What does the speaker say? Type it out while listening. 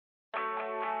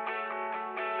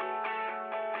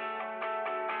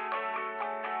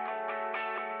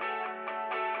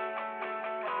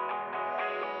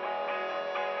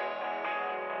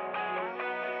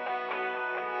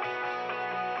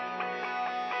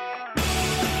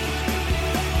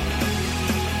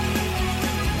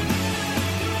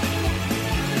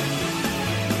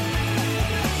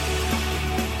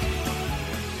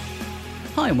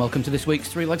and welcome to this week's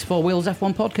Three Legs, Four Wheels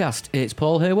F1 podcast. It's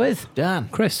Paul here with Dan.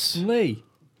 Chris. Lee.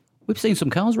 We've seen some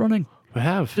cars running. We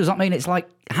have. Does that mean it's like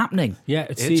happening? Yeah,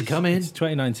 It's coming. It's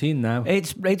 2019 now.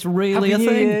 It's really a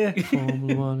thing.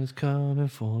 Formula One is coming.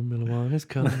 Formula One is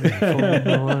coming.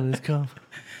 Formula One is coming.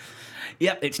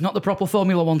 Yep, it's not the proper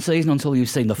Formula One season until you've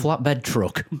seen the flatbed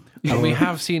truck. And we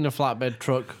have seen a flatbed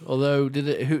truck, although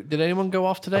did anyone go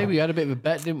off today? We had a bit of a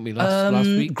bet, didn't we, last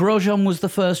week? Grosjean was the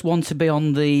first one to be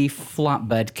on the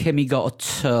flatbed. Kimi got a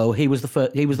tow. He was the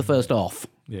first off.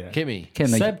 Yeah. Kimi.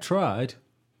 Seb tried.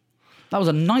 That was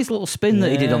a nice little spin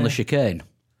that he did on the chicane.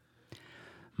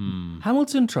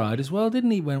 Hamilton tried as well,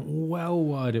 didn't he? Went well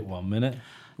wide at 1 minute.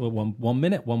 Well,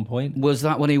 one point. Was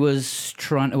that when he was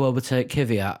trying to overtake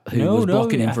Kvyat, who was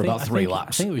blocking him for about three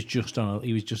laps? I think it was just on.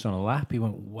 He was just on a lap. He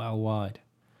went well wide.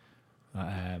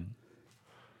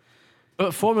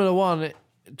 But Formula One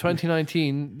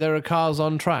 2019, there are cars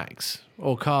on tracks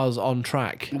or cars on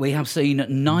track. We have seen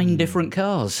 9 different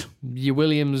cars. Your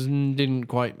Williams didn't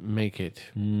quite make it.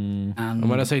 And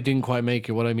when I say didn't quite make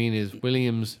it, what I mean is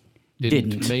Williams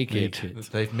didn't make it.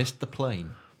 They've missed the plane.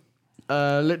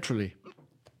 Literally.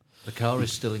 The car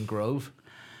is still in Grove.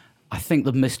 I think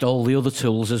they've missed all the other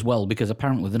tools as well, because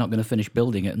apparently they're not going to finish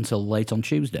building it until late on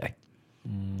Tuesday.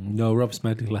 No, Rob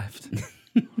Smedley left.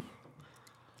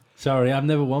 Sorry, I've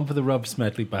never won for the Rob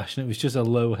Smedley bash, and it was just a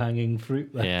low-hanging fruit.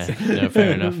 Yeah, no,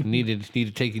 fair enough. Needed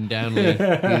taking down. Lee.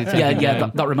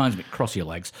 That reminds me. Cross your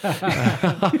legs.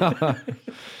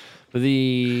 But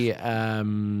the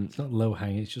It's not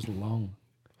low-hanging; it's just long.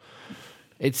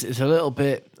 it's a little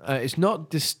bit. It's not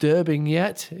disturbing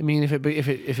yet. I mean, if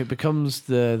it becomes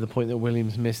the point that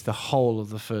Williams missed the whole of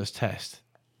the first test,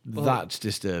 that's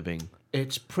disturbing.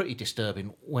 It's pretty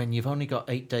disturbing when you've only got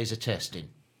 8 days of testing.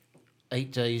 8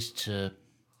 days to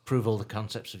prove all the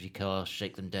concepts of your car,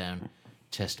 shake them down,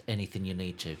 test anything you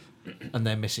need to. And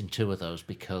they're missing 2 of those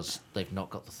because they've not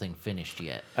got the thing finished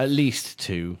yet. At least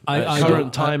 2. I At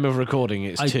current time of recording,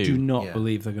 it's 2. I do not Yeah.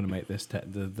 believe they're going to make this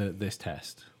this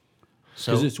test.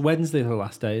 So Because it's Wednesday the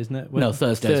last day, isn't it? No,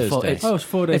 Thursday. It's Oh, it's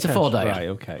 4 days. It's a 4-day. Right,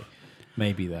 okay.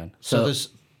 Maybe then. So there's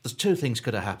 2 things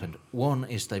could have happened. One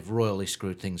is they've royally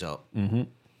screwed things up. Mm-hmm.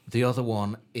 The other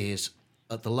one is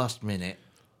at the last minute,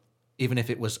 even if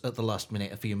it was at the last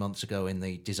minute a few months ago in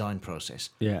the design process,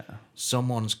 Yeah.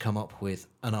 someone's come up with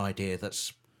an idea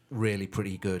that's really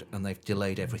pretty good and they've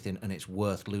delayed everything and it's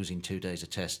worth losing 2 days of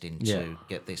testing to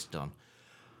get this done.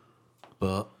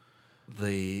 But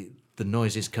the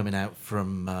noises coming out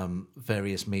from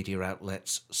various media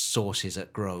outlets, sources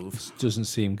at Grove, Doesn't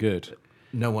seem good.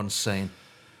 no one's saying,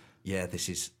 yeah, this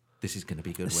is going to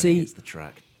be good when See- it hits the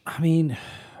track. I mean,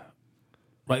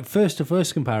 right,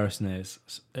 first comparison is,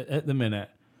 at the minute,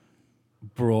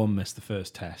 Braun missed the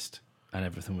first test and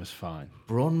everything was fine.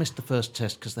 Braun missed the first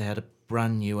test because they had a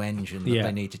brand new engine that Yeah.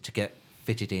 they needed to get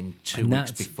fitted in 2 And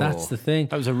weeks before. that's the thing.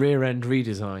 That was a rear end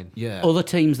redesign. Yeah. Other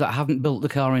teams that haven't built the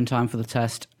car in time for the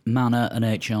test, Manor and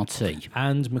HRT.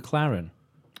 And McLaren,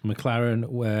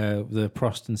 where the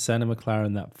Prost and Senna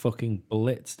McLaren that fucking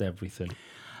blitzed everything.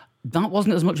 That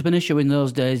wasn't as much of an issue in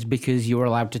those days because you were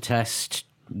allowed to test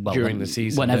During the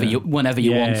season, whenever you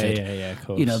wanted. Yeah, of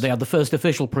course. You know, they had the first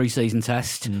official pre-season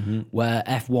test where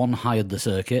F1 hired the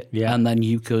circuit, Yeah. and then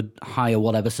you could hire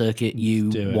whatever circuit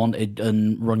you Do it. wanted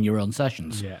and run your own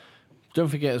sessions. Yeah. Don't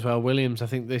forget as well, Williams, I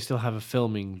think they still have a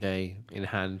filming day in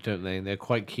hand, don't they? And they're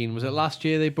quite keen. Was it last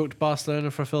year they booked Barcelona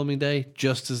for a filming day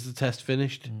just as the test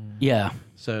finished? Yeah.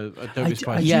 So don't be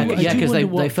surprised. Yeah, do yeah, 'cause wonder they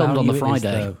what filmed on the value it is,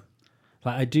 Friday. though.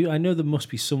 Like I know there must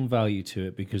be some value to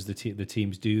it because the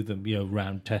teams do them,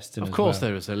 round testing. Of course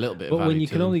there is a little bit of But value when you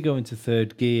to can them. only go into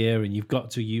third gear and you've got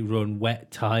to run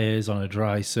wet tyres on a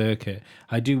dry circuit,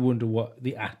 I do wonder what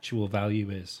the actual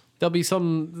value is. There'll be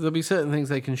certain things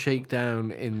they can shake down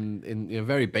in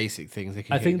very basic things they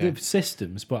can I shake think down. the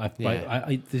systems, but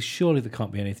surely there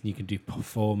can't be anything you can do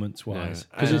performance wise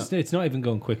No. because it's not even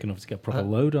going quick enough to get proper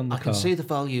load on the I car. can see the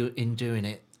value in doing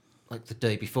it like the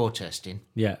day before testing.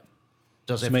 Yeah.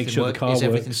 Does To everything make sure the work? car Is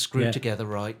everything works, screwed yeah. together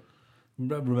right?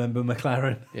 Remember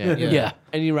McLaren? Yeah. Yeah.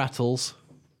 Any rattles?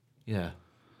 Yeah.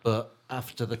 But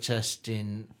after the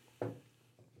testing,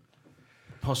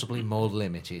 possibly more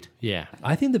limited. Yeah.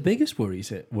 I think the biggest worry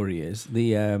is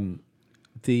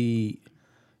the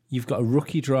you've got a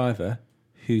rookie driver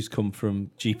who's come from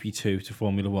GP2 to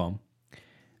Formula One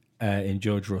in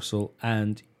George Russell,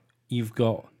 and you've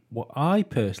got what I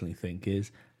personally think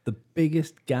is the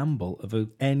biggest gamble of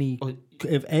any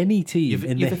team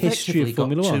in the history of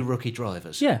Formula got One. two rookie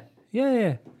drivers. Yeah.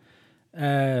 You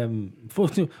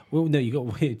got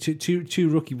two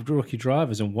rookie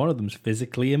drivers, and one of them's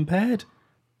physically impaired.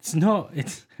 It's not.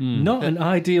 It's not an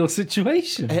ideal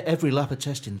situation. Every lap of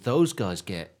testing those guys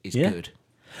get is Yeah. good.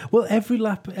 Well, every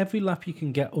lap you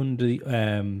can get under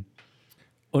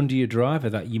your driver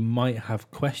that you might have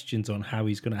questions on how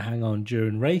he's going to hang on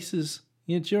during races.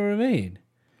 Do you know what I mean?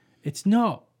 It's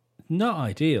not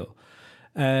ideal.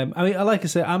 I mean, like I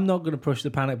say, I'm not going to push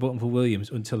the panic button for Williams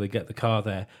until they get the car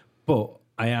there. But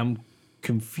I am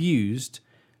confused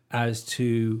as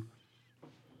to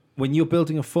when you're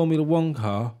building a Formula One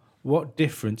car, what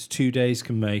difference 2 days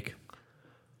can make.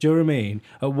 Do you know what I mean?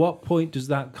 At what point does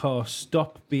that car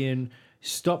stop being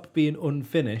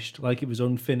unfinished, like it was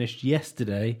unfinished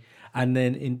yesterday, and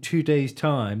then in 2 days'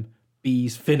 time,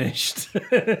 be's finished?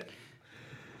 I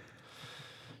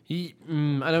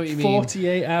know what you mean.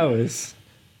 48 hours.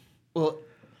 Well,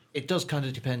 it does kind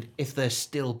of depend if they're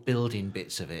still building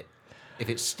bits of it. If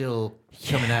it's still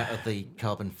coming out of the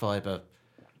carbon fibre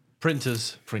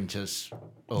Printers.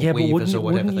 or Yeah, but weavers or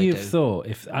whatever wouldn't they you do. have thought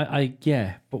if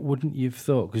but wouldn't you have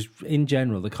thought, because in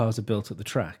general the cars are built at the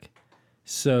track,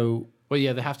 so Well,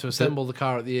 yeah, they have to assemble the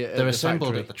car at the They're assembled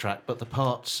factory. at the track, but the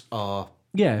parts are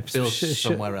yeah, built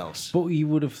somewhere else. But you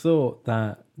would have thought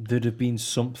that there'd have been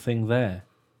something there.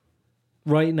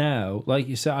 Right now, like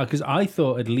you said, because I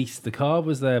thought at least the car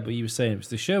was there, but you were saying it was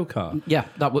the show car. Yeah,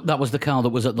 that was the car that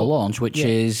was at the launch, which Yeah.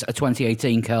 is a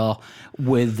 2018 car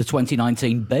with the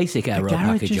 2019 basic aero The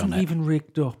garage package on isn't it. even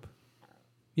rigged up.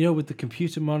 You know, with the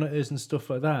computer monitors and stuff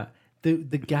like that. The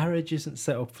garage isn't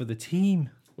set up for the team.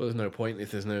 Well, there's no point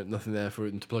if there's nothing there for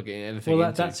them to plug it in anything Well,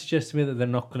 into. that suggests to me that they're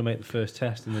not going to make the first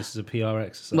test, and this is a PR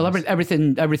exercise. Well,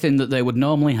 everything that they would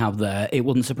normally have there, it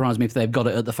wouldn't surprise me if they've got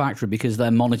it at the factory because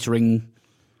they're monitoring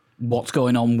what's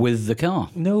going on with the car.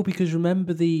 No, because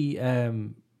remember the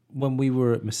when we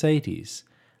were at Mercedes,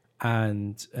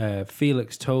 and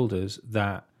Felix told us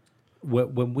that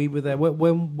when we were there,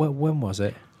 when was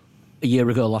it? A year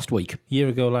ago last week. A year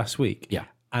ago last week. Yeah.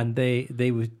 And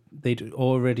they'd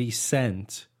already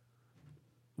sent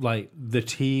like the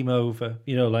team over,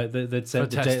 you know, like they'd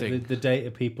sent For the testing. the data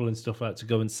people and stuff like that to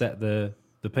go and set the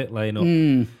pit lane up.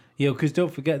 You know, because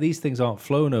don't forget, these things aren't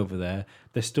flown over there;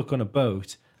 they're stuck on a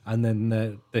boat and then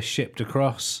they're shipped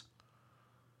across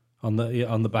on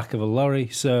the back of a lorry.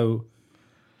 So,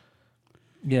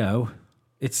 you know,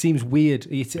 it seems weird.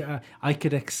 I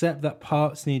could accept that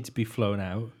parts need to be flown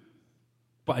out,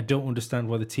 but I don't understand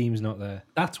why the team's not there.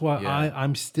 That's why Yeah.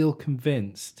 I'm still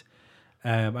convinced.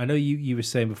 I know you were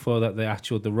saying before that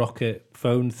the Rocket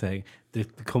phone thing, the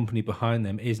company behind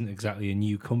them isn't exactly a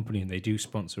new company, and they do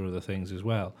sponsor other things as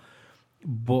well.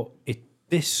 But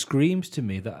this screams to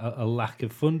me that a lack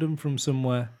of funding from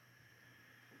somewhere.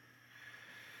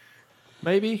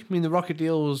 Maybe. I mean, the Rocket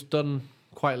deal was done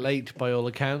quite late by all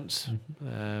accounts.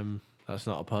 That's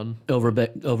not a pun. Over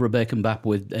a bacon bap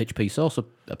with HP sauce,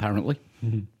 apparently.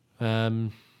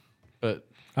 But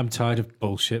I'm tired of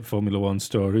bullshit Formula One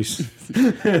stories.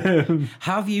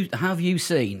 Have you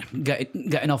seen,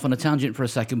 getting off on a tangent for a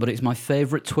second, but it's my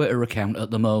favourite Twitter account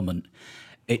at the moment.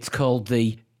 It's called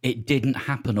the It Didn't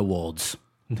Happen Awards.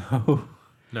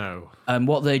 no. And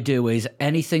what they do is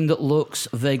anything that looks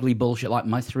vaguely bullshit, like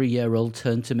my 3-year-old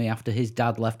turned to me after his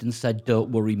dad left and said,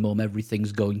 "Don't worry, Mum,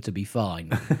 everything's going to be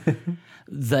fine."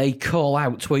 They call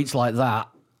out tweets like that,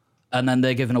 and then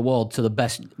they give an award to the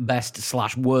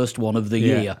best/worst one of the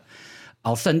year.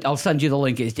 I'll send you the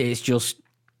link. It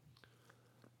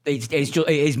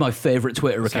is my favourite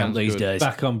Twitter account Sounds these good. days.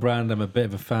 Back on brand, I'm a bit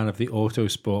of a fan of the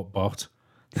Autosport bot.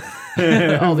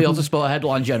 Oh, the Autosport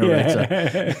headline generator.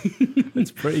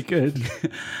 It's pretty good.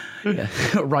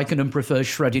 Raikkonen prefers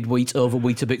shredded wheat over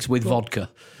Weetabix with vodka.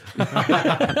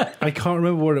 I can't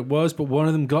remember what it was, but one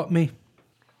of them got me.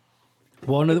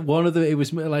 One of the it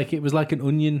was like an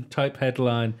onion type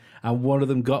headline, and one of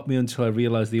them got me until I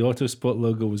realised the Autosport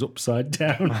logo was upside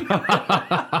down.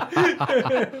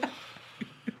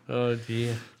 Oh,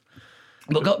 dear.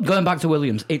 But going back to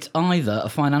Williams, it's either a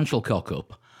financial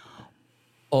cock-up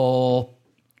or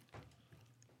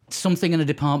something in a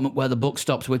department where the buck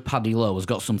stops with Paddy Lowe has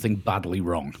got something badly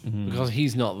wrong. Because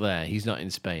he's not there. He's not in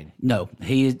Spain. No,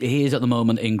 he is at the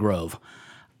moment in Grove.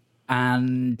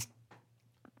 And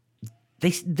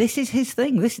this is his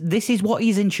thing. This is what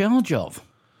he's in charge of.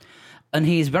 And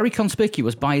he is very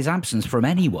conspicuous by his absence from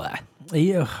anywhere.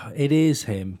 Yeah, it is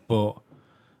him, but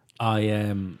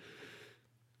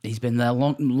He's been there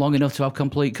long enough to have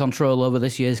complete control over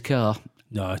this year's car.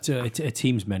 no, it's a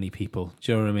team's many people.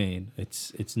 Do you know what I mean?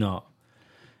 It's not.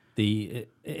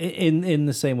 in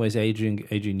the same way as Adrian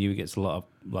Newey gets a lot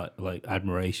of like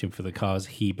admiration for the cars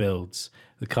he builds,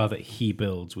 the car that he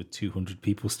builds with 200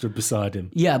 people stood beside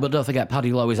him. Yeah, but don't forget,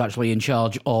 Paddy Lowe is actually in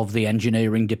charge of the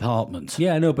engineering department.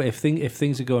 Yeah, I know, but if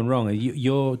things are going wrong,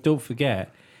 you're don't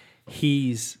forget,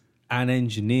 he's an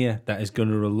engineer that is going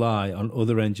to rely on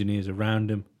other engineers around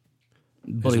him.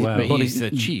 But, as well. But he's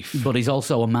the chief. But he's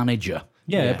also a manager.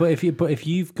 Yeah, but if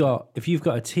you've got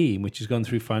a team which has gone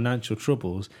through financial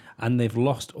troubles and they've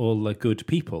lost all their good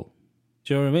people,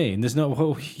 do you know what I mean? There's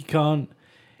no you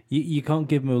can't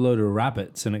give them a load of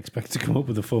rabbits and expect to come up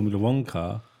with a Formula One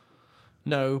car.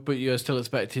 No, but you're still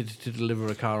expected to deliver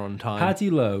a car on time. Paddy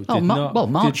Lowe Oh, did not.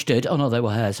 March did. Oh no, they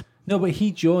were hares. No, but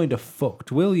he joined a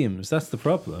fucked Williams. That's the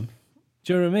problem.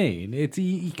 Do you know what I mean? It's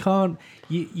you can't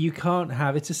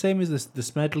have. It's the same as the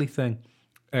Smedley thing.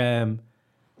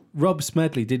 Rob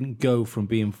Smedley didn't go from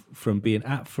being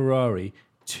at Ferrari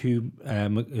to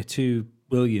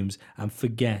Williams and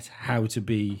forget how to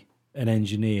be an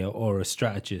engineer or a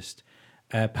strategist.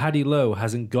 Paddy Lowe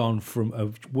hasn't gone from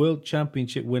a world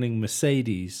championship winning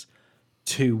Mercedes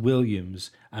to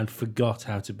Williams and forgot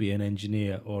how to be an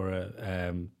engineer or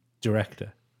a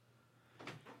director.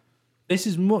 This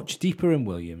is much deeper in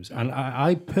Williams, and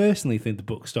I personally think the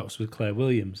buck stops with Claire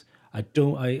Williams. I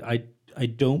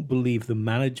don't believe the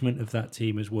management of that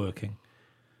team is working.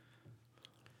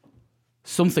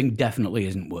 Something definitely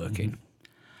isn't working.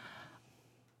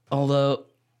 Although,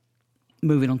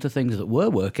 moving on to things that were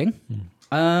working,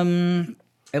 11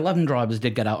 drivers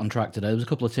did get out on track today. There was a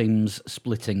couple of teams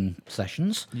splitting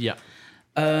sessions. Yeah.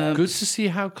 Good to see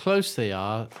how close they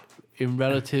are in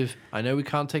relative. I know we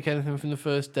can't take anything from the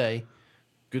first day.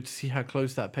 Good to see how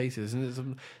close that pace is,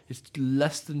 and it's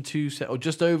less than or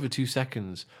just over 2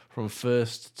 seconds from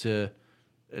first to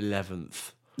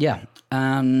 11th. Yeah,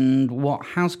 and what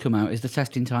has come out is the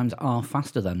testing times are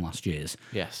faster than last year's.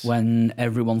 Yes. When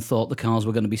everyone thought the cars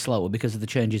were going to be slower because of the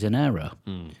changes in aero,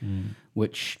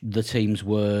 which the teams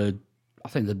were. I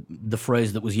think the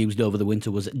phrase that was used over the winter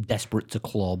was desperate to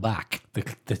claw back.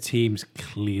 The teams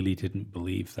clearly didn't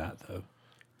believe that, though.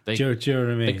 They, do you know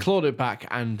what I mean? They clawed it back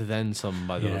and then some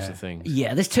by the looks Yeah. of things.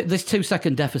 Yeah, this 2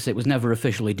 second deficit was never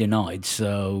officially denied,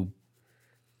 so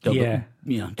don't believe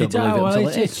it until it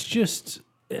is. It's just,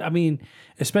 I mean,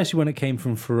 especially when it came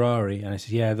from Ferrari, and I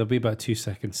said, yeah, they'll be about 2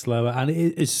 seconds slower. And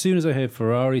as soon as I heard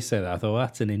Ferrari say that, I thought, well,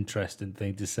 that's an interesting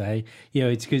thing to say. You know,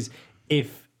 it's because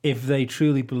if they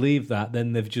truly believe that,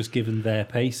 then they've just given their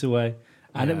pace away.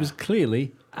 And it was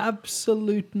clearly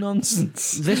absolute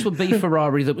nonsense. This would be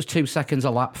Ferrari that was 2 seconds a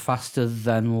lap faster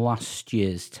than last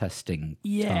year's testing time.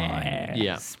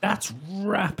 Yeah. That's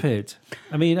rapid.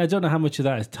 I mean, I don't know how much of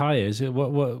that is tyres.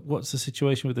 What's the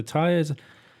situation with the tyres?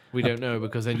 We don't know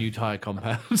because they're new tyre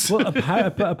compounds. Well,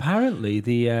 but apparently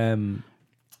the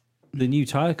new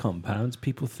tyre compounds,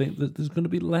 people think that there's going to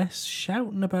be less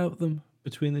shouting about them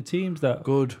between the teams. That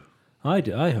Good.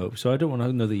 I hope so. I don't want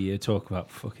another year to talk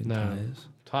about fucking tyres.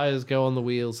 Tyres go on the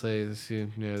wheels. That's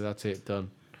it,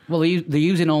 done. Well,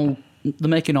 they're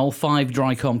making all 5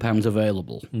 dry compounds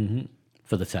available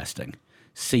for the testing.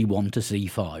 C1 to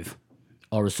C5.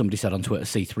 Or as somebody said on Twitter,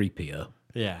 C3PO.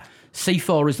 Yeah.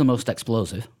 C4 is the most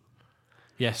explosive.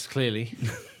 Yes, clearly.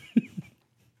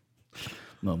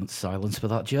 Moment's silence for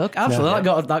that joke. Actually,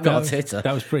 that got a titter.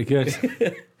 That was pretty good.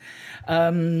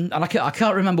 And I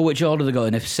can't remember which order they're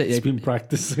going. It's been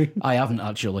practicing. I haven't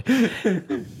actually.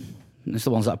 It's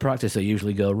the ones that I practice that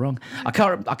usually go wrong. I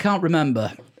can't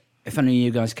remember if any of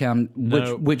you guys can.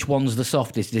 Which one's the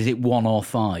softest? Is it 1 or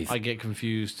 5? I get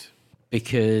confused.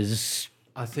 Because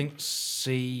I think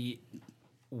C1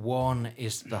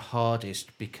 is the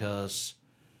hardest because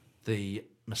the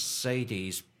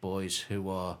Mercedes boys, who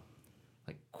are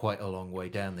like quite a long way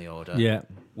down the order,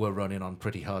 were running on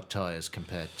pretty hard tyres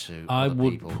compared to I other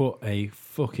would people. put a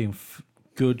fucking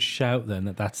good shout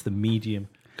then that's the medium.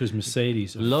 Because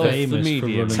Mercedes are Love the famous for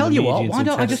medium. running tell the you what, mediums why in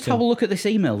don't I just testing. have a look at this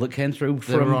email that came through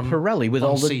They were from on- Pirelli with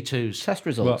on all the C2s. test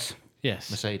results? Yes.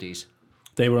 Mercedes.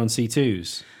 They were on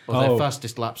C2s. Well, their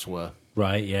fastest laps were.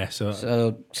 Right, yeah. So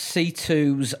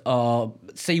C2s are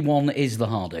C1 is the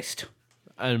hardest.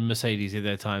 And Mercedes did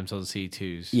their times on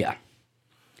C2s. Yeah.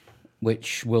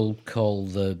 Which we'll call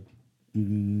the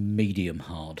medium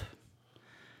hard.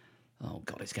 Oh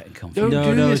god, it's getting confusing.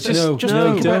 Just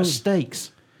think about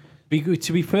stakes.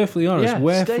 To be perfectly honest,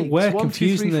 we're stakes, we're 1, 2,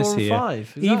 confusing 3, 4, this and here.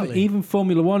 5, exactly. Even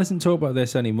Formula One isn't talking about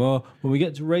this anymore. When we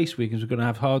get to race weekends, we're going to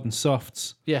have hard and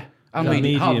softs. Yeah. And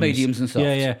hard, mediums and softs.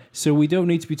 Yeah. So we don't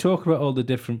need to be talking about all the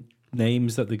different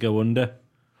names that they go under.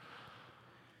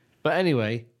 But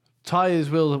anyway, tyres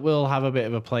will have a bit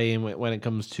of a play in when it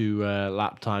comes to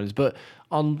lap times. But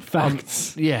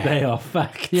Facts. yeah. They are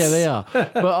facts. Yeah, they are.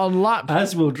 But on lap,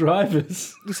 As will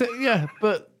drivers. yeah,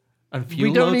 but And fuel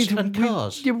we don't loads need to. and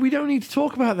cars. We don't need to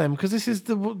talk about them because this is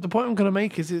the point I'm going to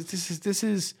make. This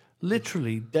is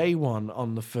literally day one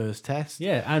on the first test.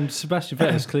 Yeah, and Sebastian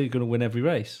Vettel's clearly going to win every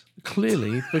race.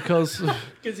 Clearly, because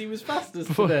Because he was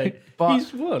fastest today. But-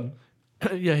 He's won.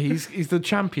 yeah, he's the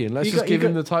champion. Let's just give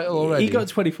him the title already. He got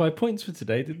 25 points for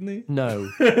today, didn't he? no,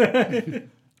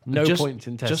 no Just- points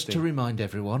in testing. Just to remind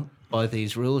everyone, by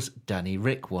these rules, Danny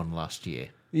Rick won last year.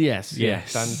 Yes,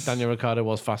 Yes. Daniel Ricciardo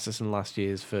was fastest in last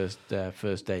year's first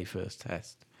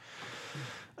test.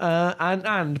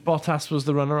 And Bottas was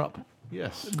the runner-up.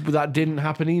 Yes. But that didn't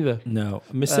happen either. No.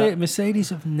 Mercedes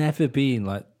have never been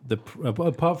like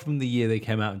apart from the year they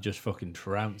came out and just fucking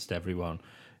trounced everyone.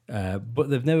 But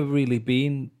they've never really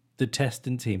been the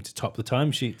testing team to top the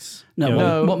timesheets. No, You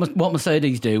know, what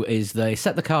Mercedes do is they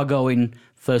set the car going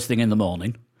first thing in the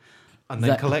morning. And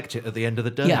then That- collect it at the end of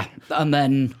the day. Yeah, and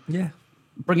then yeah.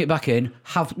 bring it back in,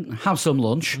 have some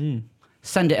lunch,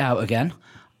 send it out again,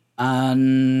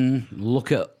 and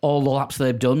look at all the laps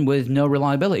they've done with no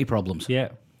reliability problems. Yeah.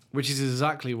 Which is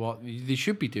exactly what they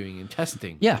should be doing in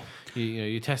testing. Yeah.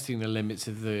 You're testing the limits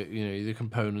of the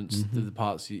components, the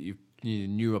parts that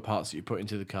newer parts that you put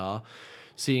into the car,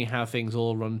 seeing how things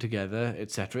all run together,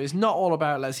 etc. It's not all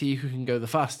about let's see who can go the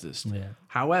fastest. Yeah.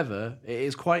 However, it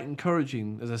is quite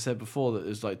encouraging, as I said before, that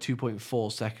there's like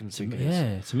 2.4 seconds. Yeah,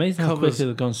 it's amazing how Covers- quickly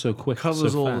they've gone so quick.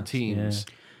 Covers so all the fast. teams.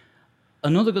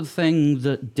 Another good thing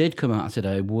that did come out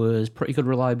today was pretty good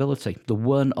reliability. There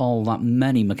weren't all that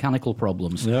many mechanical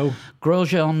problems. No.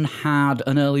 Grosjean had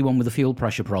an early one with a fuel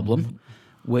pressure problem,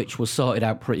 which was sorted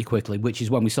out pretty quickly, which is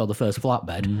when we saw the first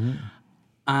flatbed.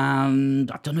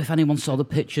 And I don't know if anyone saw the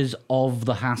pictures of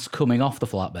the Haas coming off the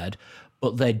flatbed,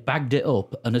 but they'd bagged it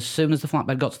up. And as soon as the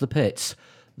flatbed got to the pits,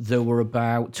 there were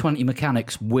about 20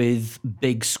 mechanics with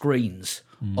big screens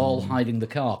all hiding the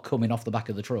car coming off the back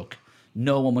of the truck.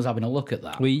 No one was having a look at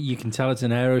that. Well, you can tell it's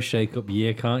an aero shake-up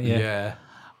year, can't you? Yeah.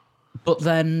 But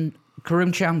then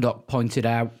Karim Chandok pointed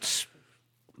out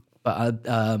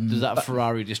There's that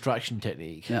Ferrari distraction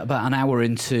technique. about an hour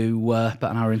into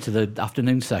the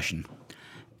afternoon session.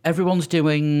 Everyone's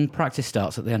doing practice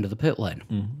starts at the end of the pit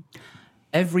lane.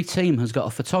 Every team has got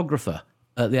a photographer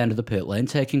at the end of the pit lane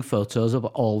taking photos of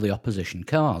all the opposition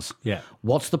cars. Yeah.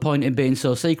 What's the point in being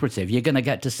so secretive? You're going to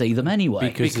get to see them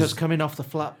anyway. Because coming off the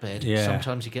flatbed, Yeah.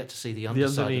 sometimes you get to see the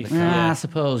underside of underneath. the car. I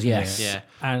suppose, yes. Yeah,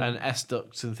 And- and S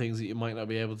ducts and things that you might not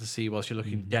be able to see whilst you're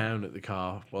looking down at the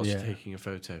car whilst Yeah. you're taking a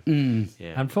photo.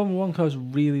 Yeah, And Formula One cars are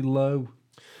really low.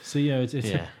 So, it's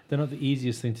Yeah. they're not the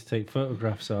easiest thing to take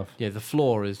photographs of. yeah. The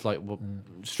floor is like Well,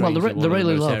 strangely they're one of the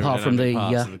really most low apart from aerodynamic the,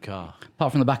 parts of the car.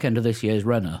 Apart from the back end of this year's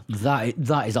Renault,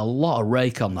 that is a lot of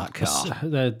rake on that car.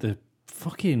 The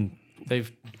fucking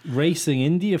They've Racing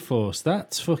India Force,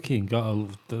 that's fucking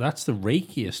that's the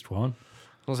rakiest one.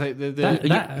 I'll say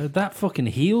That fucking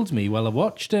healed me while I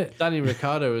watched it. Danny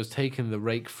Ricciardo has taken the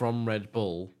rake from Red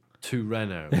Bull to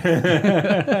Renault.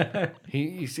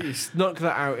 he snuck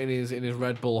that out in his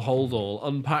Red Bull holdall,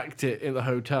 unpacked it in the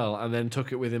hotel, and then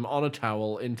took it with him on a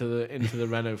towel into the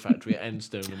Renault factory at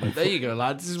Enstone. And went, there you go,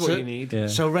 lads. This is what you need. Yeah.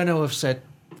 So Renault have said,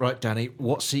 right, Danny,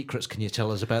 what secrets can you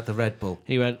tell us about the Red Bull?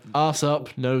 He went arse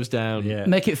up, nose down. Yeah.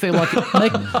 Make it feel like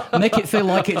make it feel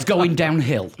like it's going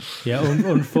downhill. Yeah,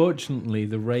 unfortunately,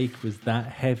 the rake was that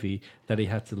heavy that he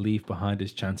had to leave behind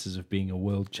his chances of being a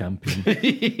world champion.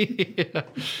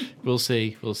 We'll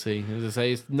see. As I say,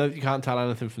 you can't tell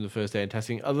anything from the first day of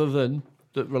testing other than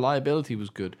that reliability was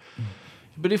good.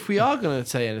 But if we are going to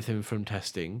say anything from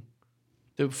testing,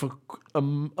 that for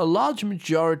a large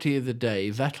majority of the day,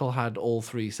 Vettel had all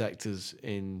three sectors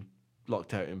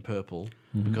locked out in purple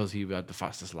because he had the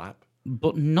fastest lap.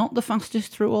 But not the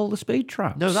fastest through all the speed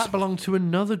traps. No, that belonged to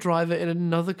another driver in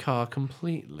another car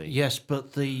completely. Yes,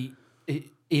 but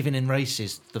even in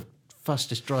races, the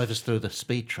fastest drivers through the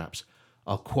speed traps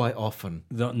are quite often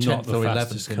Not 10th the or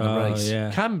fastest 11th in car, the race.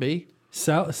 yeah. Can be.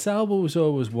 Salvo was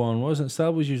always one, wasn't it?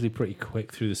 Salvo was usually pretty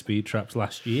quick through the speed traps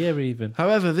last year, even.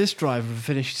 However, this driver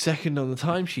finished second on the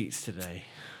timesheets today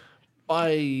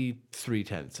by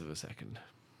 0.3 of a second.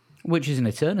 Which is an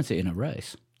eternity in a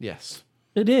race. Yes.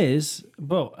 It is,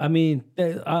 but I mean,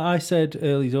 I said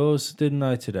early doors, didn't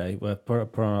I, today, where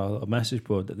put on a message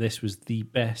board that this was the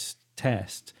best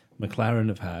test McLaren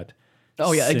have had.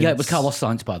 Oh yeah, it was since- Carlos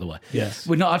Sainz, by the way. Yes.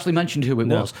 We've not actually mentioned who it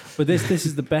No, was. but this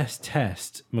is the best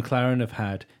test McLaren have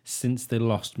had since they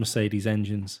lost Mercedes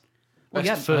engines. Well,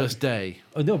 Best first day.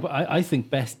 Oh, no, but I think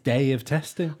best day of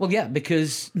testing. Well, yeah,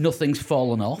 because nothing's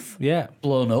fallen off, Yeah.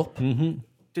 blown up.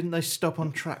 Didn't they stop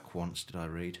on track once, did I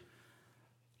read?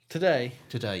 Today.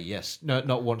 Today, yes. No,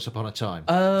 not once upon a time.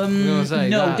 I'm gonna say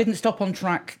No, that. didn't stop on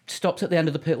track. Stopped at the end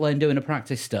of the pit lane doing a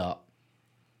practice start.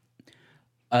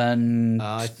 And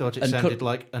I thought it and sounded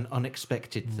like an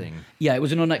unexpected thing. yeah, it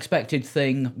was an unexpected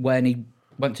thing when he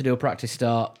went to do a practice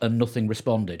start and nothing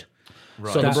responded.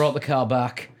 Right. So they brought the car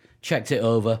back, checked it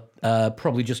over.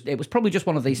 It was probably just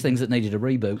one of these things that needed a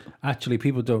reboot. Actually,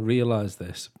 people don't realise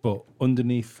this, but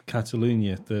underneath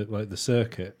Catalonia, the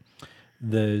circuit,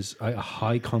 there's a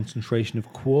high concentration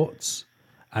of quartz.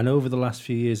 And over the last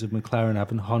few years of McLaren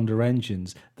having Honda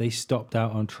engines, they stopped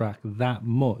out on track that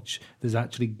much. There's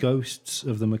actually ghosts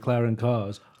of the McLaren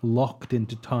cars locked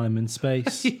into time and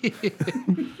space.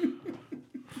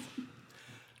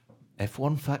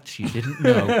 F1 facts you didn't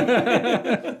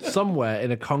know. Somewhere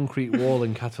in a concrete wall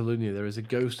in Catalonia, there is a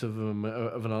ghost of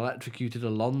an electrocuted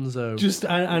Alonso.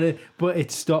 But it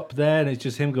stopped there, and it's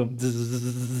just him going.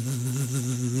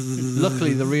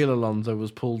 Luckily, the real Alonso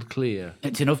was pulled clear.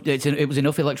 It was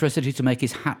enough electricity to make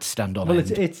his hat stand on Well,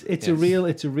 end. it's a real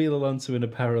Alonso in a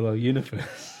parallel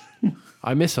universe.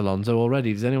 I miss Alonso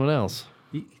already. Does anyone else?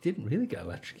 He didn't really get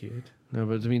electrocuted. No,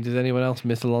 but I mean, does anyone else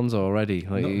miss Alonso already?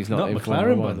 Like he's not in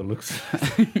McLaren Formula by the One. looks.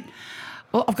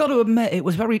 Well, I've got to admit, it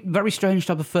was very, very strange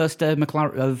to have a first day of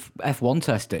F1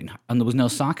 testing, and there was no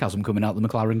sarcasm coming out of the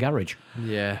McLaren garage.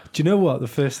 Yeah. Do you know what? The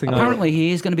first thing Apparently,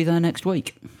 he is going to be there next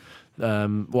week.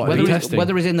 What testing?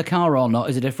 Whether he's in the car or not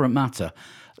is a different matter.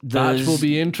 That will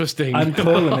be interesting. I'm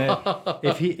calling it.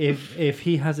 If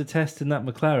he has a test in that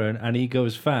McLaren and he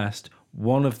goes fast,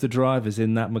 one of the drivers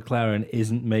in that McLaren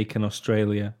isn't making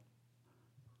Australia.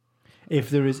 If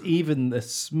there is even the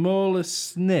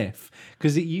smallest sniff,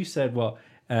 because you said what,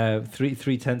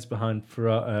 three tenths behind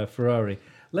Ferrari.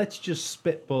 Let's just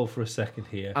spitball for a second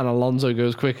here. And Alonso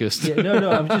goes quickest. Yeah,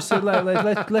 no. I'm just saying,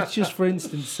 let's just for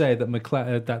instance say that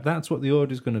McLaren that's what the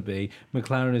order is going to be.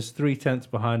 McLaren is 3 tenths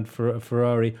behind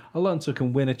Ferrari. Alonso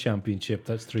can win a championship.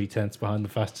 That's 3 tenths behind the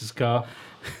fastest car.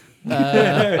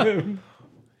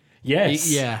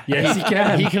 Yes. Yes, he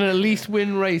can. He can at least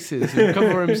win races and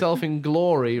cover himself in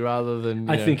glory rather than.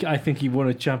 I think he won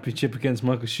a championship against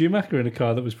Michael Schumacher in a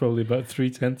car that was probably about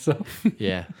 3 tenths off.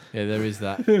 Yeah, there is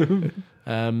that.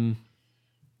 I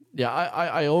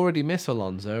already miss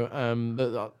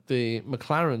Alonso. The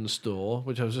McLaren store,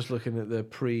 which I was just looking at the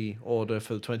pre-order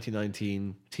for the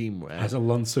 2019 team wear. Has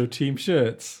Alonso team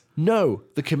shirts. No,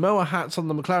 the Kimoa hats on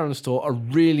the McLaren store are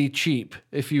really cheap.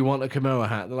 If you want a Kimoa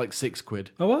hat, they're like £6.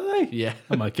 Oh, are they? Yeah,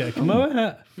 I might get a Kimoa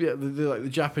hat. yeah, they're like the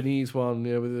Japanese one,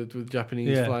 with the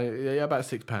Japanese Yeah. flying. Yeah, about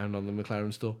 £6 on the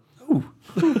McLaren store.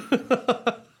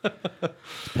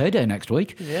 It's payday next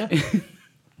week. Yeah.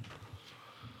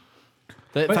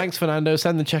 Thanks, Fernando.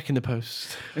 Send the check in the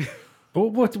post.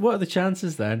 But what are the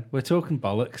chances then? We're talking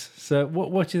bollocks. So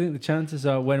what do you think the chances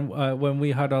are when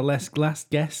we had our last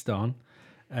guest on?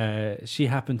 She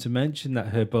happened to mention that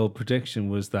her bold prediction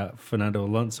was that Fernando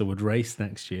Alonso would race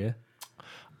next year.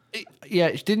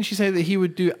 Yeah, didn't she say that he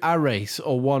would do a race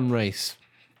or one race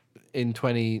in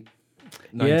 2019?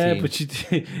 Yeah, but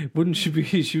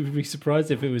she would be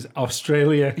surprised if it was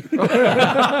Australia.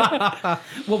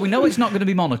 Well, we know it's not going to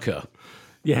be Monaco.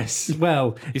 Yes.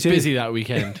 Well, He's busy that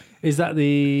weekend. Is that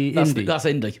the Indy? That's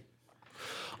Indy.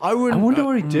 I wonder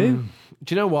what he'd do.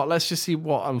 Do you know what? Let's just see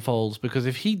what unfolds, because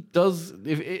if he does,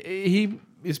 if he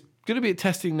is going to be at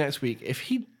testing next week, if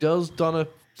he does don a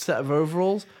set of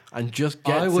overalls and just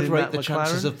gets I would in rate that the McLaren,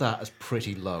 chances of that as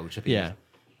pretty low, to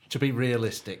be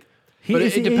realistic. But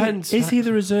it depends. Is he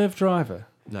the reserve driver?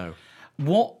 no.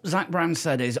 What Zach Brown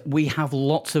said is we have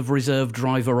lots of reserve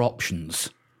driver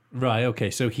options. Right,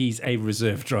 okay, so he's a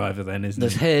reserve driver then, isn't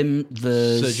There's he? him,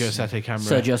 there's Sergio Sette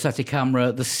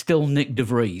Camara. there's still Nick De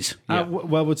Vries.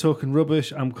 Well, we're talking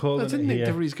rubbish. I'm calling Didn't it Nick here.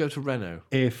 De Vries go to Renault?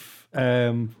 If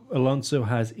Alonso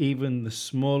has even the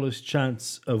smallest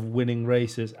chance of winning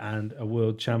races and a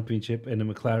world championship in a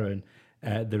McLaren,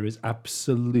 there is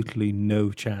absolutely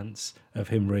no chance of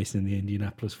him racing the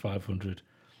Indianapolis 500.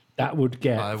 That would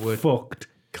get fucked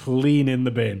clean in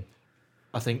the bin.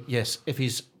 I think, yes, if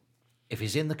he's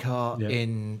in the car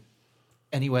in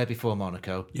anywhere before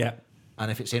Monaco, Yeah,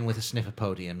 and if it's in with a sniff of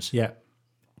podiums, yeah.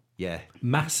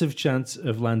 Massive chance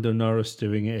of Lando Norris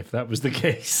doing it if that was the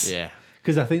case. Yeah.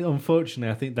 Because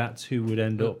unfortunately, that's who would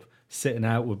end up sitting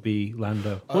out would be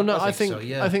Lando. Well, no, I think so,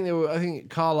 yeah. I think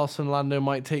Carlos and Lando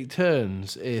might take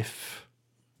turns if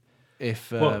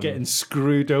Getting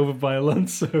screwed over by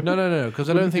Alonso? No, because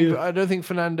I don't think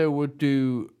Fernando would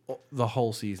do the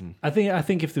whole season. I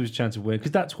think if there was a chance of winning,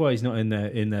 because that's why he's not in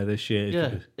there this year. is yeah.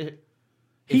 because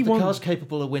If the car's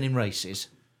capable of winning races,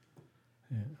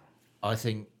 I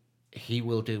think he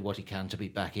will do what he can to be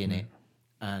back in it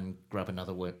and grab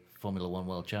another Formula One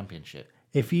World Championship.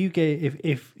 If you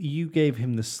gave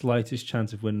him the slightest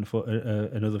chance of winning for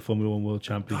another Formula One World Guys,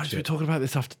 we're Championship, talking about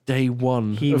this after day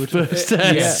one He of would- first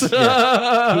test.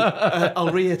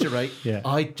 I'll reiterate. Yeah.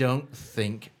 I don't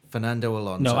think Fernando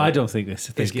Alonso. no, I don't think this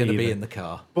is going to be either. in the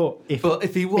car. But if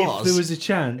he was, if there was a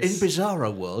chance, In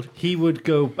Bizarro World, he would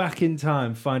go back in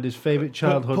time, find his favourite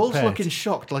childhood Paul's pet. looking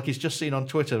shocked, like he's just seen on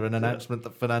Twitter an announcement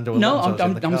that Fernando No, Alonso's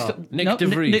in the car. still, Nick no, de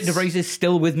Vries. Nick de Vries is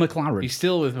still with McLaren. He's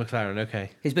still with McLaren,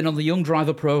 okay. He's been on the Young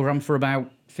Driver program for about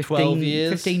 12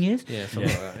 years? 15 years. Yeah, something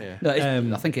like that, yeah.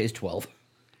 No, I think it is 12.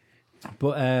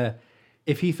 But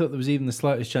if he thought there was even the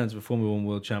slightest chance of a Formula One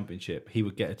World Championship, he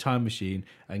would get a time machine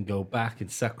and go back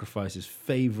and sacrifice his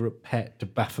favourite pet to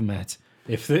Baphomet.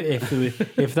 If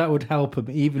that would help him,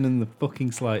 even in the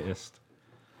fucking slightest.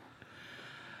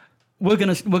 We're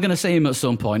gonna see him at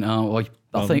some point, aren't we?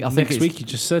 I think next it's, week you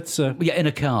just said so. Yeah, in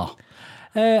a car,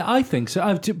 I think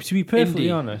so. To be perfectly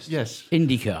Indy. honest, Yes.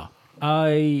 IndyCar.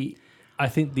 I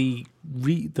think the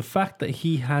fact that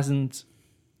he hasn't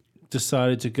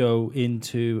decided to go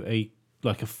into a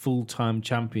full-time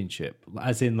championship,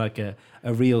 as in like a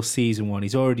real season one.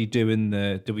 He's already doing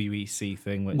the WEC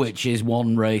thing, Which is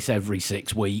one race every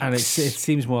 6 weeks. and it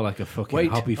seems more like a fucking Wait,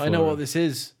 hobby for I know him. what this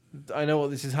is. I know what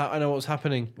this is. I know what's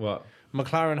happening. What?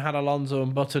 McLaren had Alonso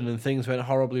and Button, and things went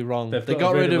horribly wrong. They've They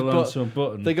got rid of Alonso and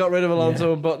Button. They got rid of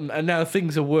Alonso and Button, and now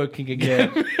things are working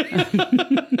again.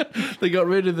 They got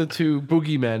rid of the two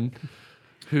boogeymen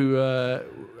who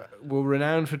were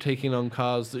renowned for taking on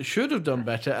cars that should have done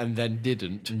better and then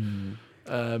didn't.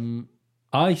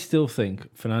 I still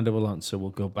think Fernando Alonso will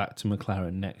go back to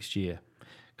McLaren next year,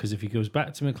 because if he goes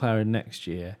back to McLaren next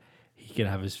year, he can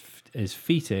have his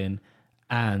feet in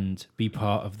and be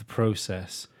part of the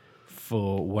process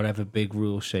for whatever big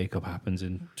rule shake-up happens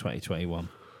in 2021.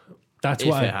 That's If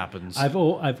what it happens. I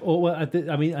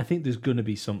think there's going to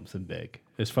be something big,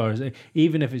 as far as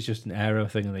even if it's just an aero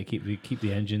thing and they keep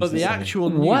the engines. But the same. actual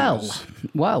news,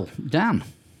 Well, Dan.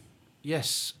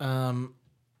 Yes.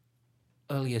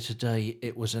 Earlier today,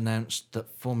 it was announced that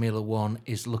Formula One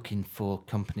is looking for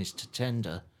companies to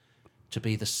tender to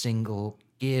be the single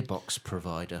gearbox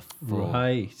provider for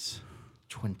right.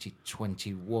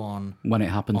 2021. When it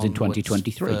happens in onwards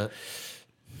 2023.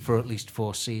 For at least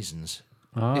 4 seasons.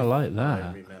 Oh, I like I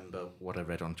that. remember what I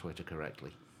read on Twitter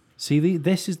correctly. See,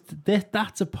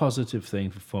 that's a positive thing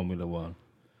for Formula One,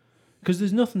 because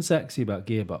there's nothing sexy about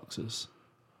gearboxes.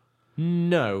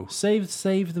 no.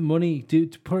 Save the money. To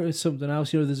put it as something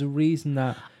else. There's a reason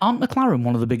that. Aren't McLaren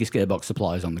one of the biggest gearbox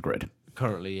suppliers on the grid?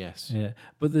 Currently, yes. Yeah,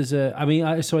 but there's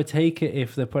a. So I take it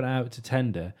if they're put out to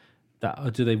tender, that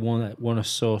or do they want to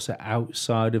source it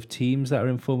outside of teams that are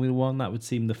in Formula One? That would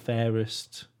seem the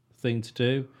fairest thing to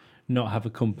do. Not have a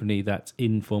company that's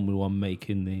in Formula One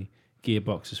making the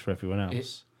gearboxes for everyone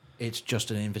else. It's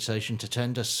just an invitation to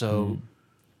tender, so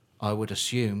I would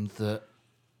assume that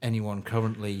any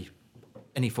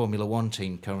Formula One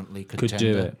team currently could tender,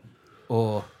 do it.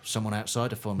 or someone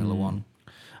outside of Formula One.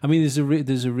 I mean,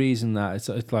 there's a reason that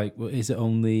it's like, is it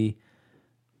only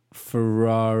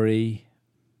Ferrari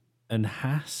and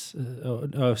Haas?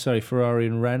 Ferrari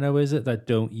and Renault, is it, that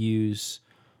don't use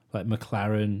like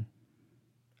McLaren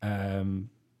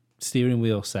steering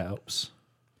wheel setups?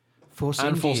 Force And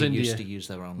India Force India. used to use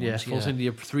their own Yeah, ones. Force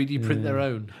India 3D print their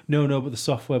own. No, but the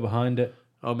software behind it.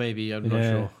 Oh, maybe, I'm not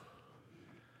Yeah. sure.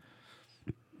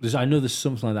 I know there's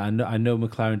something like that. I know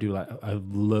McLaren do like a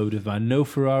load of. I know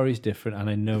Ferrari's different, and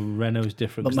I know Renault's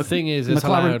different. But The thing is, it's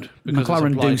allowed because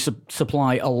McLaren it's do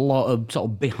supply a lot of sort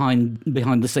of behind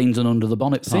the scenes and under the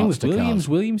bonnet Same parts with to Williams. cars.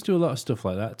 Williams do a lot of stuff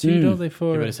like that too, don't they?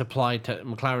 For Yeah, but it's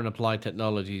McLaren Applied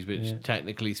Technologies, which Yeah.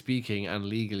 technically speaking and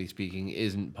legally speaking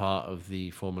isn't part of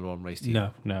the Formula One race team.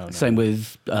 no. Same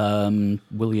with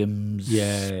Williams.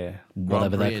 Yeah.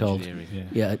 Whatever Grand they're Prix called. engineering.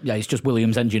 Yeah. Yeah, it's just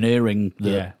Williams Engineering that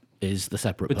Yeah. is the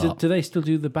separate But part. do they still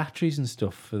do the batteries and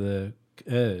stuff for the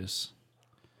KERS?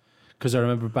 Because I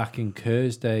remember back in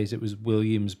KERS days, it was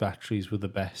Williams batteries were the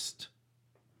best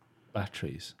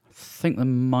batteries. I think they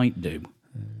might do.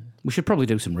 We should probably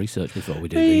do some research before we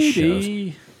do these shows.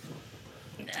 Maybe.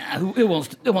 Who wants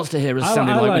to hear us I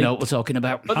sounding like we like- know what we're talking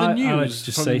about? But the I like news to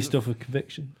just from say stuff with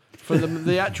conviction. from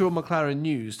the actual McLaren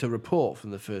news to report from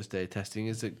the first day of testing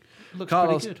is that Looks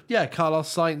Carlos, pretty good. yeah, Carlos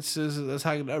Sainz has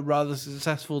had a rather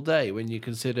successful day when you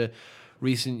consider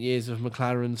recent years of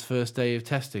McLaren's first day of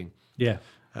testing. Yeah.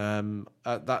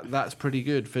 That's pretty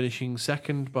good, finishing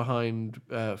second behind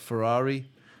Ferrari,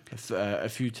 a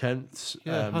few tenths.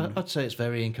 Yeah, I'd say it's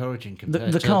very encouraging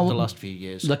compared the to car- the last few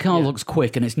years. The car looks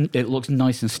quick and it looks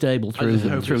nice and stable I through just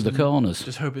hope the it's- corners.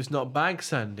 Just hope it's not bag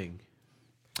sanding.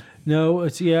 No,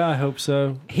 I hope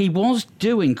so. He was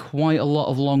doing quite a lot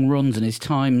of long runs, and his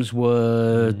times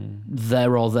were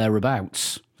there or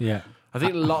thereabouts. Yeah. I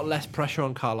think a lot less pressure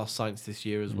on Carlos Sainz this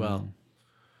year as well.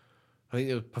 I think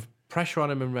there was pressure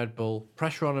on him in Red Bull,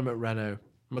 pressure on him at Renault.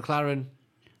 McLaren,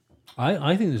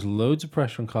 I think there's loads of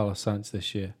pressure on Carlos Sainz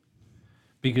this year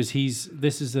because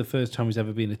this is the first time he's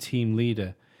ever been a team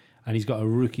leader, and he's got a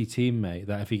rookie teammate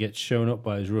that if he gets shown up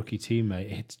by his rookie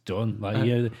teammate, it's done. Like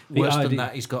Worse than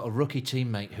that, he's got a rookie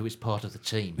teammate who is part of the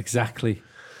team. Exactly.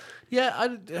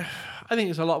 yeah, I think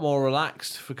it's a lot more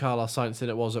relaxed for Carlos Sainz than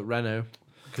it was at Renault.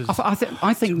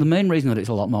 I think the main reason that it's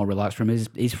a lot more relaxed for him is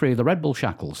he's free of the Red Bull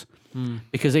shackles.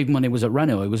 Because even when he was at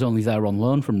Renault, he was only there on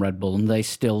loan from Red Bull, and they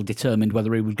still determined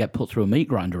whether he would get put through a meat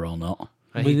grinder or not.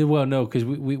 Well, no, because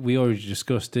we already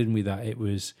discussed, didn't we, that it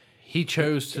was... He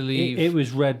chose to leave. It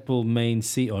was Red Bull main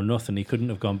seat or nothing. He couldn't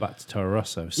have gone back to Toro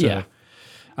Rosso. So, Yeah.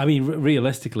 I mean,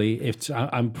 realistically,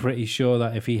 I'm pretty sure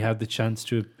that if he had the chance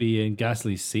to be in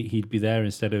Gasly's seat, he'd be there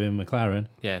instead of in McLaren.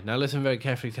 Yeah, now listen very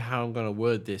carefully to how I'm going to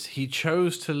word this. He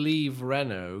chose to leave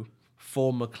Renault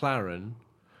for McLaren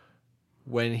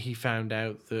when he found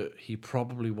out that he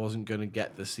probably wasn't going to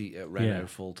get the seat at Renault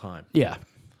full time. Yeah.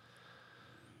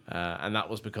 And that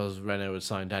was because Renault had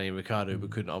signed Daniel Ricciardo, but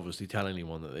couldn't obviously tell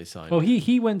anyone that they signed. Well,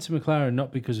 he went to McLaren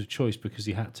not because of choice, because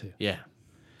he had to. Yeah.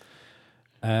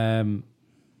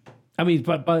 I mean,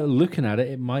 by looking at it,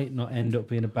 it might not end up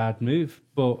being a bad move,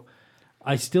 but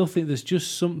I still think there's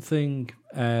just something.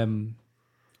 There's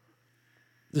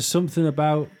something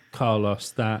about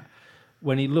Carlos that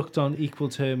when he looked on equal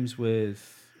terms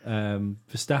with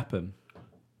Verstappen,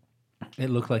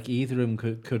 it looked like either of them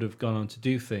could have gone on to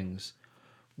do things,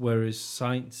 whereas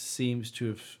Sainz seems to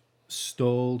have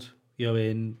stalled,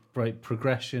 in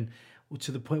progression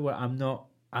to the point where I'm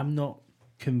not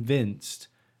convinced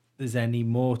there's any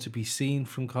more to be seen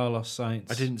from Carlos Sainz.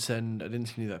 I didn't send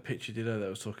you that picture, did I? That I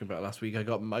was talking about last week. I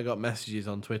got messages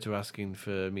on Twitter asking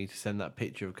for me to send that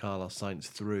picture of Carlos Sainz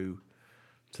through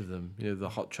to them. The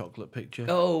hot chocolate picture.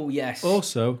 Oh, yes.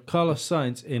 Also, Carlos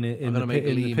Sainz in the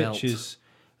melt. pictures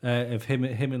of him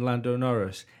and Lando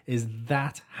Norris is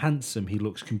that handsome. He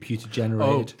looks computer generated.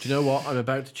 Oh, do you know what? I'm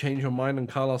about to change your mind on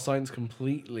Carlos Sainz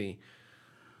completely.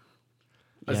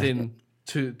 As in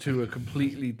to a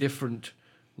completely different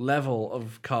level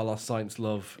of Carlos Sainz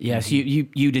love. Yes,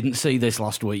 you didn't see this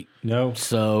last week. No.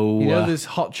 So this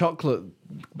hot chocolate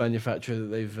manufacturer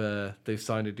that they've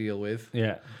signed a deal with.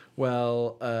 Yeah.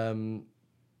 Well,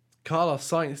 Carlos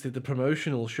Sainz did the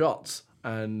promotional shots,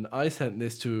 and I sent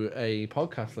this to a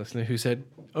podcast listener who said,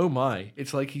 "Oh my,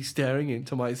 it's like he's staring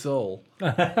into my soul."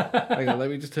 Hang on, let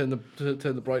me just turn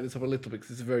the brightness up a little bit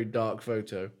because it's a very dark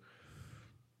photo.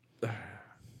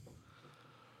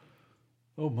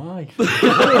 Oh my!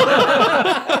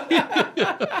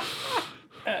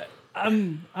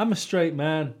 I'm a straight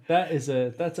man. That's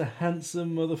a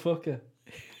handsome motherfucker.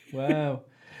 Wow.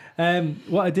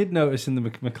 What I did notice in the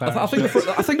McLaren, I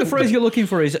think the phrase you're looking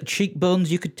for is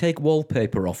cheekbones you could take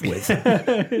wallpaper off with.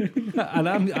 and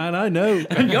I know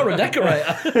You're a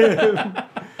decorator.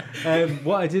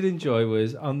 what I did enjoy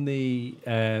was on the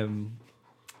there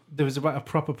was about a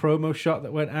proper promo shot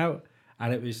that went out,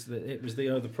 and it was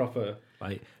the proper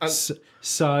like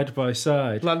side by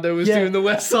side. Lando was doing the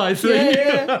West Side thing.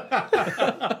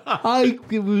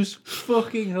 It was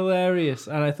fucking hilarious,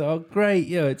 and I thought, oh great,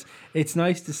 it's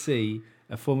nice to see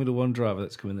a Formula One driver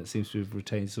that's coming that seems to have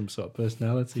retained some sort of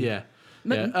personality. Yeah.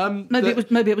 Maybe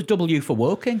it was W for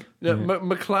working. No,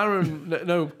 McLaren.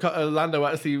 Lando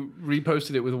actually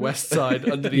reposted it with West Side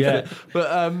underneath it. But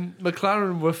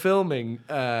McLaren were filming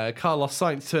Carlos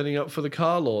Sainz turning up for the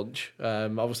car launch.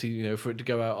 Obviously, for it to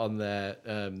go out on their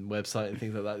website and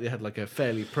things like that, they had like a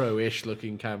fairly pro-ish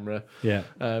looking camera. Yeah.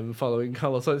 Following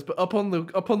Carlos Sainz, but up on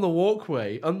the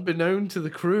walkway, unbeknown to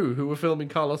the crew who were filming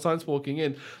Carlos Sainz walking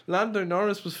in, Lando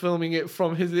Norris was filming it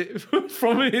from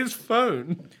his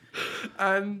phone.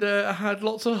 And had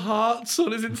lots of hearts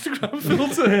on his Instagram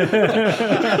filter.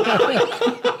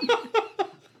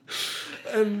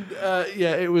 And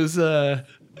it was the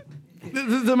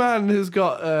man has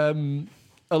got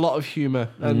a lot of humour,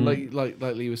 and like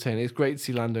Lee was saying, it's great to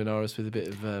see Lando Norris with a bit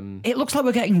of. It looks like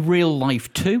we're getting real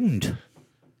life tuned.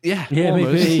 Yeah,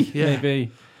 almost. Maybe. Yeah.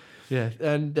 Maybe. Yeah,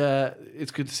 and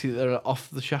it's good to see that they're off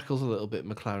the shackles a little bit,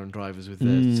 McLaren drivers, with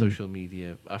their social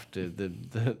media after the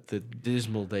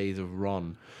dismal days of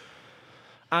Ron.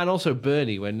 And also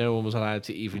Bernie, when no one was allowed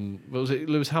to even... What was it?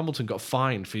 Lewis Hamilton got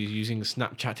fined for using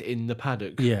Snapchat in the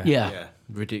paddock. Yeah.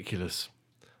 Ridiculous.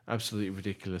 Absolutely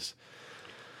ridiculous.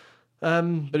 But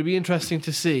it'd be interesting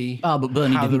to see but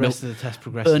Bernie how the didn't rest of the test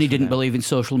progresses. Bernie didn't believe in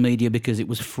social media because it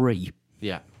was free.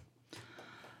 Yeah.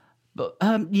 But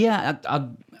yeah,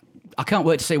 I can't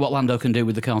wait to see what Lando can do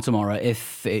with the car tomorrow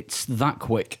if it's that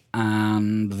quick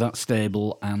and that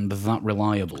stable and that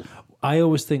reliable. I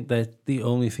always think that the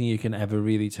only thing you can ever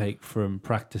really take from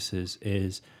practices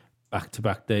is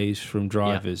back-to-back days from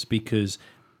drivers, because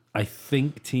I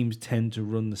think teams tend to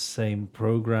run the same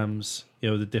programs,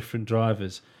 the different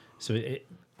drivers. So But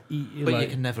you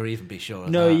can never even be sure of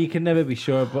no, that. you can never be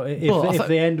sure. But if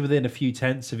they end within a few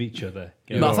tenths of each other,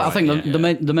 But I think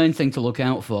the main thing to look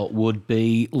out for would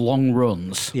be long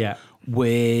runs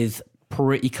with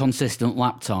pretty consistent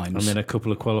lap times. and then a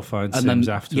couple of qualifying sims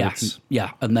afterwards.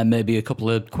 Yeah, and then maybe a couple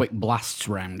of quick blasts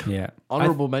round. Yeah.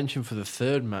 Honourable mention for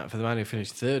the man who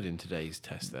finished third in today's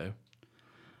test, though.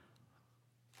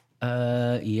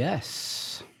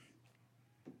 Yes.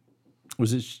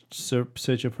 Was it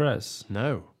Sergio Perez?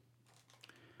 No.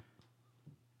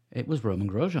 It was Roman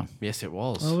Grosjean. Yes, it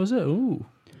was. Oh, was it? Ooh.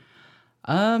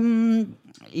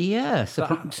 Yeah,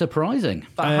 surprising.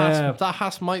 That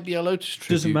Haas might be a Lotus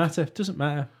tribute. Doesn't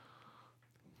matter.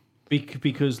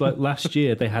 Because like last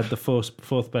year they had the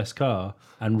fourth best car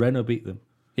and Renault beat them.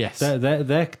 Yes.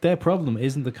 Their problem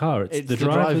isn't the car; it's the the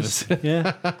drivers.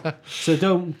 Yeah. So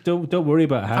don't worry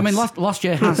about Haas. I mean, last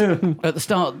year, Haas, at the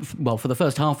start, well, for the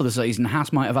first half of the season,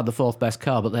 Haas might have had the fourth best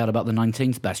car, but they had about the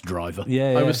 19th best driver.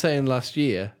 Yeah. I was saying last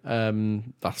week on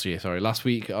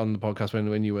the podcast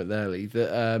when you weren't there, Lee,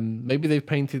 that maybe they've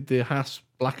painted the Haas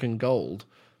black and gold.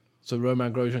 So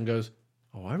Roman Grosjean goes,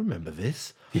 "Oh, I remember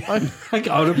this. I got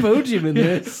on a podium in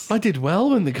this. I did well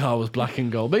when the car was black and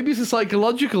gold. Maybe it's a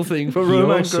psychological thing for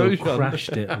Roman also Grosjean." crashed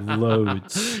it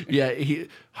loads. Yeah,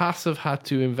 Haas have had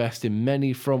to invest in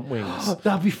many front wings.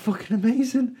 That'd be fucking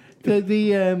amazing.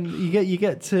 You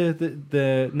get to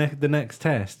the next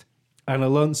test, and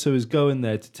Alonso is going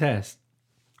there to test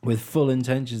with full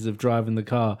intentions of driving the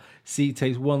car. See,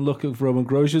 takes one look at Roman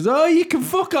Grosjean. Oh, you can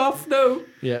fuck off! No,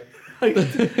 Yeah.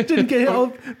 didn't get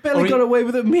it. Barely got away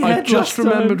with it. Me I head just last time.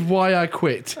 remembered why I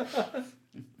quit.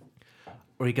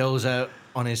 Or he goes out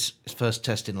on his first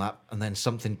testing lap, and then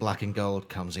something black and gold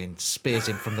comes in, spears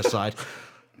him from the side.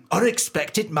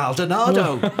 Unexpected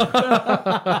Maldonado.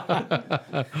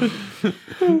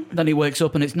 Then he wakes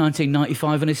up and it's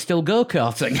 1995 and he's still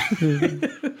go-karting.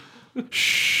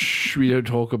 Shh, we don't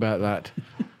talk about that.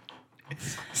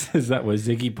 Is that where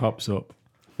Ziggy pops up?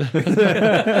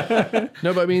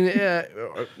 No, but I mean,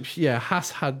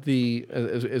 Haas had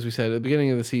as we said at the beginning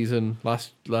of the season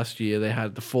last year, they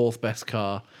had the fourth best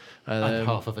car, And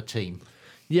half of a team.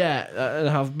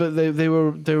 Yeah, but they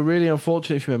were really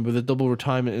unfortunate, if you remember, with the double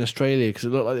retirement in Australia, because it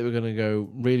looked like they were going to go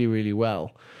really, really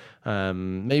well.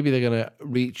 Maybe they're going to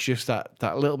reach just that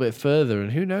little bit further,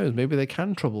 and who knows? Maybe they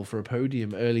can trouble for a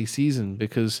podium early season,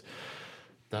 because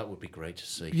That would be great to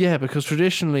see. yeah, because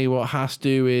traditionally what Haas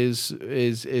do is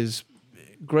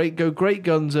go great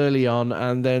guns early on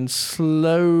and then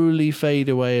slowly fade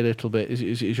away a little bit.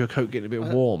 Is your coat getting a bit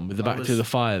warm with the back to the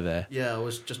fire there? Yeah, I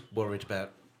was just worried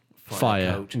about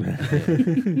Fire. coat.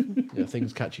 Yeah,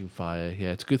 things catching fire.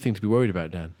 Yeah, it's a good thing to be worried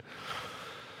about, Dan.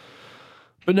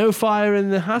 But no fire in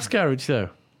the Haas garage, though.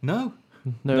 No.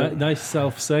 No. Nice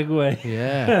self segue.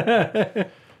 Yeah.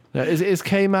 Now, is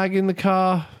K-Mag in the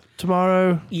car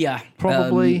tomorrow? Yeah,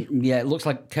 Probably. Yeah, it looks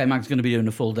like K-Mag's going to be doing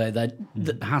a full day. They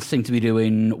Haas seem to be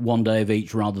doing one day of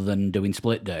each rather than doing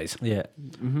split days. Yeah.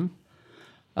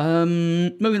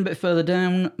 Moving a bit further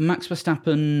down, Max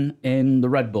Verstappen in the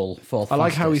Red Bull fourth. I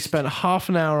like how he fastest. spent half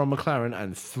an hour on McLaren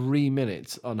and 3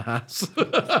 minutes on Haas.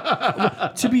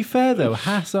 To be fair though,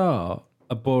 Haas are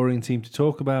a boring team to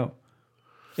talk about.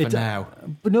 For now.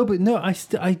 But no,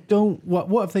 I don't.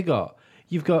 What have they got?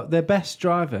 You've got their best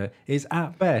driver is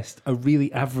at best a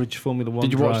really average Formula One.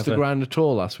 Did you driver. watch the Grand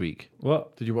Tour last week?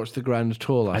 What? Did you watch the Grand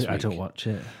Tour last week? I don't watch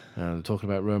it. They're talking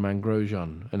about Roman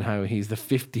Grosjean and how he's the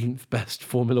 15th best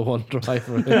Formula One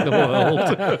driver in the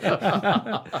world.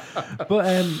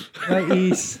 But like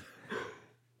he's,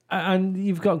 and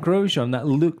you've got Grosjean that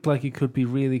looked like he could be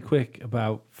really quick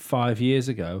about 5 years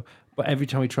ago, but every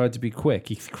time he tried to be quick,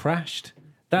 he crashed.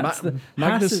 That's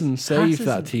Magnussen saved Haas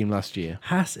that team last year.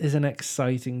 Haas is an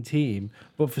exciting team,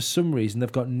 but for some reason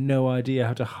they've got no idea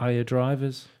how to hire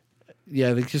drivers.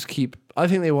 Yeah, they just keep. I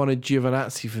think they wanted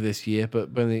Giovinazzi for this year,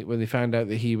 but when they found out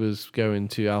that he was going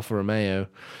to Alfa Romeo,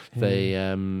 they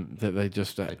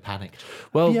just They panicked.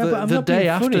 well Yeah, but I'm the not day being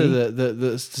after funny.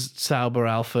 the Sauber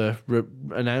Alpha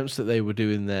announced that they were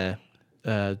doing their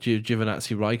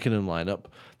Giovinazzi Raikkonen lineup,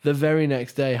 the very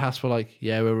next day Haas were like,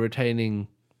 yeah, we're retaining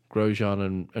Grosjean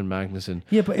and Magnussen.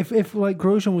 Yeah, but if like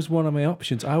Grosjean was one of my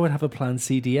options, I would have a plan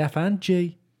C, D, F, and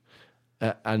G.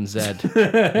 And Z.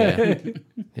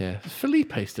 Yeah. Is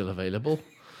Felipe still available?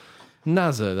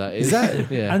 NASA, that is. Is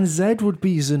that? Yeah. And Zed would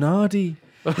be Zanardi.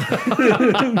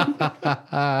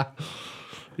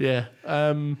 Yeah.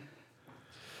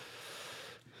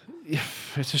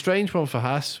 It's a strange one for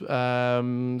Haas.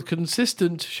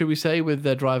 Consistent, should we say, with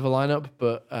their driver lineup,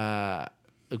 but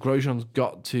Grosjean's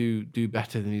got to do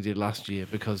better than he did last year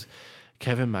because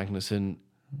Kevin Magnussen,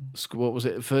 what was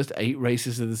it, first 8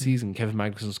 races of the season, Kevin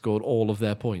Magnussen scored all of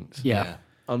their points. Yeah.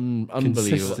 Unbelievable.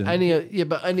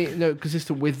 Consistent.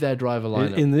 Consistent with their driver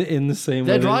lineup. In the same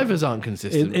Their way. drivers aren't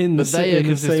consistent. In the but they are same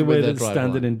consistent way with their that driver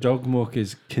standard lineup. in Dogmuck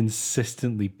is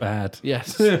consistently bad.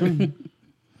 Yes.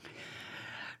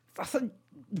 I think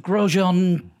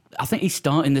Grosjean, I think he's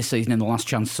starting this season in the Last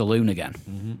Chance Saloon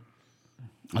again.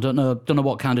 I don't know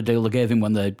what kind of deal they gave him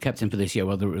when they kept him for this year,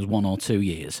 whether it was 1 or 2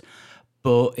 years.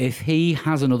 But if he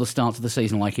has another start to the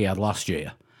season like he had last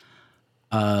year,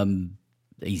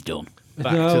 he's done.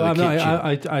 Back to the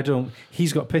kitchen. I don't.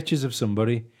 He's got pictures of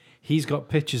somebody. He's got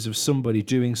pictures of somebody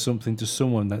doing something to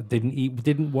someone that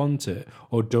didn't want it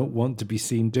or don't want to be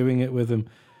seen doing it with him,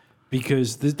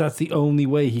 because that's the only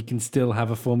way he can still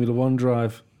have a Formula One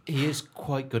drive. He is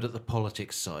quite good at the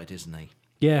politics side, isn't he?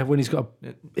 Yeah, when he's got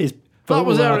his. That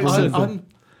was Ericsson.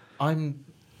 I'm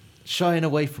shying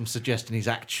away from suggesting he's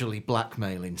actually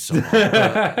blackmailing someone,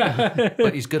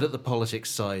 but he's good at the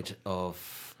politics side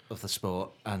of the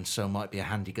sport, and so might be a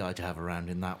handy guy to have around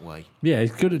in that way. Yeah,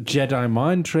 he's good at Jedi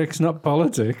mind tricks, not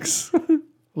politics.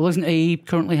 Well, isn't he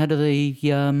currently head of the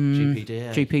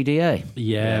GPDA? GPDA?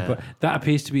 Yeah, but that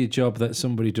appears to be a job that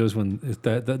somebody does when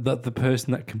the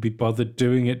person that can be bothered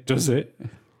doing it does it.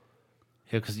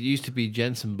 Yeah, because it used to be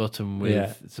Jensen Button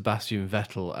with Sebastian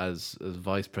Vettel as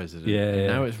vice president. Yeah, and yeah.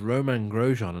 now it's Roman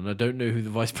Grosjean, and I don't know who the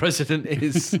vice president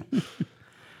is.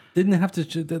 Didn't they have to?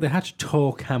 They had to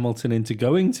talk Hamilton into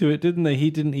going to it, didn't they? He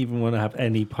didn't even want to have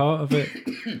any part of it.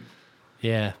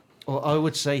 Yeah. Well, I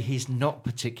would say he's not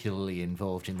particularly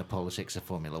involved in the politics of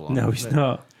Formula One. No, he's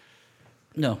not.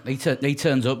 No, he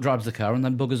turns up, drives the car, and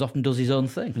then buggers off and does his own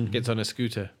thing. Gets on a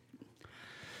scooter.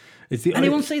 It's the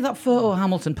Anyone see that photo of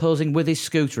Hamilton posing with his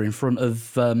scooter in front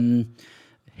of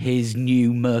his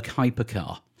new Merc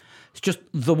hypercar? It's just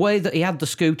the way that he had the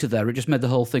scooter there, it just made the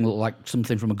whole thing look like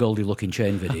something from a Goldie Looking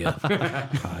Chain video.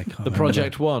 I can't The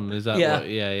Project One, is that Yeah. what?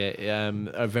 Yeah.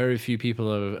 Very few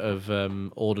people have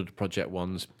ordered Project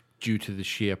Ones due to the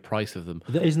sheer price of them.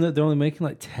 Isn't it? They're only making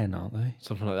like 10, aren't they?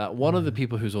 Something like that. One of the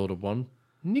people who's ordered one,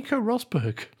 Nico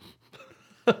Rosberg.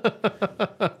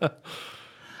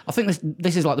 I think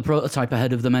this is like the prototype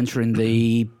ahead of them entering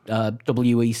the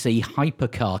WEC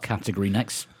hypercar category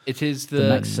next. It is the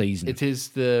next season. It is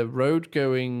the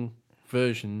road-going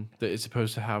version that is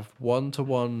supposed to have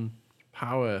one-to-one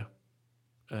power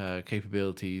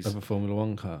capabilities. Of a Formula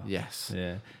One car. Yes.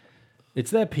 Yeah. It's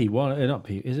their P1, not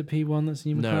P. Is it P1 that's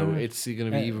new? No, McLaren? it's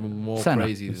going to be even more Senna.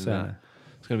 crazy than Senna. that.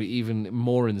 It's going to be even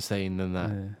more insane than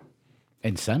that.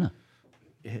 In Senna.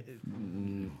 Yeah,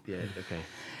 okay.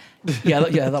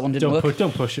 Yeah, that one didn't work.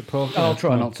 Don't push it, Paul. I'll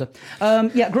try not to.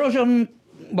 Grosjean,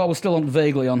 well, we're still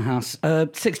vaguely on Haas.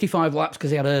 65 laps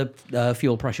because he had a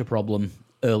fuel pressure problem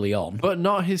early on. But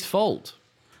not his fault.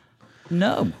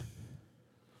 No.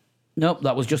 Nope,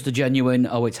 that was just a genuine,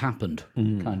 it's happened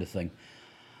kind of thing.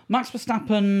 Max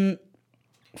Verstappen,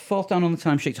 4th down on the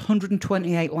timesheets,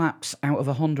 128 laps out of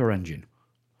a Honda engine.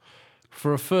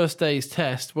 For a first day's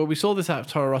test, well, we saw this at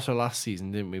Toro Rosso last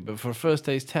season, didn't we? But for a first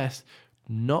day's test,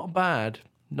 not bad.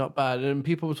 Not bad. And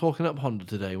people were talking up Honda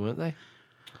today, weren't they?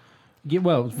 Yeah,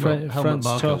 well, Helmut Franz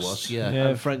Marko Tost, was, yeah.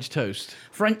 And French toast.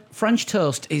 French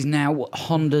Toast is now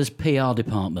Honda's PR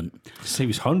department. He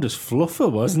was Honda's fluffer,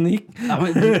 wasn't he? I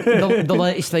mean, the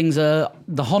latest things are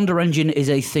the Honda engine is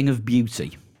a thing of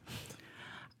beauty.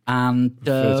 And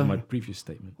Refer to my previous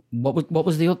statement. what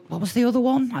was the other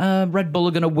one? Red Bull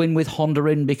are going to win with Honda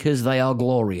in because they are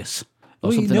glorious,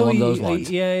 or something along those lines.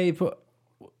 Yeah, but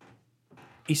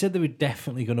he said they were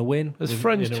definitely going to win. Has in-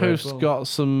 French in a Red Toast Bull. got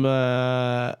some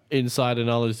insider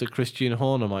knowledge that Christian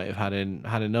Horner might have had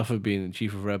enough of being the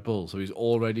chief of Red Bull, so he's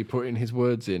already putting his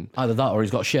words in? Either that, or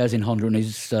he's got shares in Honda and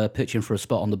he's pitching for a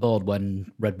spot on the board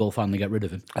when Red Bull finally get rid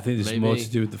of him. I think there's Maybe. more to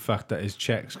do with the fact that his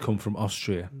checks come from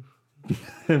Austria.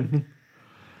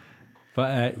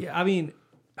 But I mean,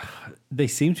 they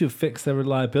seem to have fixed their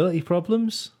reliability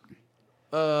problems.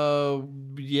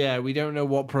 Yeah, we don't know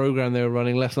what program they were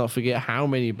running. Let's not forget how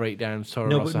many breakdowns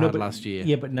Toro Rosso had last year.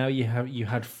 Yeah, but now you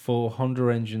had 4 Honda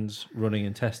engines running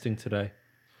and testing today.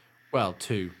 Well,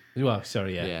 2. Well,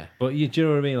 sorry, yeah. Yeah. But do you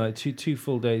know what I mean? Like two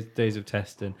full days of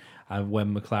testing, and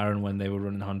when McLaren, when they were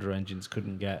running Honda engines,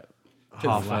 couldn't get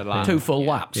half full lap laps. in. 2 full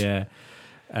laps. Yeah,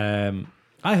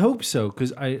 I hope so,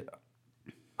 because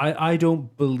I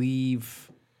don't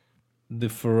believe the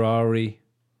Ferrari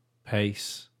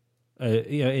pace.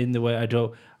 In the way I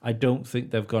don't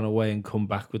think they've gone away and come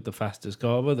back with the fastest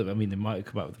car. Well, I mean, they might have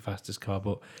come back with the fastest car,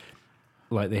 but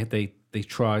like they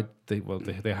tried. They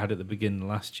had at the beginning of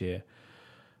last year.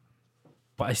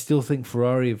 But I still think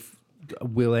Ferrari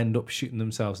will end up shooting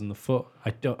themselves in the foot.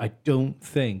 I don't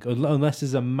think, unless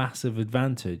there's a massive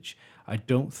advantage, I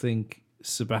don't think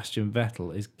Sebastian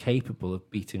Vettel is capable of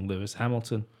beating Lewis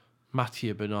Hamilton.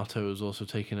 Mattia Binotto has also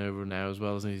taken over now as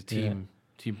well as his team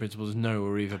principal. There's no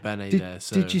Arriva Bene there.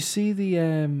 So. Did you see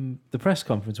the press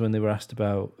conference when they were asked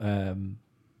about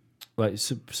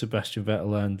Sebastian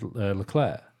Vettel and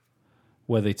Leclerc,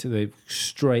 where they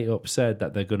straight up said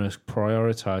that they're going to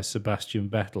prioritise Sebastian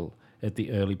Vettel at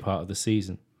the early part of the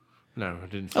season? No, I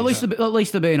didn't. At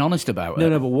least they're being honest about it.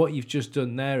 No, but what you've just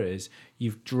done there is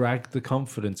you've dragged the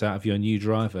confidence out of your new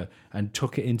driver and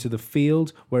took it into the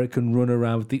field where it can run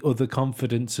around with the other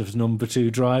confidence of number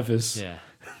 2 drivers. Yeah.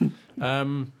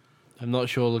 I'm not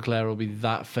sure Leclerc will be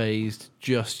that phased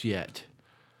just yet.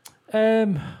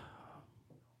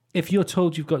 If you're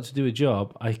told you've got to do a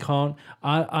job, I can't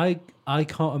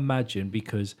imagine,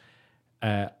 because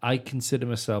I consider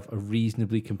myself a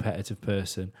reasonably competitive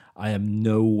person. I am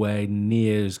nowhere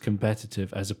near as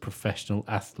competitive as a professional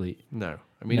athlete. No.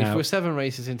 I mean, if we're 7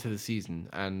 races into the season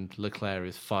and Leclerc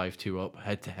is 5-2 up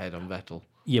head-to-head on Vettel...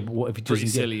 Yeah, but what if he doesn't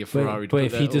silly get... Ferrari but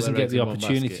if he doesn't get the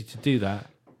opportunity to do that,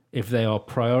 if they are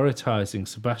prioritising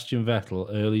Sebastian Vettel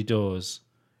early doors,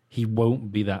 he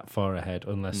won't be that far ahead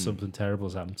unless something terrible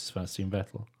has happened to Sebastian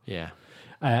Vettel. Yeah.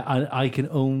 And I can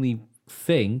only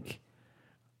think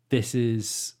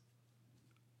this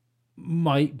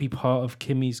might be part of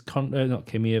Vettel's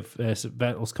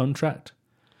contract.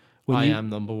 I am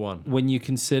number 1. When you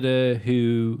consider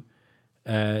who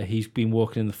he's been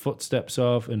walking in the footsteps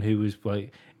of and who was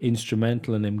like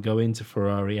instrumental in him going to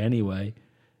Ferrari anyway,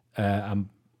 I'm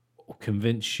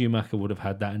convinced Schumacher would have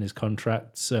had that in his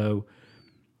contract. So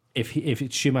if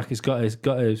Schumacher's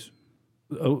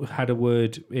had a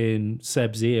word in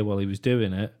Seb's ear while he was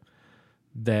doing it,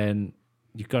 then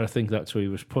you've got to think that's what he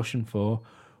was pushing for.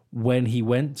 When he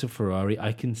went to Ferrari,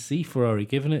 I can see Ferrari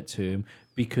giving it to him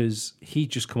because he'd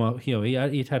just come out,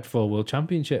 he'd had 4 world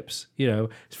championships. As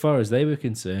far as they were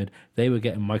concerned, they were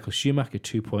getting Michael Schumacher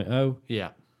 2.0. Yeah,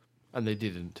 and they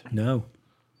didn't. No.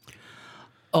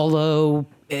 Although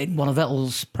in one of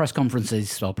Vettel's press conference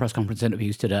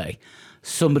interviews today,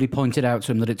 somebody pointed out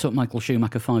to him that it took Michael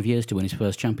Schumacher 5 years to win his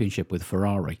first championship with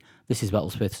Ferrari. This is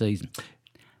Vettel's 5th season.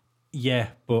 Yeah,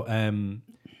 but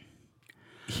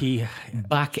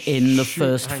back in the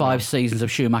first 5 seasons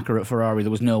of Schumacher at Ferrari,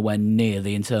 there was nowhere near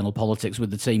the internal politics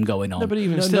with the team going on. No, but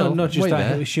even still, not just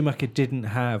that. Schumacher didn't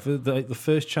have the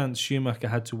first chance Schumacher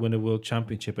had to win a world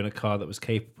championship in a car that was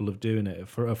capable of doing it,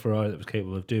 for a Ferrari that was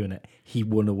capable of doing it. He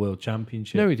won a world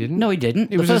championship. No, he didn't. No, he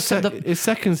didn't. It was his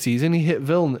second season. He hit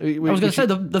Villeneuve. I was going to say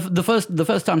the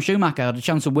first time Schumacher had a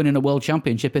chance of winning a world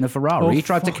championship in a Ferrari, he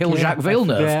tried to kill Jacques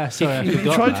Villeneuve. Yeah, sorry,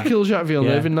 he tried to kill Jacques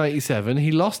Villeneuve in '97.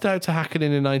 He lost out to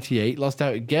Hakkinen in '98. Lost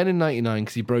out again in '99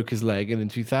 because he broke his leg, and in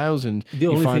 2000 the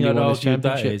only he finally thing I'd won his argue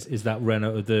that championship. is that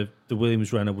Renault, the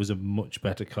Williams Renault, was a much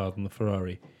better car than the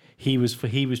Ferrari. He was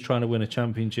trying to win a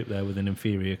championship there with an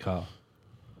inferior car.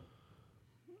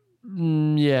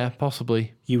 Yeah,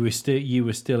 possibly. You were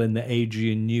still in the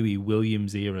Adrian Newey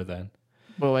Williams era then.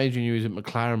 Well, Adrian Newey was at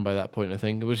McLaren by that point, I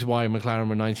think, which is why McLaren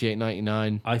were 98,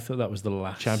 99. I thought that was the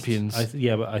last champions.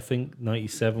 But I think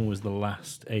 97 was the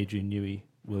last Adrian Newey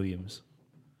Williams.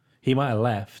 He might have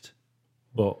left,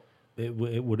 but it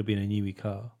would have been a Newey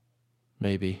car.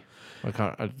 Maybe.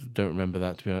 I don't remember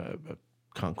that, to be honest.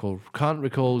 Can't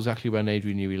recall exactly when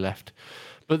Adrian Newey left.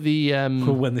 But the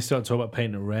when they start talking about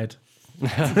painting it red.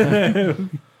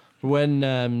 When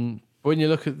you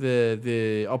look at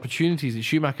the opportunities that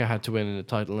Schumacher had to win in a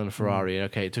title in a Ferrari,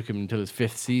 okay, it took him until his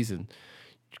 5th season.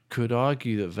 You could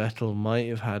argue that Vettel might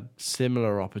have had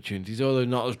similar opportunities, although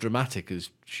not as dramatic as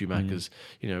Schumacher's.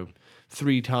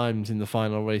 3 times in the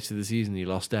final race of the season he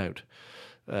lost out.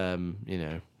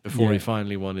 Before he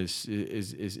finally won his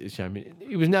champion.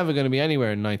 He was never going to be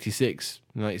anywhere in 96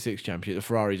 championship. The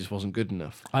Ferrari just wasn't good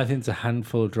enough. I think it's a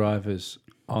handful of drivers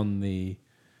on the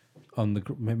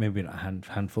maybe not a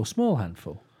handful, small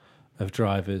handful of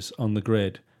drivers on the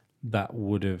grid that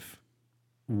would have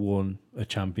won a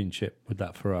championship with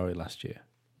that Ferrari last year.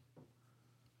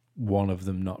 One of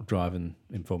them not driving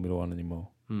in Formula One anymore.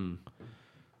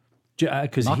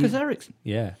 Marcus Ericsson.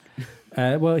 Yeah.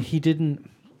 Well, he didn't.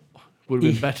 Would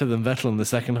have been better than Vettel in the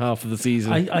second half of the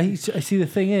season. I see. The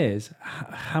thing is,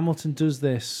 Hamilton does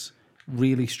this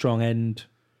really strong end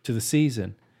to the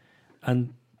season,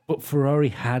 but But Ferrari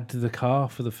had the car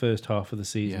for the first half of the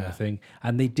season, I think,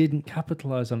 and they didn't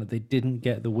capitalize on it. They didn't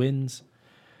get the wins.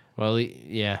 Well,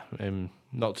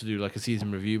 not to do like a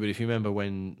season review, but if you remember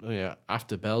when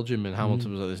after Belgium and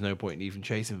Hamilton was like, there's no point in even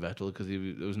chasing Vettel because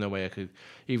there was no way I could,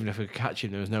 even if I could catch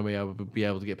him, there was no way I would be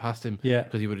able to get past him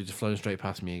because he would have just flown straight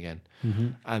past me again.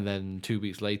 And then 2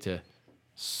 weeks later,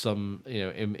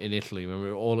 in Italy, when we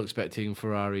were all expecting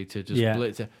Ferrari to just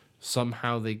blitz it,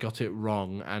 somehow they got it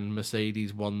wrong and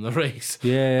Mercedes won the race.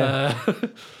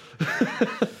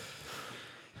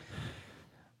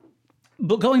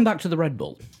 But going back to the Red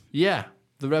Bull. Yeah,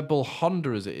 the Red Bull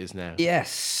Honda as it is now.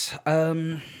 Yes.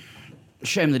 Shame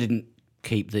they didn't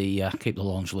keep the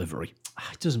launch livery.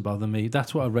 It doesn't bother me.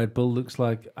 That's what a Red Bull looks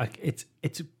like. It's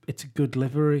a good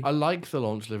livery. I like the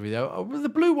launch livery though. The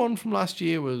blue one from last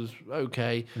year was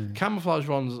okay. Camouflage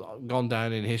one's gone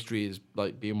down in history as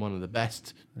like being one of the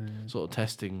best sort of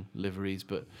testing liveries.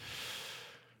 But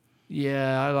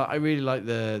yeah, I really like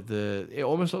the. It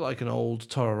almost looked like an old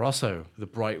Toro Rosso, the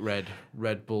bright Red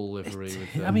Bull livery.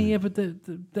 But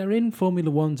they're in Formula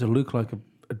One to look like a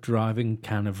driving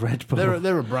can of Red Bull.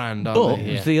 They're a brand, aren't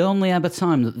they? But the only ever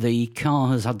time that the car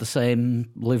has had the same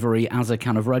livery as a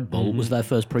can of Red Bull was their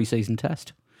first pre-season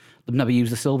test. They've never used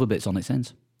the silver bits on it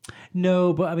since.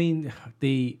 No, but I mean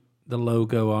the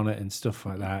logo on it and stuff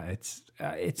like that.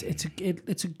 It's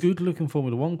a good looking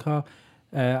Formula One car.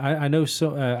 I know.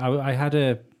 So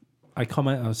I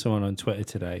commented on someone on Twitter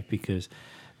today because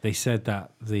they said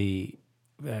that the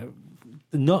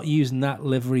not using that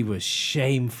livery was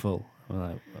shameful.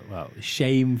 Well,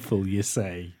 shameful, you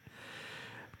say.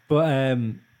 But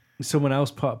someone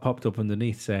else popped up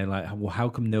underneath saying, like, well, how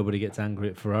come nobody gets angry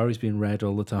at Ferrari's being red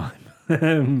all the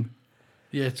time?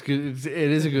 Yeah, it's good.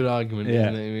 It is a good argument,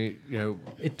 isn't it? I mean,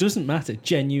 it doesn't matter.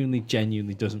 Genuinely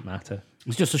doesn't matter.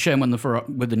 It's just a shame when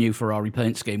with the new Ferrari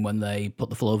paint scheme, when they put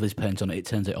the Flovis paint on it, it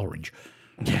turns it orange.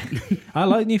 I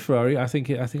like new Ferrari. I think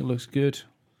it looks good.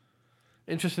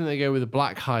 Interesting they go with the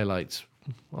black highlights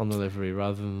on the livery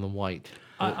rather than the white.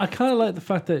 I kind of like the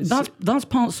fact that that's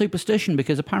part superstition,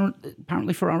 because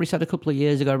apparently Ferrari said a couple of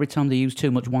years ago every time they use too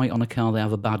much white on a car they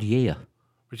have a bad year,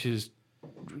 which is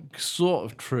sort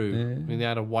of true. I mean, they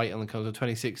had a white on the car in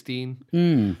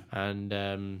 2016, and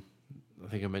I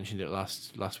think I mentioned it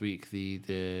last week.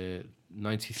 The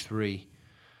 93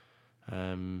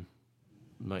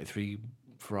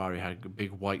 Ferrari had a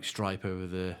big white stripe over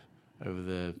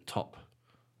the top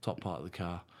part of the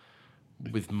car,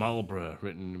 with Marlboro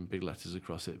written in big letters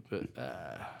across it. But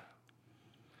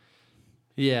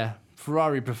yeah,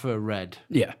 Ferrari prefer red.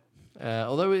 Yeah.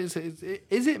 Although is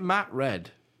it matte red?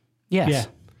 Yes. Yeah.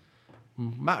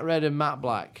 Matte red and matte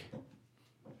black.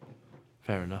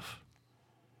 Fair enough.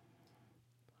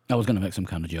 I was going to make some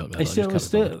kind of joke there. It's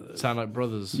still sound like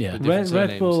brothers. Yeah. with different Red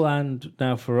surnames. Bull and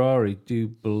now Ferrari do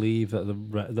believe that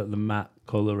the matte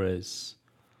color is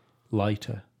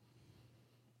lighter.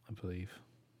 I believe.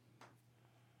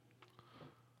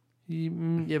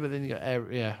 Yeah, but then you got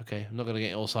air. Yeah, okay. I'm not going to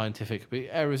get all scientific, but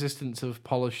air resistance of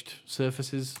polished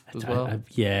surfaces as well.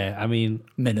 I mean,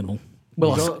 Minimal.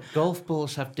 Well, Golf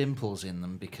balls have dimples in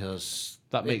them because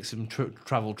that makes them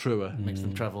travel truer. makes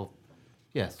them travel,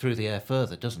 through the air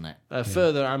further, doesn't it?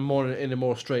 Further and more in a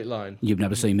more straight line. you've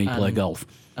never seen me play golf.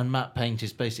 And matte paint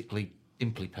is basically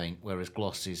dimply paint, whereas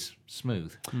gloss is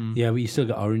smooth. yeah, but you still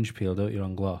got orange peel, don't you,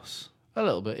 on gloss? A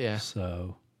little bit, yeah.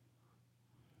 So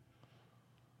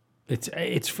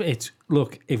it's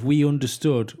look, if we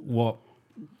understood what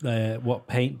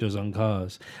paint does on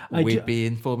cars, We'd be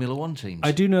in Formula One teams.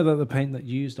 I do know that the paint that's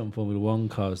used on Formula One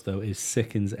cars, though, is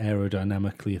Sikkens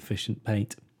aerodynamically efficient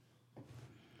paint.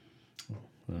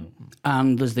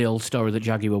 And there's the old story that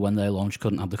Jaguar, when they launched,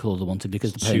 couldn't have the colour they wanted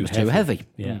because the paint was too heavy.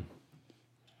 Yeah.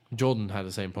 Jordan had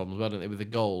the same problems, hadn't they, with the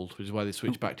gold, which is why they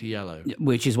switched back to yellow.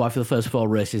 Which is why for the first 4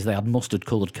 races they had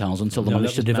mustard-coloured cars until they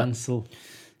managed to develop. Mansell.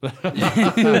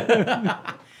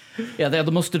 Yeah, they had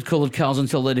the mustard-coloured cars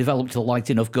until they developed a light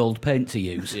enough gold paint to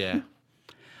use. Yeah.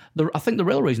 I think the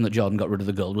real reason that Jordan got rid of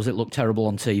the gold was it looked terrible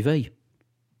on TV.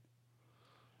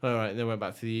 All right, they went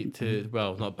back to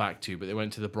well, not back to, but they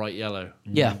went to the bright yellow.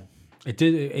 Yeah. It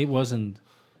did. It wasn't.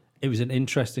 It was an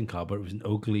interesting car, but it was an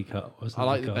ugly car. Wasn't I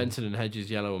like the car? Benton and Hedges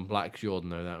yellow and black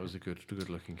Jordan though. That was a good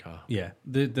looking car. Yeah,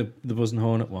 the Buzz and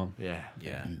Hornet one. Yeah.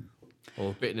 Yeah.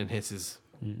 Or Bitten and Hisses.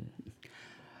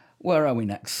 Where are we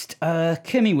next?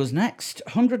 Kimi was next.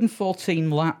 114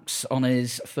 laps on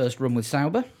his first run with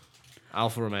Sauber.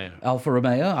 Alfa Romeo. Alfa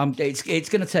Romeo. It's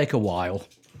going to take a while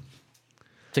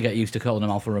to get used to calling him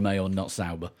Alfa Romeo and not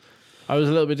Sauber. I was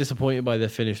a little bit disappointed by their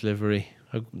Finnish livery.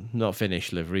 not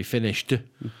finished livery, finished. I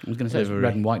was going to say it's Livery.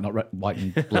 red and white, not white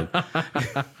and blue.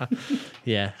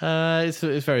 Yeah, it's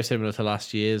very similar to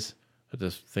last year's. I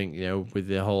just think, with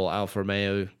the whole Alfa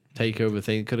Romeo takeover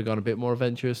thing, could have gone a bit more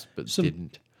adventurous, but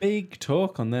didn't. Big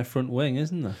talk on their front wing,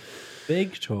 isn't there?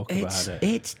 Big talk about it.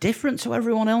 It's different to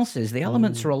everyone else's. The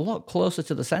elements are a lot closer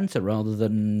to the centre rather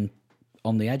than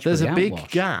on the edge. There's of the a big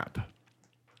outwash. gap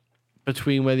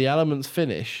between where the elements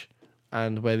finish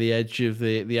and where the edge of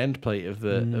the end plate of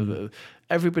the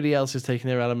everybody else is taking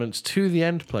their elements to the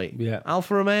end plate. Yeah.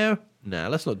 Alfa Romeo, nah,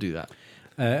 let's not do that.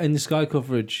 In the Sky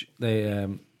coverage, they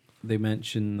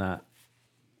mentioned that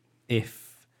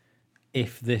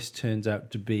if this turns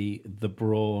out to be the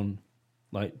Brawn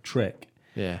trick,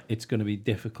 Yeah. it's going to be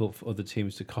difficult for other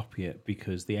teams to copy it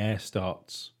because the air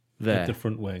starts There. at the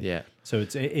front wing. Yeah. So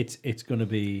it's going to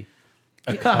be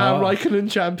a Haha, car.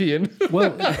 Raikkonen champion.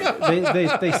 Well,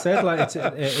 they said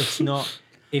it's not.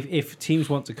 If teams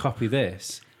want to copy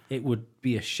this, it would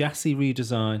be a chassis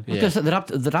redesign. Yeah. Because they'd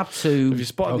have to. Have you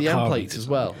spotted the end car plates as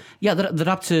well? Yeah, they'd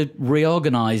have to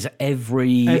reorganise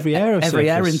every air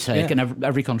surface, intake yeah. and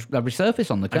every surface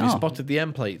on the car. Have you spotted the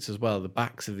end plates as well? The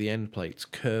backs of the end plates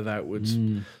curve outwards.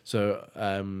 So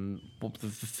what the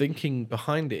thinking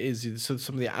behind it is so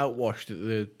some of the outwash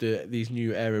that these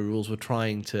new aero rules were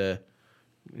trying to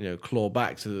claw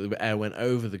back so that the air went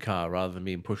over the car rather than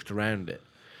being pushed around it.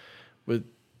 But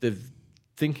the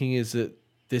thinking is that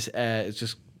this air is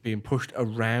just being pushed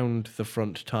around the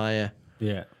front tyre.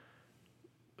 Yeah.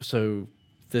 So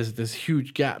there's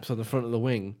huge gaps on the front of the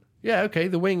wing. Yeah, okay,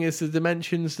 the wing is the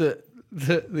dimensions that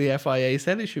the FIA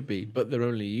said it should be, but they're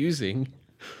only using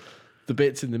the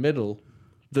bits in the middle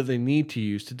that they need to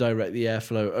use to direct the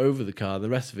airflow over the car. The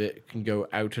rest of it can go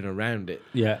out and around it.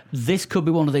 Yeah. This could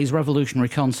be one of these revolutionary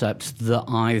concepts that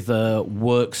either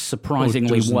works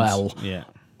surprisingly doesn't. well, Yeah.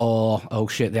 or oh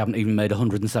shit, they haven't even made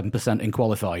 107% in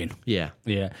qualifying. Yeah.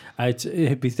 Yeah,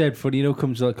 it'd be dead funny.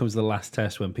 Comes the last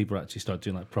test when people actually start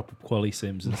doing proper quali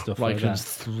sims and stuff like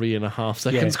Raikkonen's that. 3.5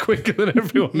 seconds quicker than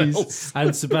everyone else.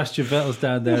 And Sebastian Vettel's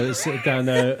down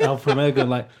there, Alfa Romeo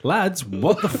going lads,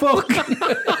 what the fuck?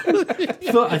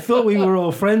 I thought we were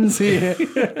all friends here.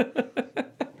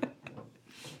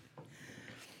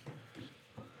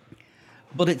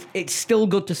 But it's still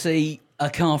good to see a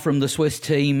car from the Swiss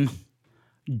team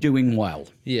doing well.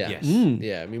 Yeah. Yes.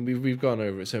 Yeah, I mean we've gone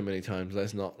over it so many times.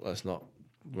 Let's not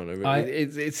run over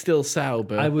it. It's still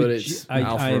Sauber, but it's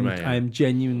Alfa Romeo. I'm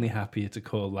genuinely happier to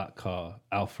call that car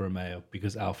Alfa Romeo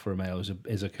because Alfa Romeo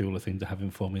is a cooler thing to have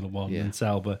in Formula One than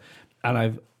Sauber,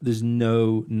 and there's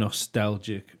no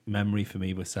nostalgic memory for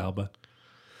me with Sauber.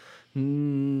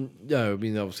 No, I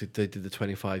mean obviously they did the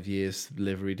 25 years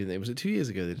livery, didn't they? Was it 2 years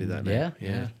ago they did that? Yeah,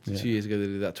 yeah. 2 years ago they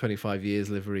did that 25 years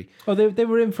livery Oh, they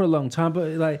were in for a long time,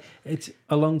 but it's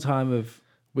a long time of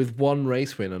with one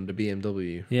race win under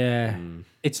BMW. yeah.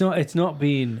 It's not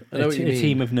being I know a what you mean.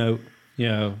 team of note.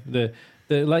 The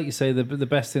like you say, the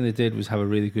best thing they did was have a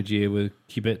really good year with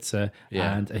Kubica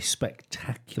and a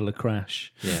spectacular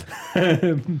crash. Yeah,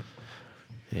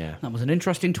 yeah. That was an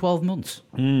interesting 12 months.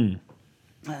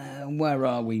 Where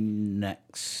are we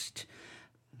next?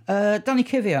 Danny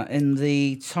Kvyat in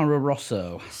the Toro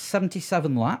Rosso,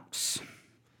 77 laps.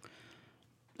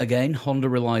 Again, Honda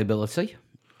reliability.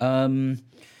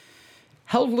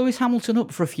 Held Lewis Hamilton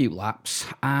up for a few laps,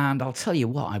 and I'll tell you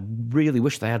what, I really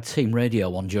wish they had team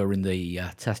radio on during the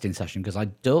testing session because I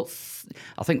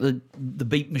think the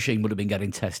beep machine would have been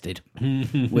getting tested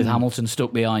with Hamilton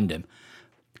stuck behind him.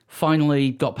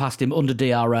 Finally got past him under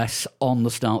DRS on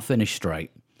the start-finish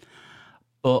straight.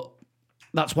 But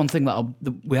that's one thing that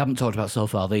we haven't talked about so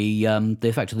far, the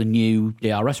effect of the new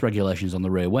DRS regulations on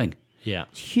the rear wing. Yeah.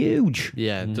 It's huge.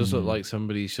 Yeah, it does look like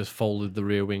somebody's just folded the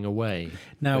rear wing away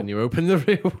Now- when you open the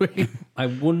rear wing. I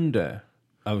wonder.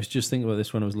 I was just thinking about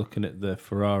this when I was looking at the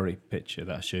Ferrari picture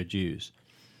that I showed you.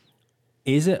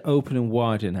 Is it open and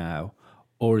wider now,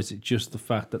 or is it just the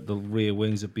fact that the rear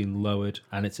wings have been lowered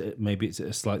and maybe it's at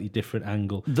a slightly different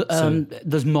angle?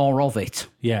 There's more of it.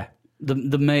 Yeah. They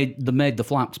made the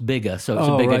flaps bigger, so it's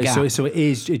a bigger right. gap. So it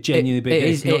is genuinely bigger.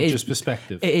 It's not just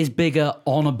perspective. It is bigger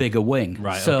on a bigger wing.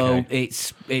 Right, So okay.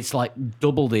 it's like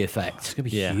double the It's effect. going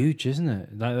to be Yeah. huge, isn't it?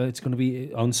 It's going to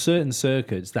be on certain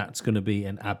circuits. That's going to be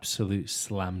an absolute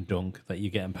slam dunk that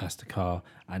you're getting past a car,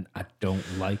 and I don't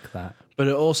like that. But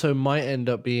it also might end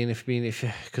up being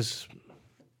because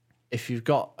if you've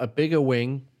got a bigger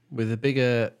wing with a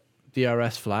bigger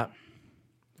DRS flap,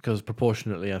 because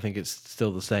proportionately I think it's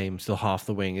still the same, still half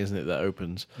the wing, isn't it, that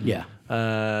opens? Yeah.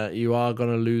 You are going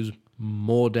to lose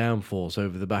more downforce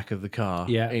over the back of the car.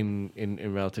 Yeah. In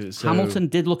relative. So, Hamilton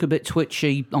did look a bit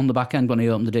twitchy on the back end when he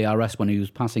opened the DRS when he was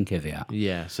passing Kvyat.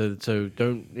 Yeah. So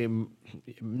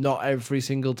not every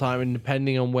single time, and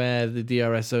depending on where the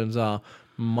DRS zones are,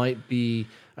 might be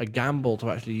a gamble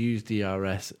to actually use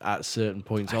DRS at certain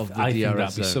points of the I DRS think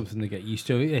that'd be zone. something to get used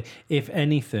to. If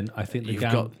anything, I think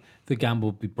the gamble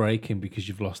will be breaking because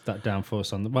you've lost that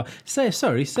downforce on the. Well,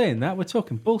 saying that we're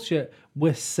talking bullshit.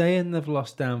 We're saying they've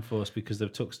lost downforce because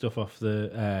they've took stuff off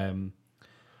the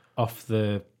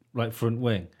front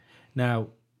wing. Now,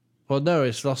 Well, no,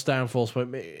 it's lost downforce.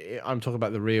 But I'm talking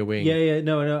about the rear wing.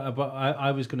 no. But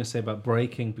I was going to say about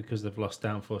braking because they've lost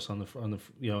downforce on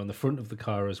the front of the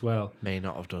car as well. May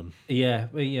not have done. Yeah,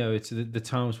 but, it's the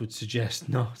times would suggest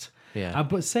not. Yeah.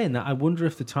 But saying that, I wonder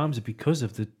if the times are because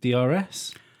of the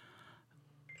DRS.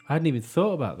 I hadn't even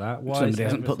thought about that. Why Somebody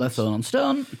hasn't put their thumb on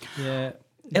stone. Yeah.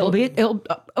 It'll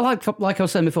like I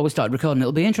was saying before we started recording.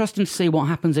 It'll be interesting to see what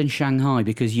happens in Shanghai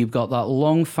because you've got that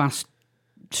long, fast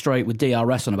straight with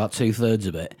DRS on about 2/3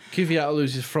 of it, Kvyat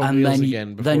loses front and wheels then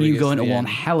again. Before then he you gets go to into the one end.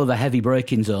 hell of a heavy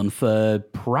braking zone for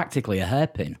practically a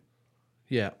hairpin.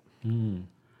 Yeah.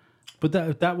 But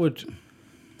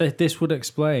this would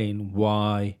explain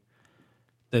why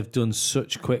they've done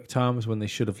such quick times when they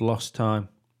should have lost time,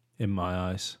 in my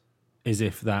eyes, is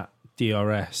if that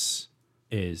DRS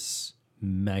is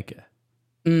mega.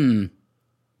 It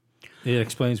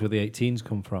explains where the 18s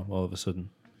come from all of a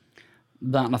sudden.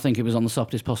 That, and I think it was on the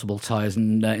softest possible tyres,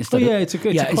 and instead, it's a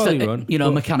quality run. You know, a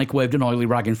but- mechanic waved an oily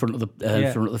rag in front of the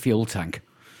front of the fuel tank.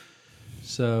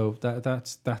 So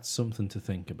that's something to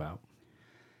think about.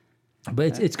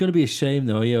 But it's going to be a shame,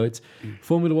 though. It's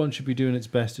Formula One should be doing its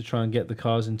best to try and get the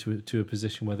cars into a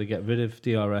position where they get rid of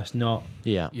DRS, not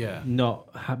Yeah.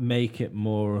 make it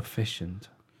more efficient.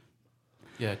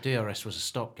 Yeah, DRS was a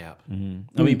stopgap. I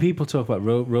mean, people talk about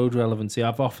road relevancy.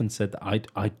 I've often said that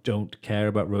I don't care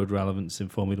about road relevance in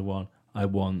Formula One. I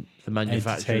want The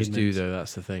manufacturers do, entertainment. though.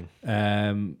 That's the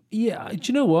thing. Yeah, do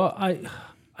you know what?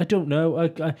 I don't know.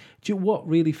 What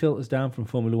really filters down from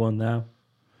Formula One now?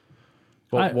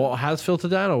 What has filtered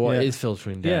down, or what Yeah. is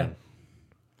filtering down? Yeah.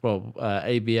 Well,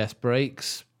 ABS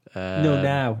brakes. No,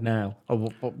 now. Oh,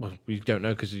 well, we don't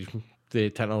know because the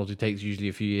technology takes usually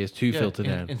a few years to filter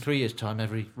down. In 3 years' time,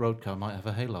 every road car might have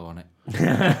a halo on it.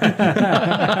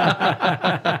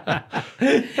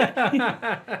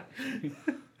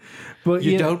 But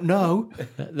You don't know.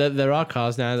 There are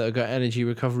cars now that have got energy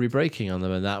recovery braking on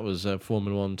them, and that was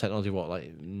Formula One technology. What, like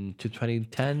to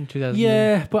 2010, 2000?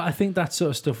 Yeah, but I think that sort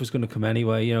of stuff was going to come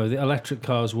anyway. You know, the electric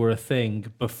cars were a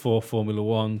thing before Formula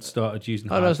One started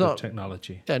using Oh, no, it's hybrid not.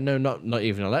 technology. Yeah, no, not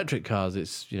even electric cars.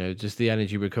 It's just the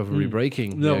energy recovery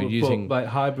braking. No, using but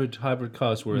like hybrid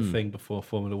cars were a thing before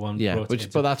Formula One. brought it into-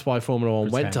 but that's why Formula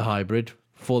One went to pretend. hybrid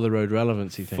for the road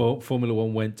relevancy thing. Formula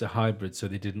One went to hybrid, so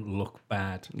they didn't look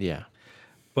bad. Yeah.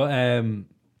 But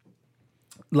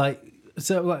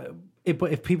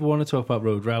but if people want to talk about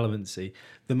road relevancy,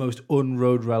 the most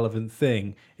unroad relevant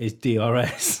thing is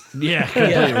DRS. Yeah,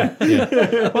 completely.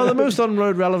 Yeah. Well, the most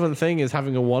on-road relevant thing is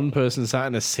having a one-person sat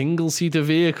in a single-seater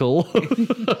vehicle.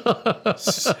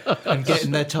 And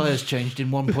getting their tyres changed in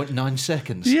 1.9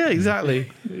 seconds. Yeah,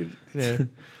 exactly.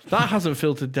 That hasn't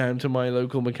filtered down to my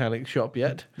local mechanic shop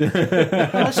yet.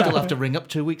 I still have to ring up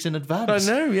 2 weeks in I advance.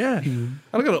 know, yeah.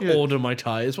 I've got to order my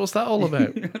tyres. What's that all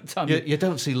about? You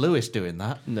don't see Lewis doing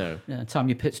that. No. Time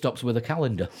your pit stops with a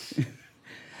calendar.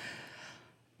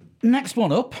 Next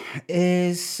one up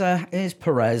is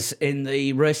Perez in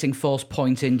the Racing Force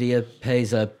Point India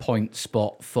Pacer Point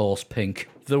Spot Force Pink.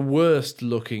 The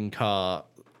worst-looking car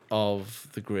of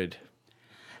the grid.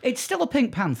 It's still a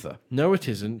Pink Panther. No, it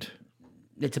isn't.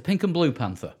 It's a pink and blue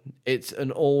Panther. It's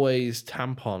an always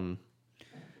tampon.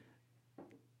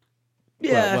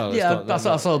 Yeah, well, it's yeah. not-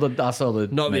 I saw the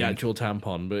Not the meme. actual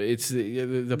tampon, but it's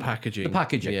the packaging. The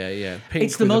packaging. Yeah, yeah. Pink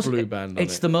It's the with most. a blue band on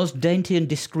It's it. the most dainty and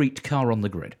discreet car on the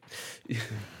grid.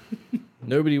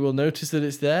 Nobody will notice that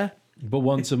it's there. But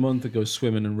once a month, it goes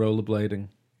swimming and rollerblading.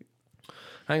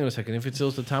 Hang on a second. If it's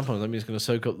also tampon, that means it's going to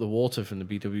soak up the water from the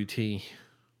BWT.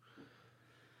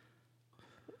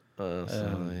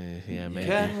 Yeah, maybe.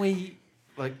 Can we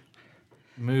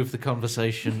move the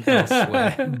conversation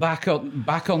elsewhere? Back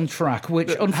on track.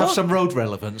 Which Have some road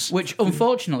relevance. Which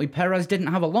unfortunately Perez didn't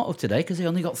have a lot of today because he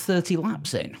only got 30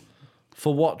 laps in.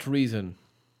 For what reason?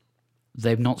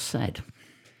 They've not said.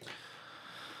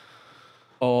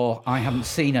 Or I haven't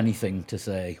seen anything to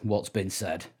say what's been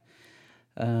said.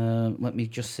 Let me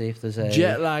just see if there's a...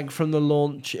 Jet lag from the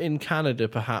launch in Canada,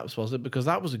 perhaps, was it? Because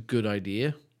that was a good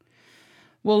idea.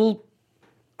 Well,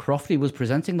 Crofty was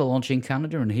presenting the launch in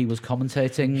Canada, and he was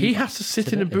commentating. He has to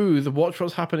sit in a booth and watch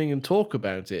what's happening and talk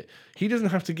about it. He doesn't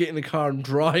have to get in the car and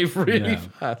drive really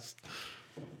fast.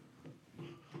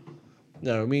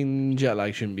 No, I mean, jet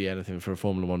lag shouldn't be anything for a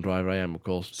Formula One driver. I am, of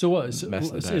course. So what? So,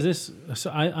 messing is about. this?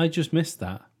 So I just missed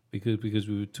that because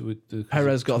we were.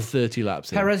 Perez got 30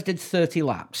 laps in. Perez did 30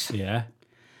 laps. Yeah.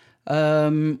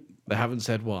 They haven't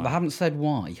said why. I haven't said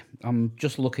why. I'm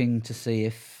just looking to see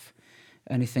if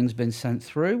anything's been sent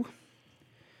through.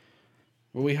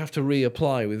 Well, we have to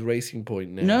reapply with Racing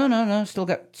Point now. No. Still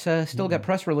get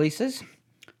press releases.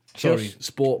 Sorry, Just-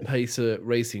 Sport Pacer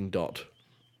Racing dot.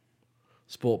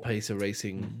 Sport Pacer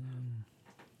Racing.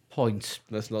 Point.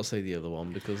 Let's not say the other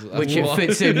one because Which it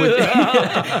fits in with.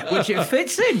 Which it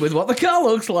fits in with what the car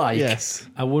looks like. Yes.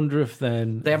 I wonder if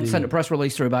then They haven't sent a press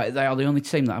release through about it. They are the only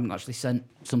team that haven't actually sent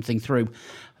something through.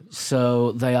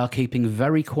 So they are keeping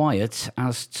very quiet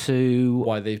as to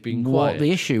Why they've been what quiet.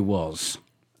 the issue was.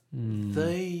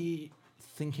 They,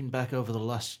 thinking back over the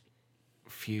last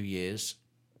few years,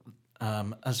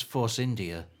 as Force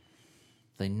India,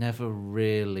 they never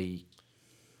really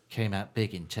came out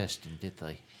big in testing, did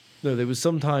they? No, they would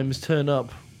sometimes turn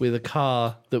up with a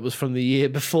car that was from the year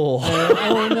before.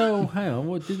 oh no! Hang on.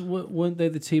 Weren't they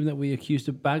the team that we accused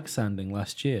of bag sanding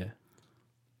last year?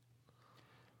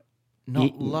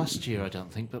 Not last year, I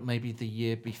don't think, but maybe the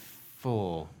year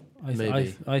before. I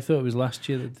thought it was last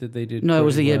year that they did. No, it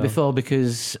was the pretty year well. before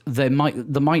because they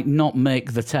might not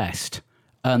make the test,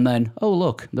 and then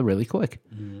look, they're really quick.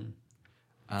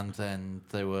 And then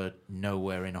they were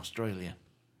nowhere in Australia.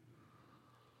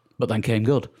 But then came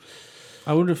good.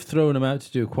 I wonder if throwing them out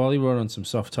to do a quali run on some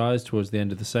soft tyres towards the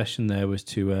end of the session there was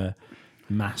to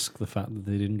mask the fact that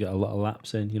they didn't get a lot of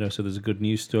laps in. So there's a good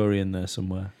news story in there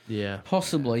somewhere. Yeah.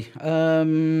 Possibly.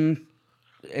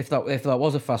 If that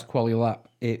was a fast quali lap,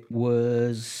 it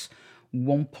was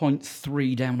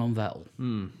 1.3 down on Vettel.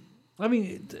 I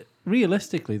mean,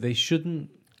 realistically, they should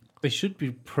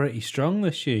be pretty strong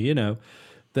this year.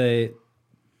 They're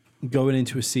going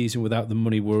into a season without the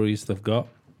money worries they've got.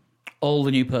 All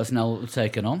the new personnel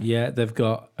taken on. Yeah, they've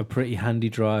got a pretty handy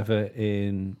driver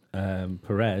in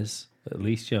Perez, at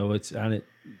least. It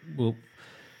will.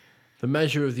 The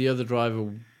measure of the other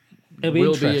driver It'll be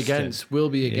will be interesting. against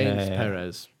Yeah.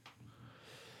 Perez.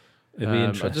 It'll be I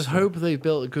interesting. just hope they've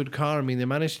built a good car. I mean, they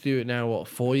managed to do it now,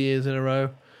 4 years in a row?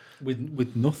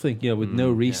 with nothing, with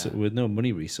with no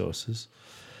money resources.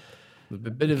 A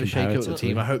bit of a shake up the Comparatively.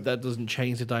 team. I hope that doesn't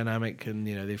change the dynamic and,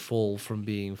 they fall from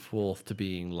being fourth to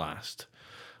being last.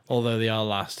 Although they are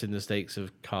last in the stakes of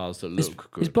cars that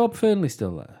look good. Is Bob Fernley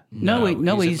still there? No,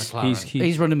 he's at McLaren.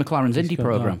 he's running McLaren's Indy gone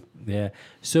program. on. Yeah.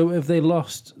 So have they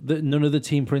lost? None of the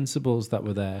team principals that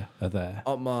were there are there.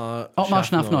 Otmar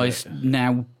Schnaffner is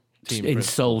now Team in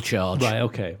principal. sole charge. Right.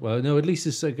 Okay. Well, no. At least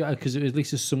it's because at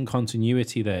least there's some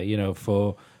continuity there.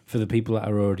 For the people that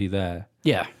are already there.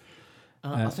 Yeah.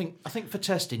 I think for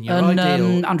testing, your And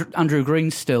ideal. Andrew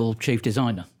Green's still chief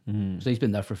designer. So he's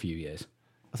been there for a few years.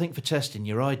 I think for testing,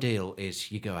 your ideal is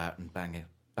you go out and bang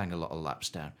a lot of laps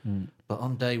down. But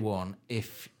on day one,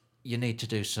 if you need to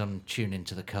do some tuning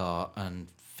to the car and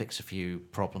fix a few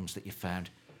problems that you found,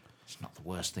 it's not the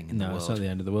worst thing in the No, world. it's not the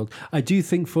end of the world. I do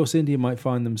think Force India might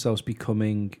find themselves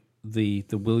becoming the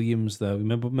Williams, though.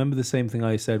 Remember the same thing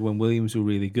I said when Williams were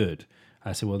really good?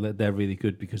 I said, well, they're really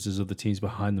good because there's other teams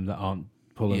behind them that aren't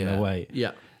pulling their weight.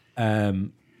 Yeah.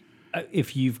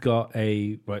 If you've got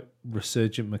a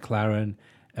resurgent McLaren,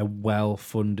 a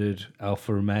well-funded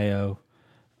Alfa Romeo,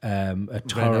 a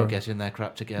Toro, Renault getting their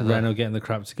crap together. Renault getting the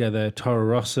crap together, Toro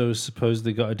Rosso's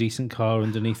supposedly got a decent car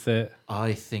underneath it.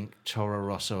 I think Toro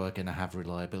Rosso are going to have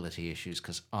reliability issues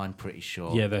because I'm pretty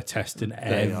sure. Yeah, they're testing They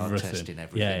everything. are testing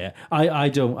everything. Yeah. I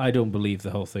don't believe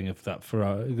the whole thing of that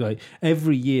Ferrari. Like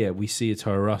every year we see a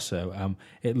Toro Rosso,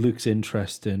 it looks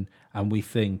interesting, and we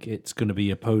think it's going to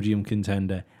be a podium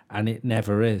contender, and it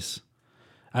never is.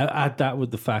 I add that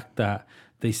with the fact that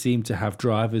they seem to have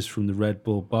drivers from the Red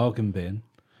Bull bargain bin.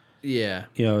 Yeah.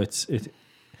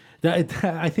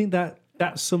 I think that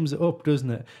sums it up, doesn't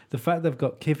it? The fact they've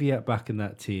got Kvyat back in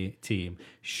that team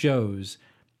shows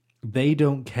they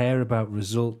don't care about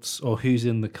results or who's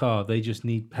in the car. They just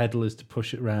need peddlers to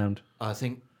push it round. I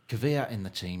think Kvyat in the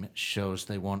team shows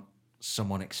they want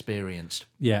someone experienced,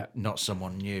 Yeah, not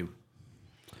someone new.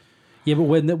 yeah, but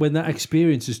when that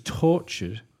experience is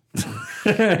tortured,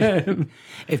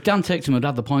 If Dan Ticktum had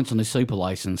had the points on his super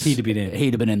license, He'd have been in.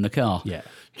 He'd have been in the car. yeah,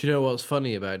 Do you know what's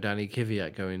funny about Danny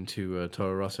Kvyat going to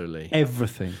Toro Rosso, Lee?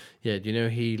 everything. Yeah, do you know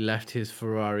he left his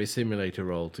Ferrari simulator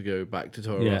role to go back to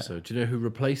Toro Yeah. Rosso? Do you know who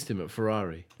replaced him at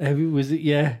Ferrari? Was it?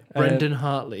 Yeah, Brendan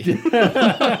Hartley.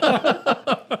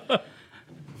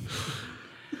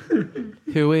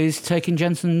 who is taking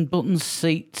Jenson Button's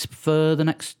seat for the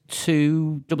next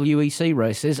 2 WEC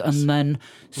races, and then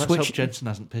Let's hope Jensen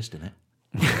hasn't pissed in it.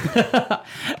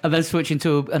 and then switching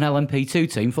to an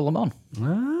LMP2 team for Le Mans.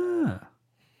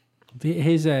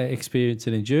 His experience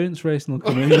in endurance racing will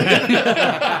come in.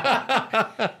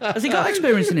 Has he got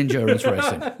experience in endurance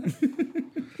racing?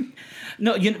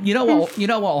 No, you know what? You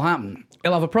know what will happen?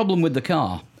 He'll have a problem with the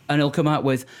car, and he'll come out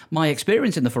with, my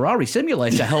experience in the Ferrari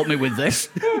simulator helped me with this.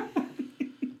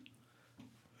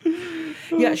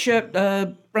 Yeah,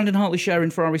 Brendan Hartley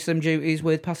sharing Ferrari sim duties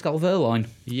with Pascal Wehrlein.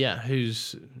 Yeah,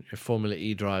 who's a Formula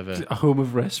E driver. A home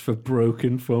of rest for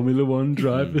broken Formula One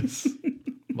drivers.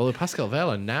 Well, Pascal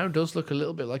Wehrlein now does look a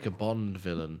little bit like a Bond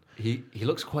villain He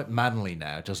looks quite manly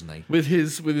now, doesn't he? with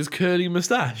his curly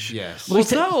moustache. Yes.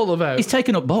 What's Well, that all about? He's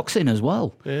taken up boxing as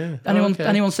well. Yeah.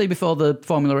 Anyone see before the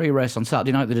Formula E race on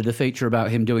Saturday night, they did a feature about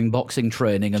him doing boxing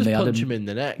training, and Just they had punch him him in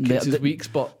the neck. they- It's his they- weak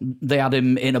spot. they had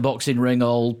him in a boxing ring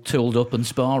all tooled up and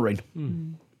sparring.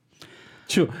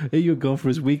 Sure, you're going for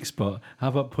his weak spot. How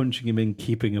about punching him in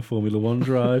keeping a Formula One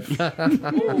drive?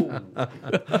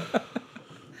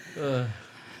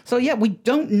 So yeah, we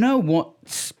don't know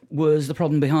what was the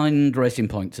problem behind Racing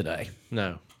Point today.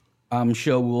 No. I'm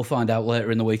sure we'll find out later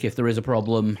in the week if there is a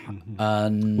problem.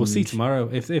 And We'll see tomorrow.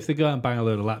 If they go out and bang a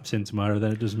load of laps in tomorrow,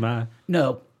 then it doesn't matter.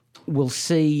 No, we'll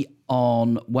see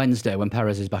on Wednesday when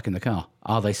Perez is back in the car.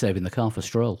 Are they saving the car for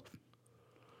Stroll?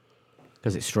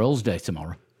 Because it's Stroll's day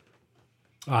tomorrow.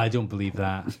 I don't believe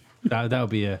that. That would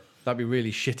be a. That'd be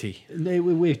really shitty. It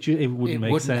wouldn't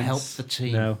make wouldn't sense. help the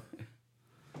team. No.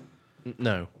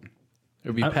 No. It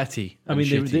would be petty. I and mean,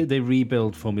 shitty. they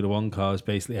rebuild Formula One cars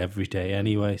basically every day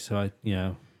anyway, so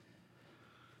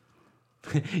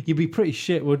you'd be pretty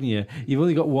shit, wouldn't you? You've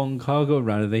only got one car going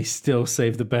around and they still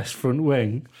save the best front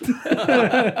wing.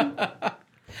 There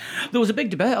was a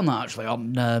big debate on that actually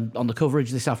on the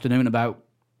coverage this afternoon about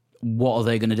what are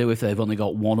they going to do if they've only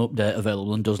got one update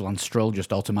available, and does Lance Stroll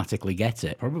just automatically get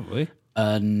it? Probably.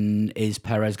 And is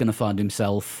Perez going to find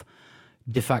himself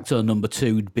de facto number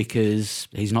 2 because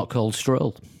he's not called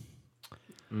Stroll?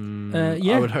 Yeah.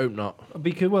 I would hope not.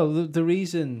 Because, the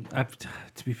reason,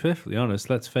 to be perfectly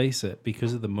honest, let's face it,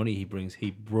 because of the money he brings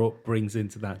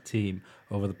into that team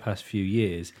over the past few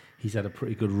years, he's had a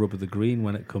pretty good rub of the green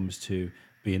when it comes to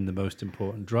being the most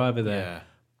important driver there. Yeah.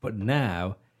 But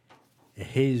now,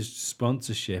 his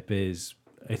sponsorship it's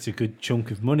a good chunk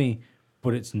of money,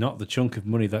 but it's not the chunk of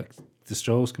money that the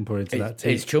Strolls can put into that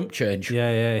team. It's chump change.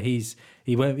 Yeah. He's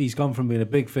gone from being a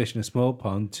big fish in a small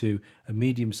pond to a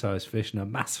medium-sized fish in a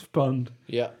massive pond.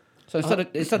 Yeah. So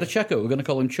instead of Checo, we're going to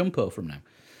call him Chumpo from now.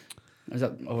 Is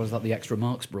that the extra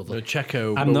Marx brother? No,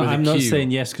 Checo. I'm but with a not Q.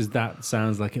 saying yes because that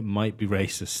sounds like it might be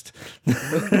racist.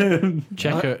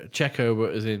 Checo,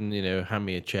 but as in, hand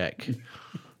me a check.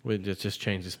 We'll just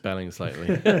change the spelling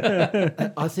slightly.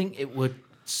 I think it would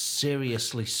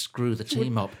seriously screw the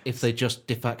team up if they just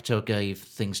de facto gave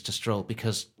things to Stroll,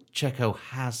 because Checo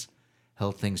has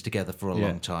held things together for a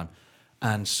long time.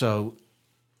 And so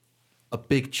a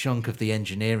big chunk of the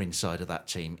engineering side of that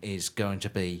team is going to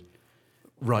be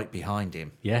right behind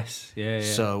him. Yes, yeah.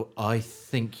 So I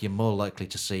think you're more likely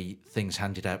to see things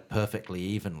handed out perfectly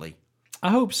evenly. I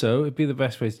hope so. It'd be the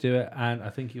best way to do it, and I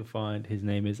think you'll find his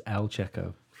name is El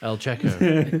Checo. El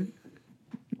Checo.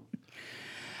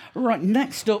 Right,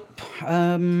 next up,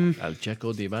 El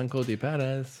Checo de Banco de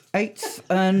Perez. 8th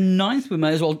and 9th. We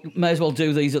may as well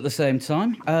do these at the same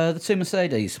time. The two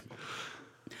Mercedes.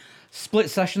 Split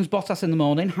sessions, Bottas in the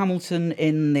morning, Hamilton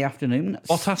in the afternoon.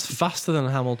 Bottas faster than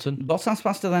Hamilton. Bottas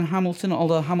faster than Hamilton,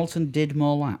 although Hamilton did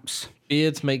more laps.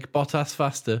 Beards make Bottas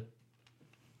faster.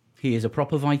 He is a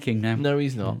proper Viking now. No,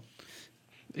 he's not.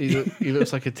 He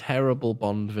looks like a terrible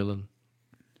Bond villain.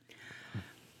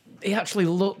 He actually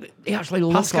looks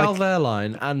Pascal like...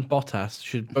 Wehrlein and Bottas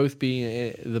should both be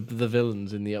the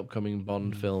villains in the upcoming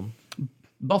Bond film.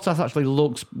 Bottas actually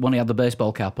looks, when he had the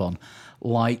baseball cap on,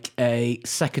 like a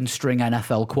second-string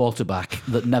NFL quarterback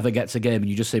that never gets a game, and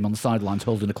you just see him on the sidelines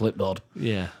holding a clipboard.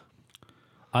 Yeah.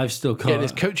 I've still got Getting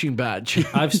his coaching badge.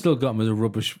 I've still got him as a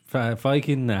rubbish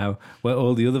Viking now, where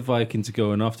all the other Vikings are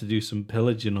going off to do some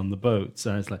pillaging on the boats,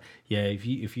 and it's like, yeah, if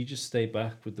you just stay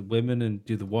back with the women and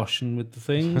do the washing with the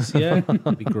things, yeah,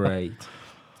 that'd be great.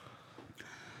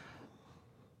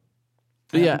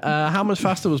 But yeah, how much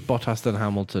faster was Bottas than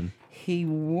Hamilton? He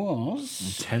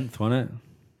was 10th, wasn't it?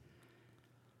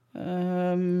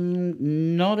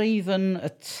 not even a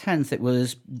tenth. It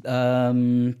was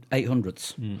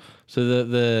 800ths. So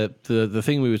the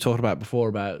thing we were talking about before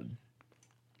about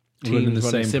Running teams the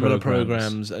running same similar programs.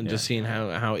 programs and just seeing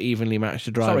how evenly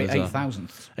matched the Sorry, drivers are.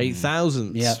 8,000ths.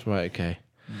 8,000ths? Yeah. Right, okay.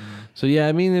 So yeah,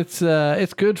 I mean it's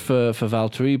good for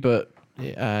Valtteri, but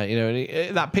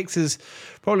that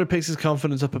probably picks his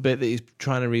confidence up a bit that he's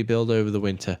trying to rebuild over the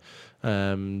winter.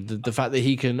 The fact that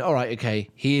he can, all right, okay,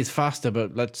 he is faster,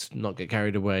 but let's not get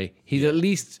carried away. He can at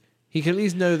least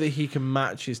know that he can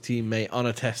match his teammate on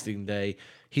a testing day.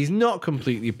 He's not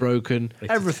completely broken.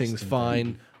 Everything's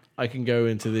fine. I can go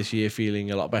into this year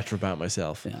feeling a lot better about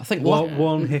myself. Yeah, I think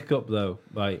one hiccup though,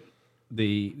 like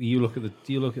you look at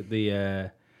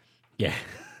the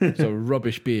It's a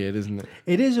rubbish beard, isn't it?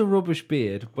 It is a rubbish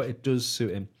beard, but it does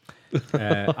suit him.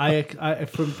 I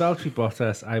from Valtteri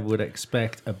Bottas, I would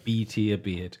expect a B tier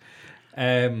beard.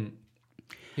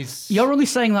 You're only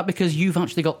saying that because you've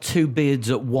actually got two beards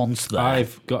at once there.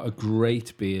 I've got a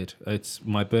great beard. It's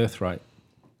my birthright.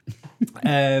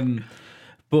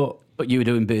 But you were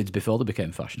doing beards before they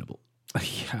became fashionable.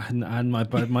 Yeah, and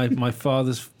my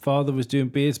father's father was doing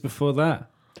beards before that.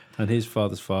 And his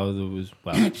father's father was,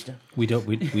 well, we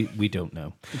don't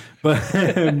know.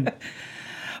 But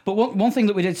but one thing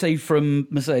that we did see from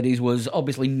Mercedes was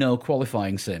obviously no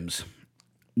qualifying sims.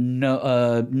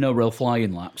 No real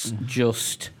flying laps.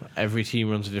 Just every team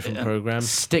runs a different program.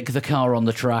 Stick the car on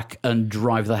the track and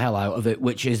drive the hell out of it,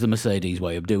 which is the Mercedes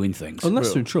way of doing things.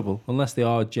 Unless they're in trouble, unless they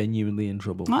are genuinely in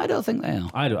trouble. I don't think they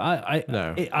are. I don't.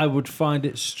 No. I would find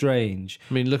it strange.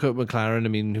 I mean, look at McLaren. I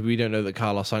mean, we don't know that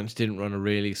Carlos Sainz didn't run a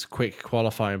really quick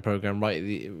qualifying program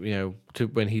to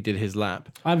when he did his lap.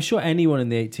 I'm sure anyone in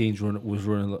the 18s was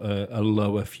running a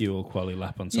lower fuel quality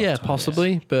lap on soft Yeah, tires.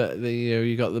 possibly. But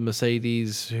you got the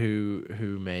Mercedes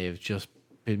who may have just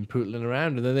been pootling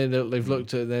around, and then they've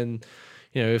looked at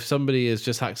if somebody has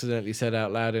just accidentally said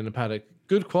out loud in a paddock,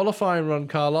 "Good qualifying run,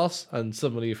 Carlos," and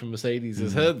somebody from Mercedes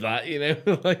has heard that,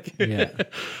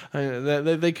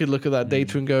 they could look at that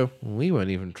data and go, "We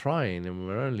weren't even trying, and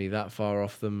we're only that far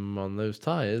off them on those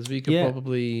tires. We could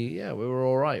probably, we were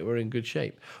all right. We're in good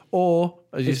shape." Or,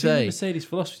 as you say, Mercedes'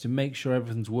 philosophy to make sure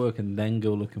everything's working, then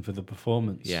go looking for the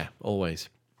performance. Yeah, always.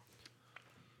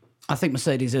 I think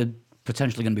Mercedes are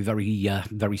potentially going to be very,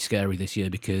 very scary this year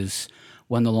because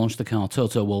when they launched the car,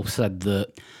 Toto Wolff said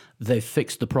that they've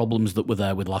fixed the problems that were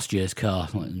there with last year's car.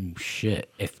 Like,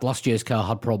 shit, if last year's car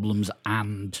had problems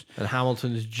and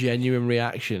Hamilton's genuine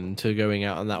reaction to going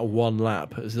out on that one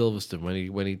lap at Silverstone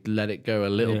when he let it go a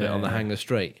little bit on the hanger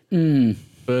straight,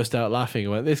 burst out laughing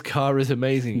and went, "This car is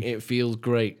amazing. It feels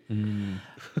great."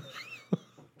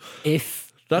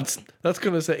 If That's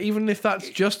going to say, even if that's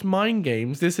just mind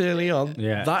games this early on,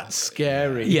 that's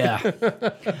scary. Yeah.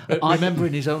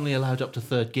 Remembering he's only allowed up to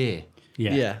third gear.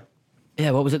 Yeah.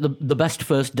 Yeah, what was it? The best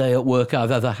first day at work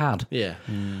I've ever had. Yeah.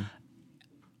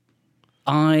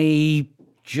 I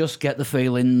just get the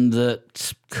feeling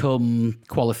that come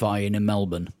qualifying in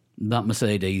Melbourne, that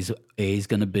Mercedes is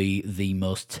going to be the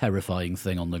most terrifying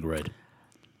thing on the grid.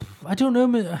 I don't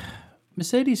know.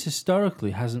 Mercedes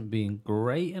historically hasn't been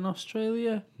great in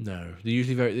Australia. No, they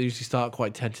usually start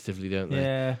quite tentatively, don't they?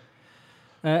 Yeah.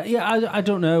 I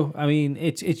don't know. I mean,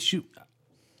 it's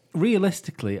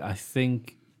realistically, I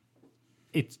think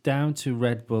it's down to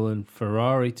Red Bull and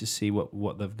Ferrari to see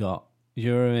what they've got.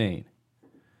 You know what I mean?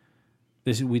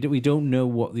 We don't know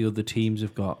what the other teams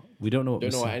have got. We don't know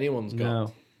what anyone's got.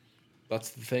 No.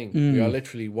 That's the thing. We are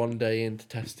literally one day into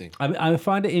testing. I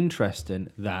find it interesting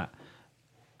that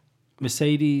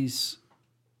Mercedes'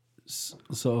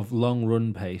 sort of long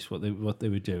run pace, what they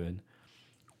were doing,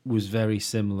 was very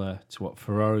similar to what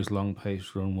Ferrari's long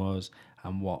pace run was,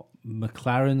 and what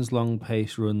McLaren's long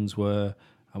pace runs were,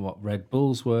 and what Red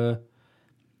Bull's were.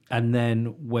 And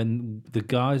then when the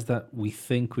guys that we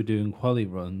think were doing quali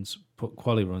runs put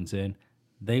quali runs in,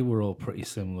 they were all pretty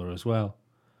similar as well.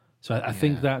 So I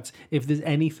think that if there's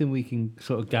anything we can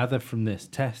sort of gather from this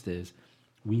test is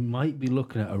we might be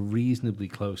looking at a reasonably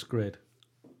close grid.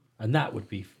 And that would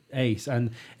be ace.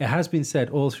 And it has been said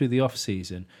all through the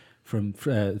off-season from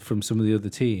some of the other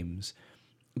teams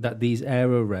that these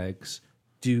aero regs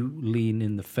do lean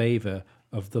in the favour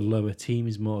of the lower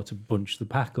teams more to bunch the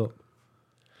pack up.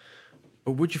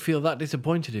 But would you feel that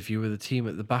disappointed if you were the team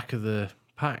at the back of the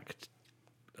pack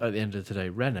at the end of today,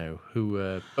 Renault, who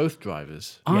were both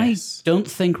drivers? I don't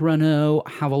think Renault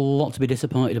have a lot to be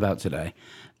disappointed about today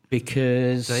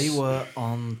because They were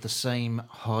on the same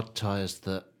hard tyres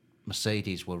that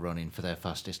Mercedes were running for their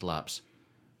fastest laps.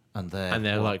 And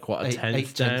they're like, what, a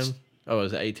tenth down? Oh,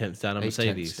 is it 8/10 down on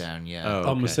Mercedes? 8/10 down, yeah. Oh, On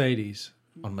okay. Mercedes.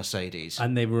 On Mercedes.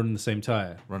 And they were running the same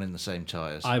tyre. Running the same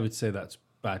tyres. I would say that's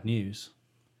bad news.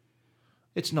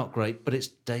 It's not great, but it's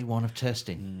day one of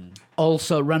testing.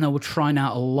 also Renault were trying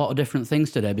out a lot of different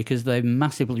things today because they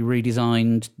massively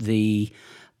redesigned the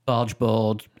barge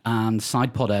board and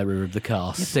side pod area of the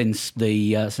car since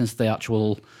the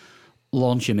actual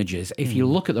launch images. If you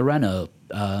look at the Renault,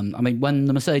 I mean, when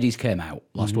the Mercedes came out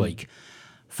last week,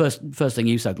 first thing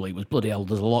you said, Lee, was bloody hell,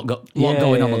 there's a lot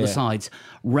going on the sides.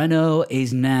 Renault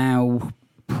is now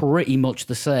pretty much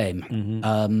the same.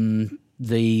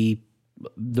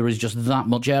 There is just that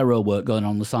much aero work going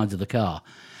on the sides of the car.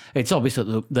 It's obvious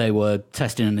that they were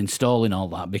testing and installing all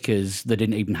that because they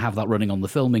didn't even have that running on the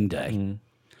filming day.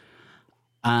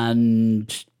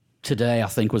 And today, I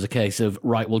think, was a case of,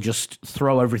 right, we'll just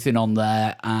throw everything on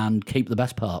there and keep the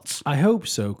best parts. I hope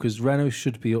so, because Renault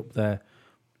should be up there,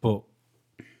 but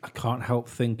I can't help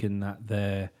thinking that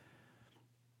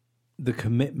the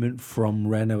commitment from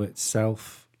Renault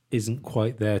itself isn't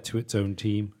quite there to its own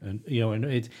team. And, and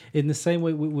it's in the same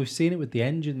way we've seen it with the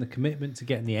engine, the commitment to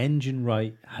getting the engine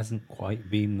right hasn't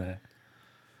quite been there.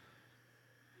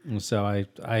 And so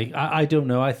I don't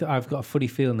know. I've got a funny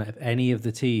feeling that if any of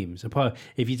the teams,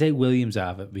 if you take Williams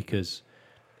out of it, because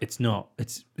it's not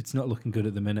looking good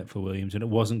at the minute for Williams, and it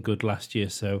wasn't good last year,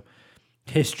 so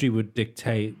history would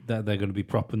dictate that they're going to be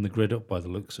propping the grid up by the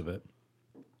looks of it.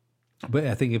 But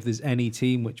I think if there's any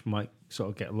team which might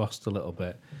sort of get lost a little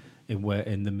bit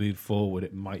in the move forward,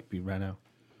 it might be Renault.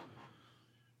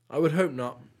 I would hope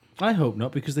not. I hope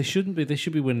not, because they shouldn't be. They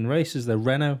should be winning races. They're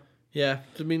Renault. Yeah,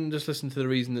 I mean, just listen to the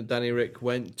reason that Danny Rick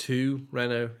went to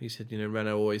Renault. He said,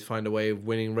 Renault always find a way of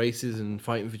winning races and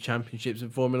fighting for championships in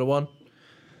Formula One.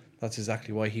 That's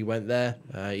exactly why he went there.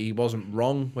 He wasn't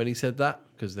wrong when he said that,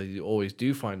 because they always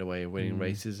do find a way of winning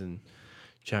races and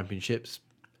championships.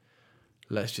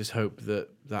 Let's just hope that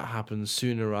happens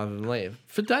sooner rather than later.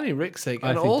 For Danny Rick's sake,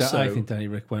 I think Danny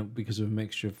Rick went because of a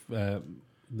mixture of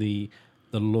the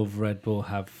love Red Bull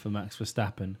have for Max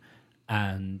Verstappen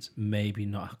and maybe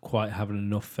not quite having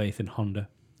enough faith in Honda.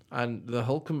 And for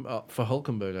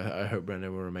Hulkenberg, I hope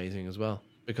Renault were amazing as well.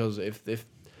 Because if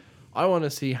I want to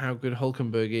see how good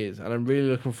Hulkenberg is, and I'm really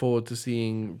looking forward to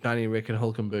seeing Danny Rick and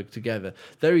Hulkenberg together.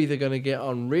 They're either going to get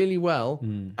on really well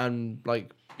and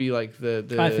be like the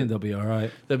I think they'll be all right.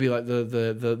 They'll be like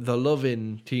the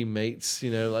loving teammates,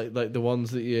 like the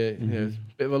ones that you know,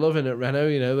 bit of a loving at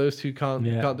Renault. Those two can't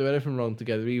do anything wrong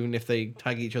together. Even if they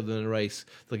tag each other in a race,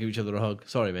 they'll give each other a hug.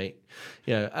 Sorry, mate.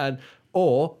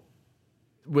 Or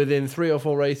within 3 or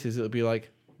 4 races, it'll be like,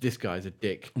 this guy's a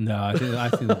dick. No, I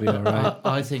think they'll be all right.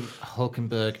 I think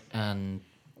Hulkenberg and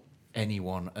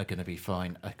anyone are going to be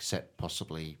fine, except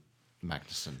possibly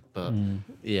Magnussen. But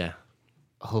yeah.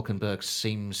 Hulkenberg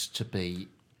seems to be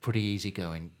pretty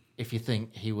easygoing. If you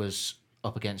think he was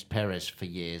up against Perez for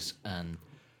years and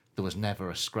there was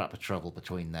never a scrap of trouble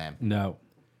between them. No.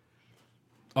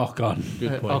 Ocon.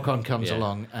 Good point. Ocon comes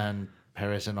along and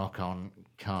Perez and Ocon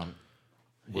can't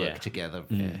work together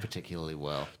particularly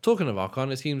well. Talking of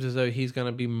Ocon, it seems as though he's going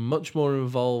to be much more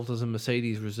involved as a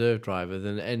Mercedes reserve driver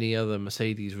than any other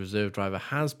Mercedes reserve driver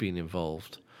has been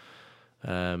involved.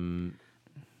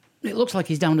 It looks like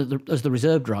he's down as the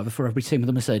reserve driver for every team with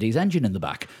a Mercedes engine in the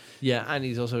back. Yeah, and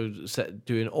he's also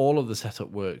doing all of the setup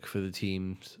work for the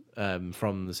teams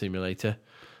from the simulator,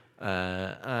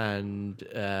 and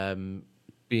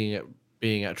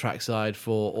being at trackside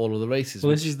for all of the races.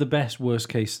 Well, this is the best worst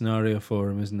case scenario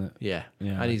for him, isn't it? Yeah,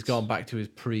 and he's gone back to his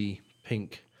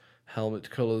pre-pink helmet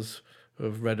colours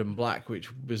of red and black,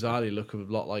 which bizarrely look a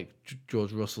lot like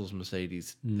George Russell's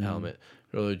Mercedes helmet.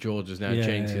 Although George has now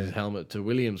changed his helmet to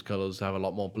Williams colours to have a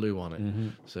lot more blue on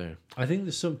it. So I think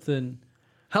there's something.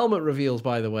 Helmet reveals,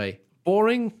 by the way,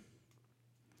 boring.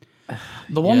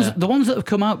 The ones that have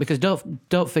come out, because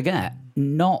don't forget,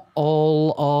 not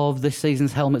all of this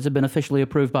season's helmets have been officially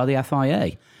approved by the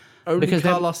FIA. Only because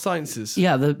Carlos Sainz's.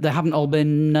 Yeah, they haven't all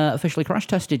been officially crash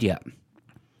tested yet.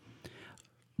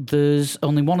 There's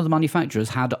only one of the manufacturers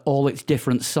had all its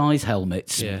different size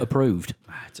helmets approved.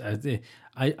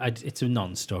 It's a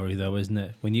non-story though, isn't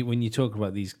it? When you talk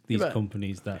about these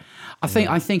companies that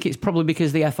I think it's probably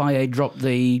because the FIA dropped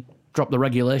the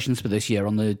regulations for this year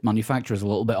on the manufacturers a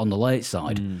little bit on the late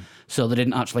side, so they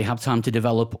didn't actually have time to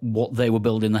develop what they were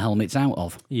building the helmets out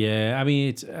of. Yeah, I mean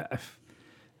it's.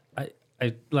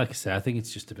 I like I say, I think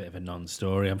it's just a bit of a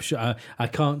non-story. I'm sure I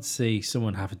can't see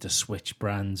someone having to switch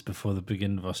brands before the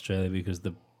beginning of Australia because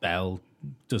the bell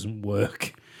doesn't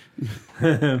work.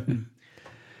 Yeah,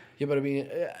 but I mean,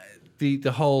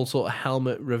 the whole sort of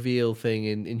helmet reveal thing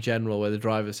in general, where the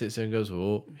driver sits there and goes,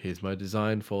 "Oh, here's my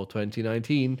design for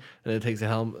 2019," and then takes a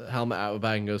helmet out of the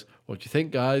bag and goes, "What do you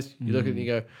think, guys?" You look at it and you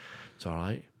go, "It's all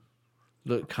right.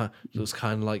 Looks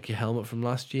kind of like your helmet from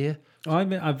last year." I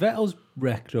mean, Vettel's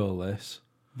wrecked all this.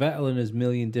 Vettel and his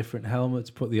million different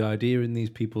helmets put the idea in these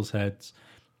people's heads.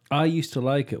 I used to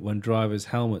like it when drivers'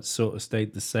 helmets sort of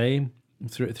stayed the same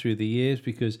through the years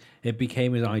because it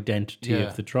became an identity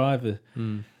of the driver.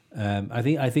 I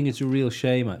think it's a real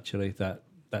shame actually that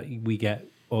we get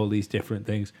all these different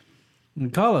things.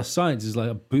 And Carlos Sainz is like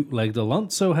a bootlegged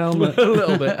Alonso helmet. A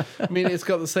little bit. I mean, it's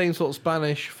got the same sort of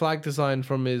Spanish flag design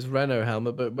from his Renault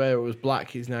helmet, but where it was black,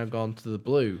 he's now gone to the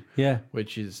blue. Yeah.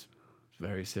 Which is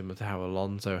very similar to how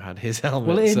Alonso had his helmet.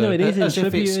 Well, it is in As if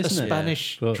tribute, it's a isn't it?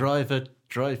 Spanish But- driver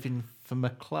driving for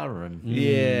McLaren.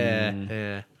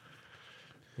 Yeah.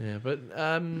 But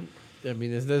I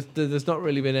mean, there's not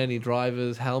really been any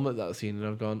driver's helmet that I've seen, and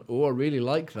I've gone, oh, I really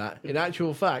like that. In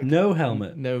actual fact, No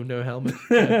helmet. no helmet.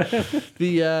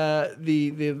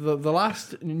 The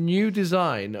last new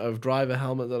design of driver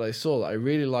helmet that I saw that I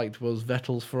really liked was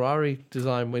Vettel's Ferrari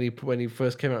design when he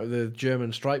first came out with the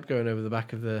German stripe going over the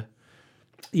back of the.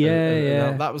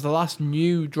 Yeah. That was the last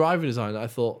new driver design that I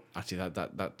thought actually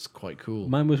that's quite cool.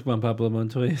 Mine was Juan Pablo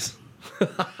Montoya's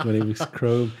when he was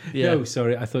chrome. Yeah. No,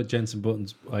 sorry, I thought Jenson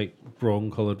Button's like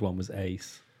brawn coloured one was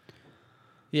ace.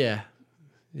 Yeah,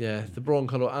 the brawn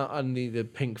colour and the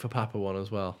pink for Papa one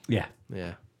as well. Yeah.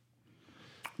 Yeah.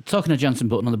 Talking of Jenson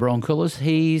Button on the Brawn colours,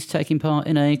 he's taking part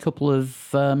in a couple of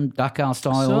Dakar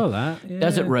style Saw that. Yeah.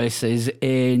 desert races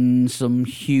in some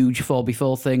huge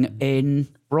 4x4 thing in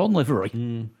Brawn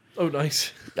livery. Oh,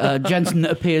 nice. Jenson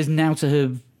appears now to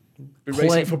have Be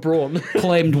racing for brawn.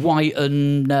 claimed white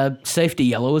and safety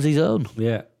yellow as his own.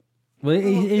 Yeah. Well,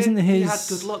 isn't He his...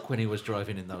 had good luck when he was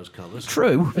driving in those colours.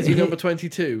 True. Is he number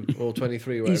 22 or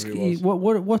 23, whatever he was?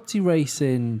 What's he race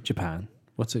in Japan?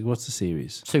 What's the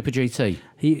series? Super GT.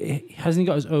 He hasn't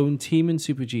got his own team in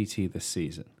Super GT this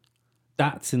season.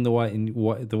 That's in the white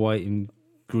and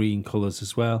green colours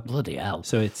as well. Bloody hell.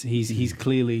 So he's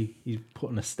clearly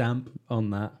putting a stamp on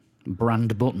that.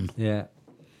 Brand Button. Yeah.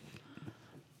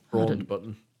 Brawn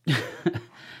button.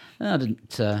 I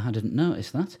didn't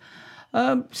notice that.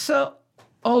 So,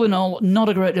 all in all, not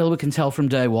a great deal we can tell from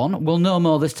day one. We'll know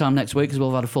more this time next week because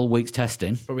we'll have had a full week's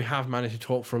testing. But we have managed to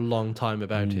talk for a long time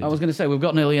about it. I was going to say we've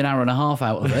got nearly an hour and a half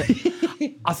out of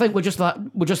it. I think we're just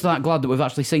that glad that we've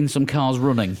actually seen some cars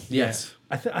running. Yes.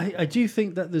 I do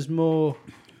think that there's more.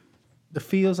 It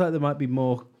feels like there might be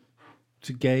more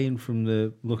to gain from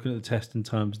the looking at the testing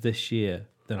times this year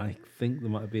than I think there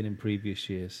might have been in previous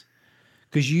years.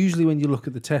 Because usually when you look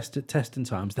at the testing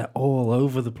times, they're all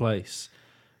over the place.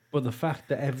 But the fact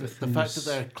that everything, The fact that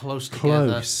they're close together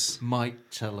close.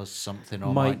 might tell us something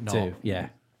or might might not. do, yeah.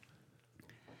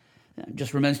 It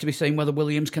just remains to be seen whether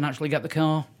Williams can actually get the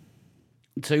car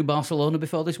to Barcelona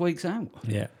before this week's out.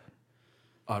 Yeah.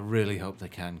 I really hope they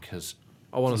can, because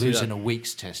I want to see losing that. a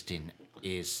week's testing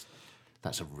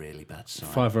that's a really bad sign.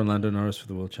 5 on Lando Norris for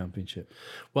the World Championship.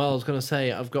 Well, I was going to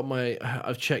say I've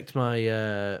checked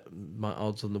my my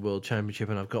odds on the World Championship,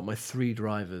 and I've got my 3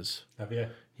 drivers. Have you?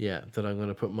 Yeah, that I'm going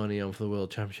to put money on for the World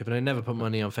Championship, and I never put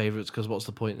money on favourites because what's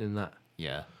the point in that?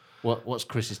 Yeah. What's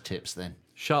Chris's tips then?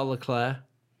 Charles Leclerc.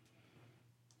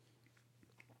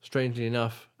 Strangely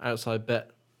enough, outside bet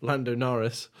Lando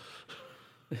Norris.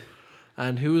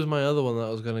 And who was my other one that I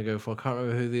was going to go for? I can't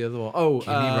remember who the other one. Oh,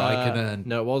 Kimi Raikkonen.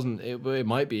 No, it wasn't. It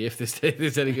might be if this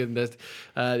is any good. The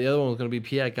other one was going to be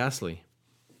Pierre Gasly.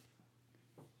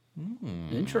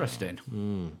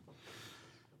 Interesting.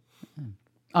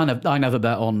 I never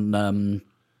bet on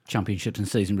championships and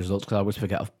season results because I always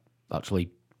forget I've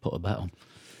actually put a bet on.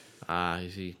 You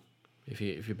see, if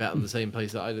you bet on the same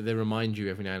place that they remind you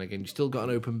every now and again, you still got an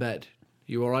open bet.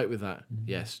 You all right with that?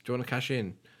 Yes. Do you want to cash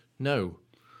in? No.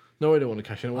 No, I don't want to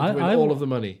cash in. I want to win all of the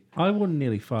money. I won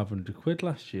nearly 500 quid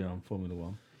last year on Formula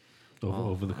One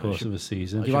over the course of a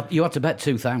season. You had to bet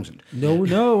 2,000. No.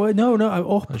 I'm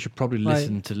up. I should probably Like,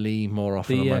 listen to Lee more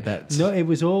often on my bets. No, it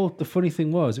was all. The funny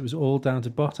thing was, it was all down to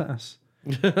Bottas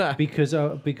because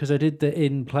I did the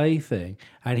in play thing,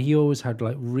 and he always had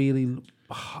like really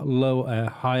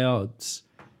high odds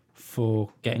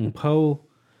for getting pole,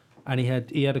 and he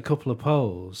had a couple of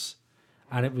poles,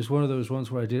 and it was one of those ones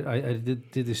where I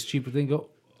did this stupid thing. Go,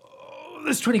 oh,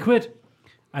 there's 20 quid,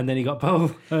 and then he got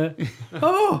pole.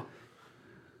 Oh,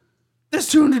 there's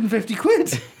 250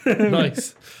 quid.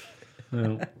 Nice.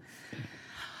 No.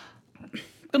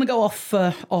 Going to go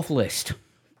off list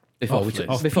before we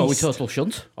total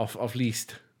shunt Off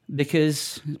least.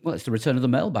 because it's the return of the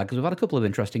mailbag because we've had a couple of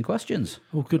interesting questions.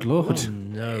 Oh, good lord.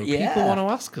 No, Yeah. people want to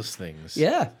ask us things.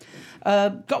 Yeah,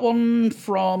 got one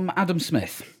from Adam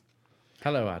Smith.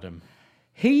 Hello, Adam.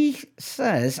 He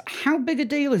says, how big a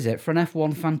deal is it for an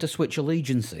F1 fan to switch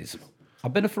allegiances?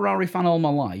 I've been a Ferrari fan all my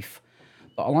life,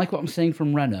 but I like what I'm seeing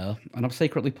from Renault, and I've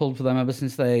secretly pulled for them ever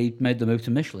since they made the move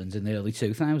to Michelin's in the early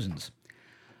 2000s.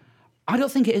 I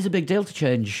don't think it is a big deal to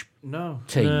change No.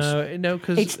 teams. No,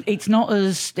 because It's not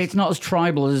as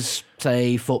tribal as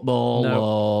say football No.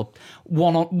 or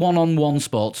one-on-one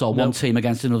sports or one team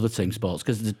against another team sports,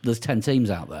 because there's 10 teams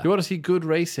out there. you want to see good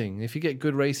racing. If you get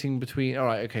good racing between, all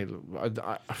right, okay, look,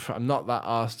 I'm not that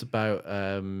asked about.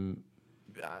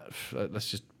 Let's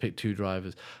just pick two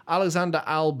drivers: Alexander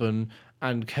Albon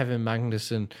and Kevin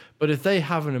Magnussen. But if they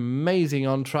have an amazing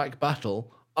on-track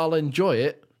battle, I'll enjoy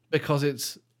it because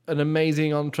it's an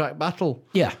amazing on-track battle.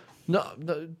 Yeah. Not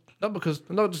because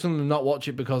I'm not just going to not watch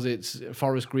it because it's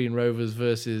Forest Green Rovers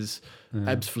versus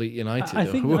Ebbsfleet United. I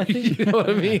think you know what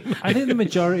I mean? I think the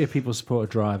majority of people support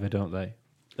a driver, don't they?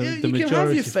 The you can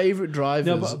have your favourite drivers.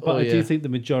 No, but I do think the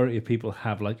majority of people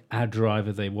have like a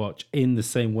driver they watch in the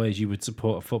same way as you would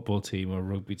support a football team or a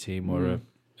rugby team or a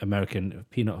American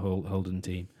peanut holding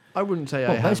team. I wouldn't say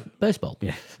I have. Baseball.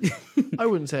 Yeah, I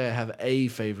wouldn't say I have a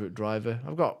favourite driver.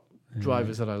 I've got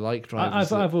drivers that I like.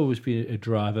 Drivers. I've always been a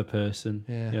driver person.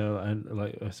 Yeah. You know, and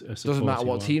like a Doesn't matter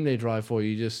what team they drive for.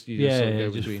 You just sort of go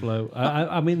just between. flow.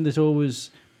 I mean,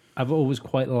 I've always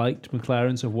quite liked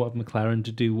McLaren, so I've wanted McLaren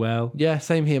to do well. Yeah,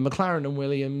 same here. McLaren and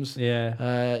Williams.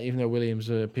 Yeah. Even though Williams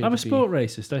appear I'm a to be- sport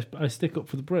racist. I stick up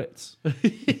for the Brits.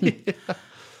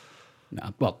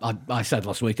 No, well, I said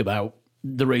last week about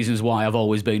the reasons why I've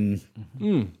always been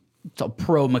sort of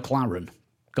pro McLaren,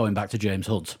 going back to James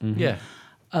Hudd's. Yeah.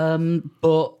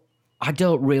 But I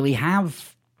don't really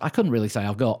have. I couldn't really say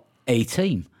I've got a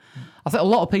team. I think a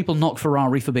lot of people knock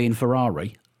Ferrari for being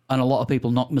Ferrari, and a lot of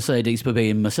people knock Mercedes for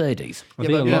being Mercedes. I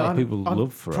think a lot of I'm- people I'm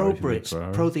love Ferrari. Pro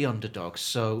Brits, pro the underdogs.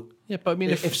 So Yeah, but I mean,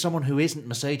 if someone who isn't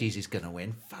Mercedes is going to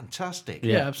win, fantastic.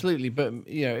 Yeah, absolutely. But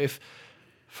if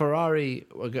Ferrari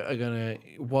are going to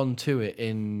 1-2 it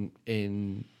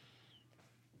in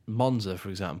Monza, for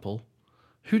example,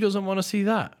 who doesn't want to see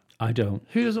that? I don't.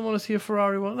 Who doesn't want to see a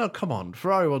Ferrari one? No, come on,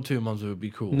 Ferrari 1-2 in Monza would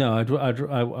be cool. No,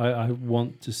 I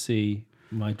want to see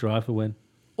my driver win.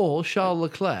 Or Charles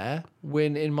Leclerc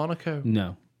win in Monaco.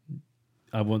 No,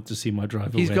 I want to see my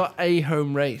driver He's win. got a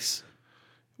home race.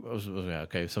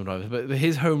 Okay, some drivers, but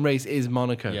his home race is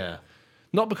Monaco. Yeah.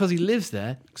 Not because he lives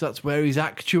there, because that's where he's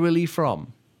actually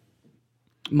from.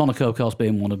 Monaco, of course,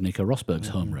 being one of Nico Rosberg's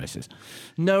home races.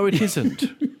 No, it isn't.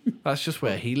 That's just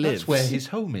where he lives. That's where his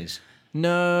home is.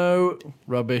 No,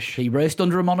 rubbish. He raced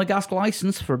under a monogasque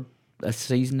license for a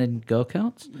season in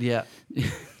go-karts, Yeah.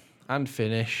 And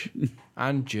Finnish.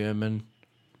 And German.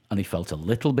 and he felt a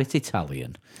little bit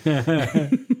Italian.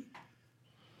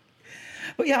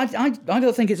 But yeah, I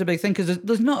don't think it's a big thing, because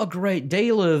there's not a great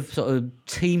deal of sort of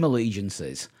team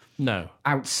allegiances No.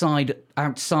 outside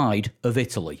of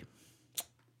Italy.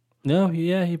 No,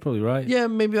 yeah, you're probably right. Yeah,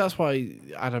 maybe that's why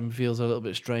Adam feels a little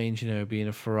bit strange, being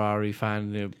a Ferrari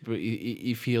fan. But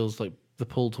he feels like the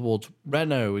pull towards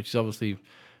Renault, which is obviously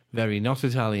very not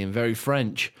Italian, very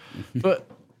French. But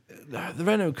the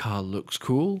Renault car looks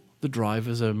cool. The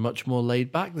drivers are much more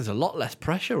laid back. There's a lot less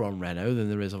pressure on Renault than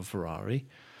there is on Ferrari.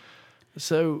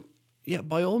 So, yeah,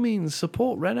 by all means,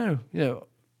 support Renault.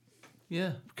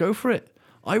 Yeah. Go for it.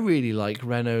 I really like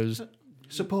Renault's.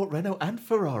 Support Renault and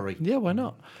Ferrari. Yeah, why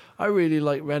not? I really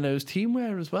like Renault's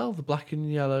teamwear as well. The black and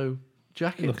yellow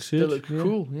jackets. Looks They good, look yeah.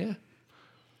 cool, yeah.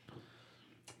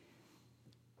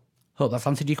 Hope that's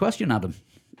answered your question, Adam.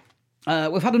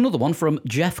 We've had another one from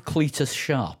Jeff Cletus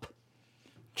Sharp.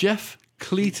 Jeff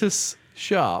Cletus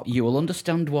Sharp. You will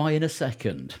understand why in a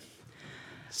second.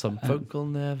 Some folk will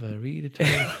never read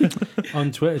it.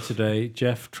 On Twitter today,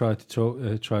 Jeff tried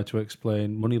to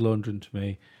explain money laundering to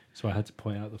me, so I had to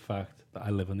point out the fact that I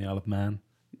live on the Isle of Man.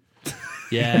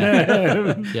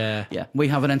 Yeah. Yeah. Yeah, we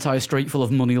have an entire street full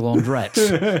of money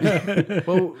laundrettes.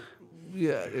 Well,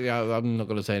 yeah, I'm not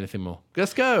going to say anything more.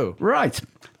 Let's go. Right.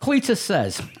 Cletus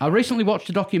says, I recently watched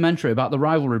a documentary about the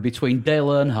rivalry between Dale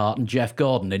Earnhardt and Jeff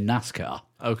Gordon in NASCAR.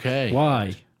 Okay.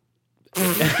 Why?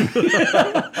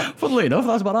 Funnily enough,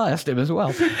 that's what I asked him as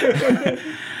well.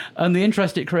 And the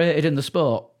interest it created in the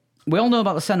sport. We all know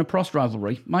about the Senna-Prost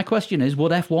rivalry. My question is,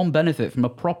 would F1 benefit from a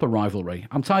proper rivalry?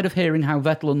 I'm tired of hearing how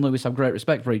Vettel and Lewis have great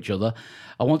respect for each other.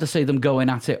 I want to see them going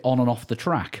at it on and off the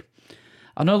track.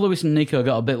 I know Lewis and Nico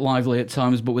got a bit lively at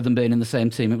times, but with them being in the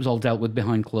same team, it was all dealt with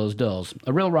behind closed doors.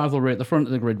 A real rivalry at the front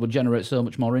of the grid would generate so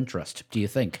much more interest, do you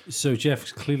think? So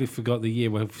Jeff clearly forgot the year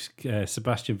where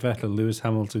Sebastian Vettel and Lewis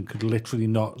Hamilton could literally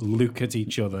not look at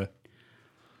each other.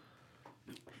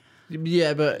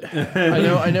 Yeah, but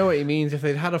I know what he means. If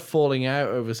they'd had a falling out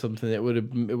over something, it would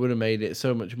have made it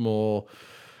so much more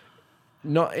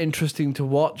not interesting to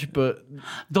watch. But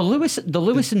The Lewis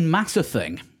and Massa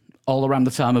thing, all around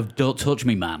the time of Don't Touch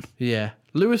Me Man. yeah,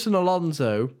 Lewis and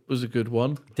Alonso was a good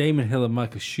one. Damon Hill and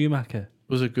Michael Schumacher.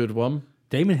 Was a good one.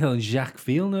 Damon Hill and Jacques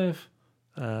Villeneuve.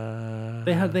 Uh,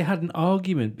 They had an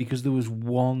argument because there was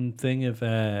one thing of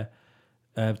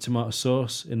tomato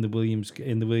sauce in the Williams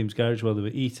garage while they were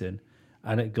eating,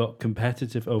 and it got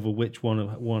competitive over which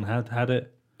one had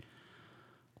it.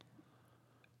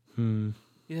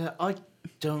 Yeah, I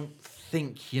don't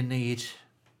think you need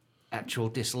actual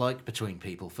dislike between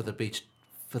people for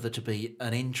there to be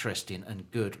an interesting and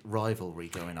good rivalry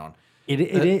going on.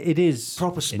 It is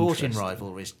Proper sporting interesting.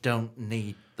 rivalries don't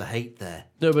need the hate there.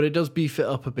 No, but it does beef it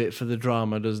up a bit for the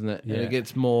drama, doesn't it? Yeah. And it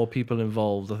gets more people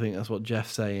involved. I think that's what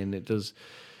Jeff's saying. It does.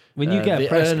 When you get the a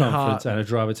press Earnhardt- conference and a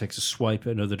driver takes a swipe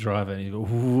at another driver and you go,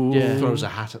 ooh. Yeah. Throws a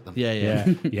hat at them. Yeah. Yeah.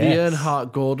 The Yes.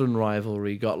 Earnhardt-Gordon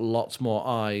rivalry got lots more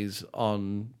eyes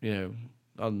on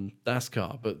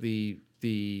NASCAR, but the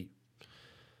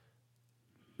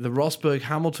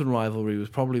Rosberg-Hamilton rivalry was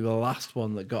probably the last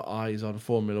one that got eyes on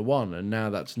Formula One, and now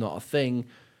that's not a thing.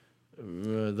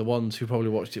 The ones who probably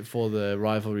watched it for the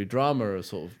rivalry drama are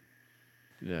sort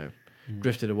of,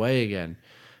 drifted away again.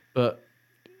 But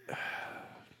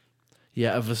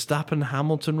yeah, a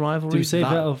Verstappen-Hamilton rivalry. Did we say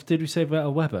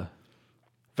Vettel Weber?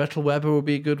 Vettel Weber would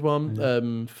be a good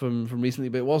one from recently,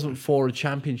 but it wasn't for a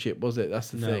championship, was it? That's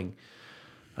the thing.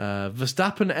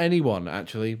 Verstappen anyone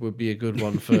actually would be a good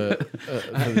one for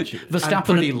Verstappen. And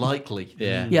pretty likely.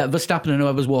 yeah. Yeah, Verstappen and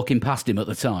whoever was walking past him at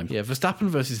the time. Yeah, Verstappen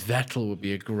versus Vettel would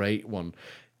be a great one.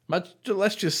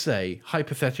 Let's just say,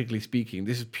 hypothetically speaking,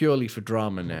 this is purely for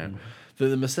drama now, that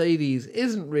the Mercedes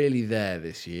isn't really there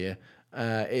this year.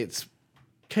 It's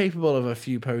capable of a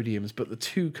few podiums, but the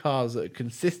two cars that are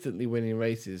consistently winning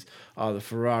races are the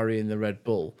Ferrari and the Red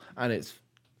Bull. And it's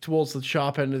towards the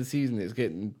sharp end of the season, it's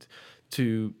getting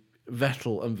to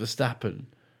Vettel and Verstappen,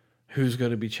 who's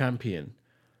going to be champion.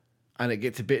 And it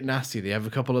gets a bit nasty. They have a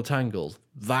couple of tangles.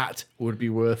 That would be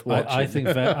worth watching.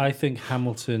 I think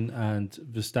Hamilton and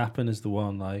Verstappen is the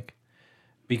one, like,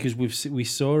 because we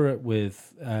saw it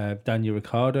with Daniel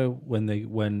Ricciardo when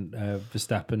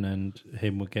Verstappen and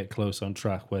him would get close on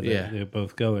track where they were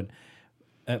both going.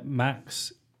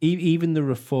 Max, even the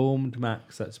reformed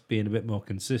Max that's being a bit more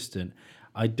consistent,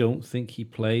 I don't think he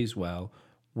plays well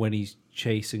when he's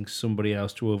chasing somebody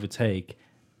else to overtake.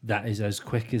 That is as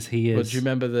quick as he is. But do you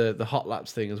remember the hot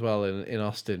laps thing as well in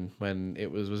Austin when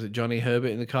it was it Johnny Herbert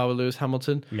in the car with Lewis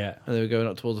Hamilton? Yeah. And they were going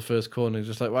up towards the first corner and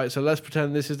just like, right, so let's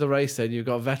pretend this is the race then. You've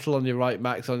got Vettel on your right,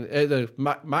 Max on...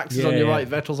 Max is on your right,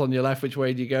 Vettel's on your left. Which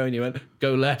way do you go? And you went,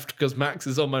 go left because Max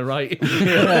is on my right.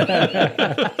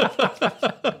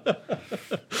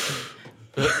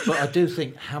 But I do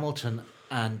think Hamilton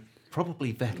and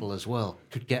probably Vettel as well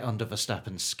could get under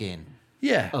Verstappen's skin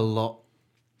Yeah. a lot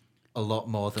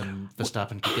more than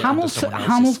Verstappen could get under someone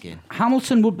else's skin.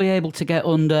 Hamilton would be able to get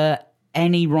under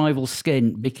any rival's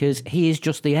skin because he is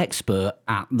just the expert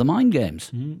at the mind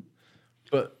games.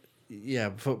 But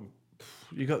yeah,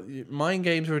 you got mind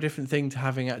games are a different thing to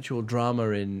having actual drama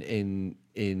in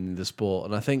the sport,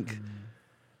 and I think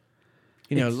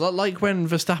like when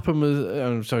Verstappen was.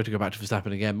 I'm sorry to go back to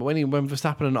Verstappen again, but when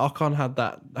Verstappen and Ocon had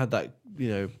that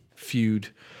feud.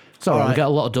 Sorry, we get a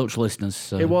lot of Dutch listeners.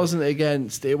 So. It wasn't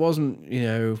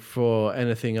for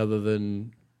anything other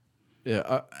than it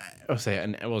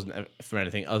wasn't for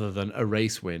anything other than a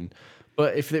race win.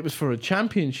 But if it was for a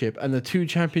championship and the two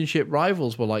championship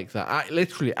rivals were like that,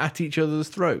 literally at each other's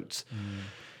throats,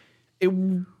 it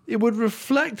would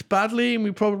reflect badly, and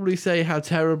we probably say how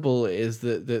terrible it is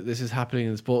that this is happening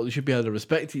in the sport. They should be able to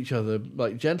respect each other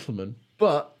like gentlemen,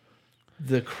 but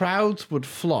the crowds would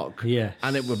flock, Yes.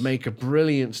 and it would make a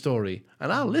brilliant story,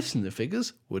 and our listener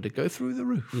figures would go through the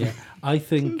roof. Yeah, I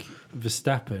think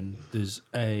Verstappen, there's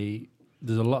a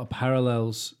lot of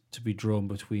parallels to be drawn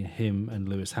between him and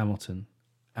Lewis Hamilton,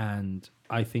 and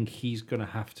I think he's going to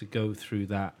have to go through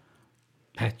that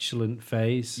petulant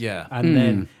phase,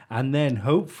 and then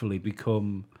hopefully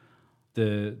become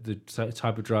the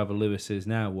type of driver Lewis is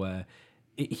now, where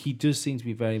he does seem to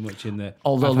be very much in the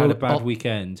I've had a bad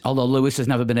weekend. Although Lewis has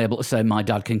never been able to say, my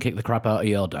dad can kick the crap out of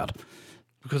your dad.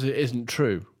 Because it isn't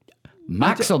true.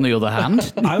 Max, on the other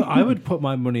hand... I would put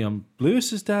my money on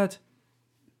Lewis's dad.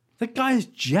 The guy is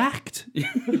jacked.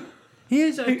 He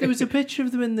is. There was a picture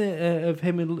of them of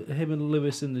him and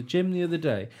Lewis in the gym the other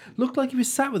day. Looked like he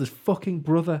was sat with his fucking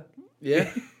brother.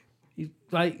 Yeah. He's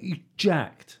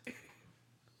jacked.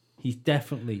 He's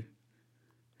definitely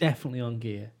on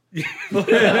gear.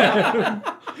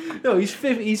 No, he's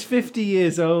 50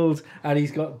 years old and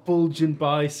he's got bulging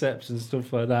biceps and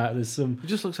stuff like that. There's some. He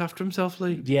just looks after himself,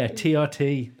 Lee. Yeah,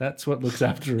 TRT. That's what looks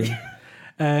after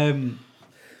him.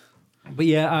 But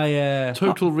yeah, I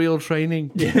Total real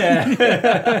training. I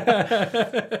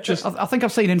think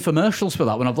I've seen infomercials for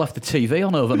that when I've left the TV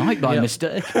on overnight by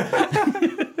mistake.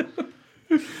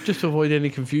 Just to avoid any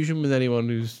confusion with anyone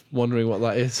who's wondering what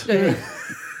that is. Yeah,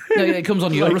 it comes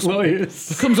on like Eurosport.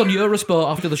 lawyers. It comes on Eurosport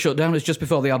after the shutdown. It's just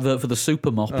before the advert for the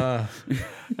Super Mop.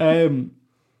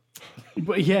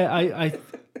 But yeah,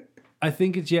 I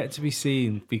think it's yet to be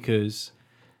seen because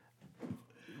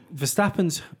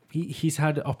Verstappen's he's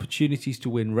had opportunities to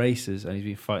win races and he's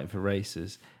been fighting for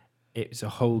races. It's a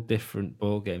whole different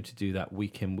ball game to do that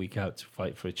week in, week out to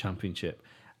fight for a championship,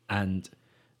 and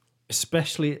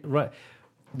especially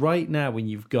right now when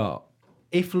you've got,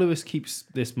 if Lewis keeps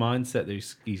this mindset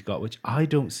that he's got, which I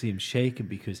don't see him shaking,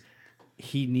 because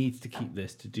he needs to keep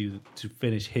this to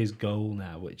finish his goal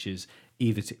now, which is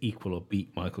either to equal or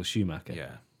beat Michael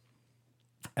Schumacher.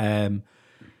 Yeah.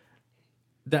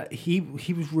 That he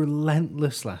was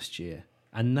relentless last year,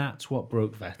 and that's what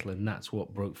broke Vettel and that's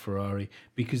what broke Ferrari,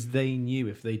 because they knew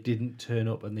if they didn't turn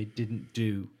up and they didn't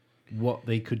do what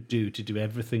they could do to do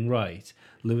everything right,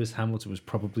 Lewis Hamilton was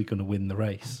probably going to win the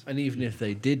race. And even if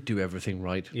they did do everything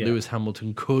right, Yeah. Lewis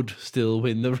Hamilton could still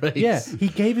win the race. Yeah, he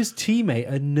gave his teammate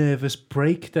a nervous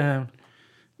breakdown.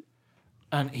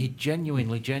 And he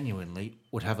genuinely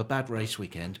would have a bad race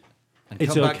weekend and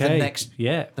It's come back okay.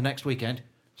 the next weekend.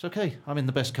 It's okay. I'm in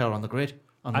the best car on the grid.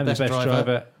 I'm I'm the best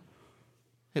driver.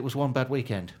 It was one bad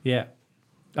weekend. Yeah.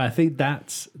 I think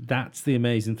that's the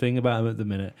amazing thing about him at the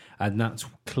minute, and that's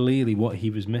clearly what he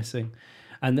was missing.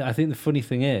 And I think the funny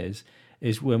thing is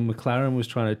when McLaren was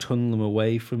trying to tunnel him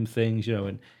away from things,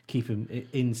 and keep him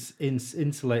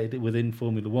insulated within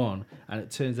Formula One, and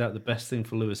it turns out the best thing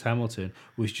for Lewis Hamilton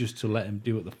was just to let him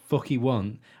do what the fuck he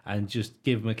want and just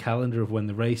give him a calendar of when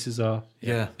the races are.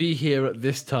 Yeah. Be here at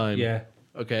this time. Yeah.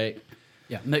 Okay.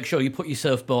 Yeah, make sure you put your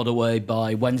surfboard away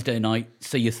by Wednesday night.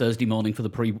 See you Thursday morning for the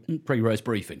pre-race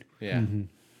briefing. Yeah. Mm-hmm.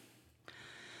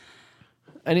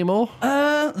 Any more?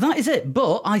 That is it.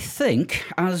 But I think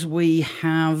as the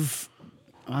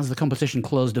competition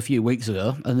closed a few weeks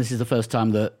ago, and this is the first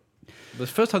time that The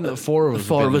first time that four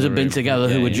of us have been together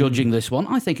who Yeah, were yeah. judging this one,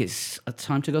 I think it's a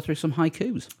time to go through some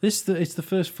haikus. It's the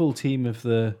first full team of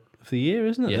the year,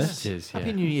 isn't it? Yes, this? it is. Yeah.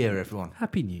 Happy New Year, everyone.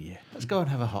 Happy New Year. Let's go and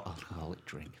have a hot alcoholic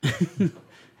drink.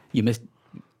 You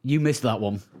missed that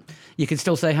one. You can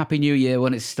still say Happy New Year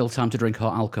when it's still time to drink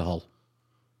hot alcohol.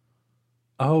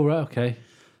 Oh, right, okay.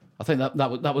 I think that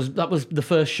was the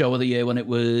first show of the year when it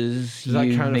was. Does that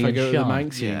you, count me if I and go to the Sean.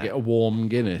 Manxie and get a warm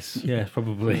Guinness? Yeah,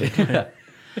 probably.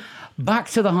 Back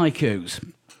to the haikus.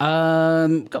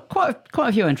 Got quite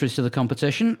a few entries to the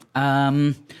competition.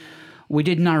 We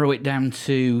did narrow it down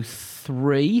to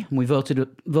 3. We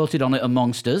voted on it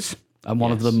amongst us, and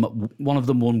one of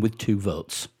them won with 2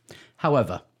 votes.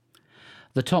 However,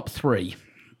 the top 3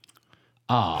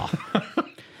 are.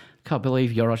 Can't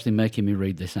believe you're actually making me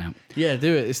read this out. Yeah,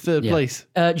 do it. It's third Yeah. place.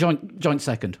 Joint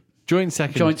second. Joint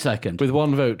second. Joint second. With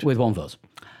 1 vote. With 1 vote.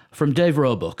 From Dave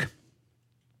Roebuck.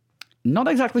 Not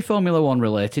exactly Formula 1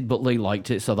 related, but Lee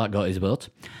liked it, so that got his vote.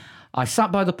 I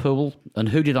sat by the pool, and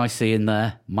who did I see in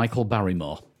there? Michael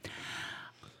Barrymore.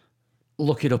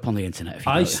 Look it up on the internet if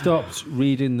you I don't. stopped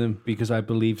reading them because I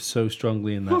believed so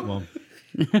strongly in that one.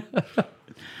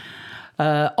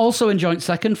 Also in joint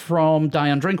second from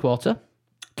Diane Drinkwater,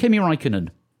 Kimi Räikkönen.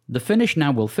 The finish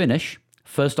now will finish,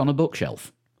 first on a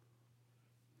bookshelf.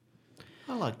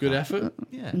 I like Good that. effort.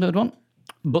 Yeah. Good one.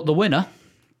 But the winner,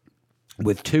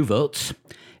 with 2 votes,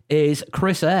 is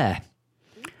Chris Eyre.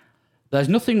 There's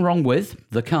nothing wrong with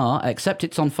the car except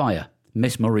it's on fire.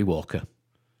 Miss Murray Walker.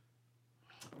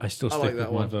 I still I stick like with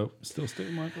that my one. vote. Still stick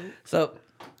with my vote. So,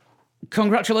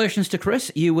 congratulations to Chris.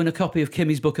 You win a copy of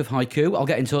Kimi's Book of Haiku. I'll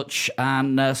get in touch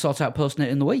and sort out posting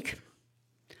it in the week.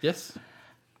 Yes.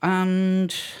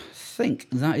 And I think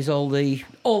that is all the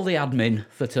admin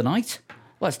for tonight.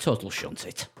 Let's total shunt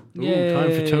it. Ooh,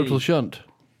 time for total shunt.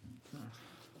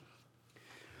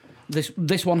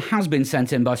 This one has been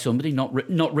sent in by somebody, not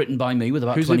written by me, with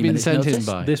about Who's 20 it been minutes sent notice. in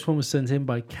by? This one was sent in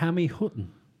by Cammy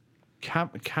Hutton.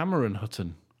 Cameron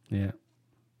Hutton. Yeah.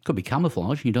 Could be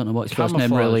camouflage. You don't know what his first name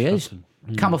Camouflage really is. Hutton.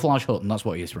 Camouflage Hutton. That's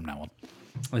what he is from now on.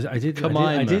 I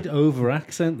did over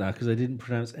accent that because I didn't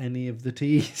pronounce any of the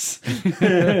T's.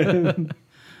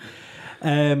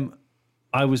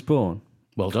 I was born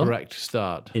Well done. Correct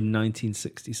start. in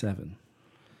 1967.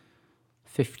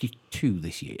 52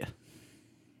 this year.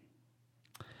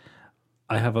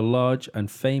 I have a large and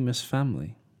famous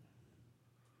family.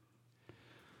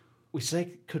 We say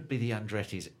it could be the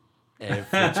Andretti's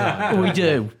every time.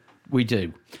 We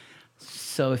do.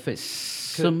 So if it's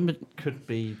somebody Could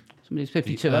be who's the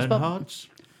 52, that's about Earnhards.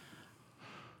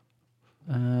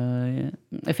 Yeah.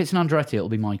 If it's an Andretti, it'll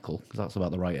be Michael, because that's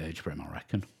about the right age for him, I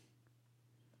reckon.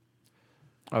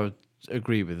 I would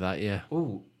agree with that, yeah.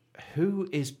 Oh, who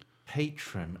is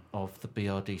patron of the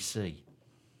BRDC?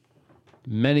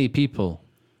 Many people.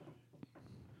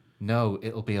 No,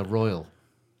 it'll be a royal.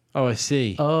 Oh, I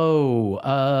see. Oh,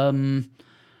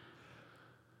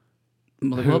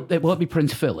 well, it won't be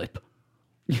Prince Philip.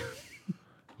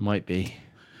 Might be.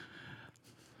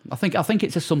 I think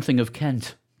it's a something of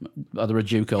Kent, either a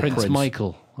Duke or Prince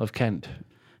Michael of Kent.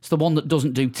 It's the one that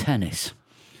doesn't do tennis.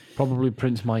 Probably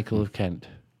Prince Michael of Kent.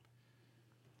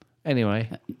 Anyway,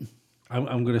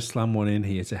 I'm going to slam one in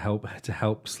here to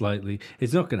help slightly.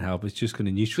 It's not going to help. It's just going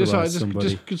to neutralise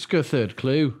somebody. Just go third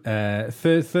clue.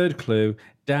 Third clue.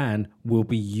 Dan will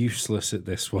be useless at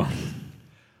this one.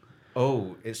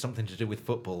 Oh, it's something to do with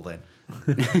football then.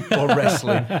 Or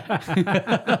wrestling.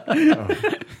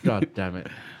 God damn it.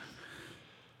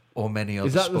 Or many other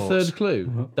Is that sports. the third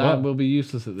clue? Dan will be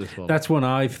useless at this one. That's one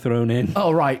I've thrown in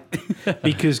Oh, right.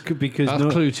 because That's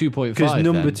no- clue 2.5. because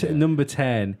then. number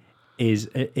 10 is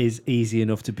easy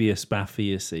enough to be a spaffy,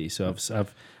 you see. So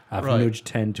I've Right. nudged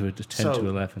 10 to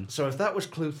 11. So if that was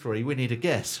clue 3, we need a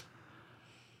guess.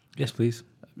 Yes, please.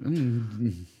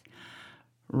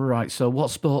 Right, so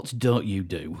what sports don't you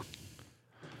do?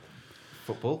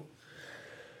 Football.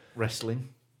 Wrestling.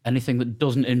 Anything that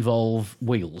doesn't involve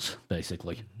wheels,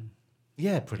 basically.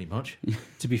 Yeah, pretty much.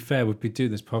 To be fair, we've been doing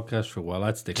this podcast for a while.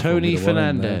 I'd stick Tony Formula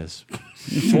 1 in there.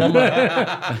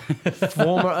 Fernandez,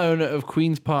 former owner of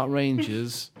Queen's Park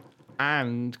Rangers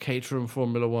and Caterham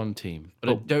Formula One team. But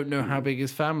I don't know how big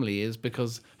his family is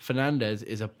because Fernandez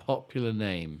is a popular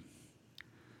name.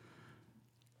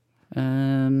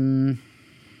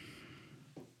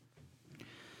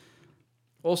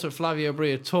 Also, Flavio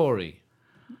Briatore.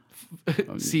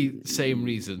 See, same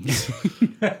reasons.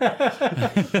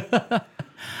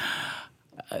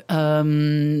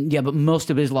 Yeah, but most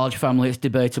of his large family, it's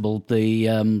debatable. The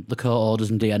court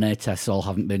orders and DNA tests all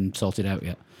haven't been sorted out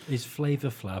yet. Is Flavor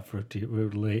Flav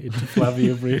related to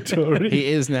Flavio Briatore? He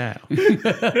is now.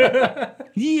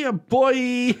 Yeah,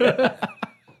 boy.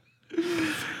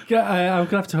 I'm going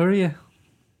to have to hurry you.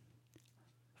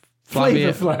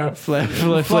 Flavio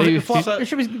Flav.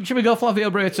 Should we go Flavio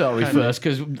Briatore first?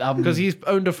 Because he's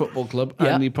owned a football club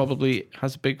Yeah. and he probably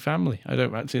has a big family. I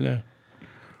don't actually know.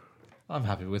 I'm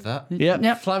happy with that. Yeah,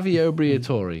 Yep. Flavio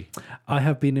Briatore. I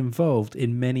have been involved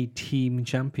in many team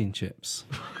championships.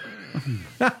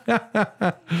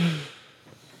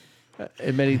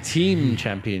 In many team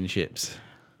championships.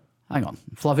 Hang on.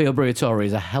 Flavio Briatore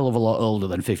is a hell of a lot older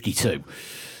than 52.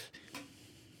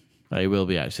 He will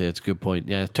be, actually. That's a good point.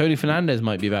 Yeah, Tony Fernandez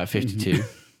might be about 52.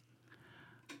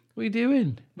 What are you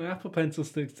doing? My Apple Pencil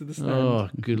sticks to the stand. Oh,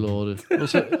 good lord.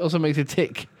 Also makes a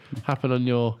tick happen on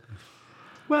your...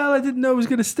 Well, I didn't know it was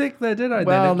going to stick there, did I?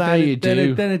 Well, now you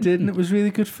do. Then it did, and it was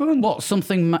really good fun. What?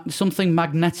 Something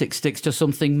magnetic sticks to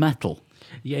something metal?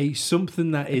 Yeah,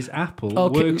 something that is Apple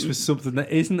Okay. works with something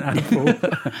that isn't Apple.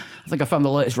 I think I found the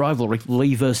latest rivalry: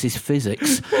 Lee versus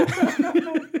physics.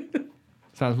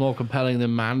 Sounds more compelling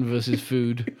than man versus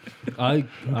food. I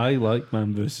like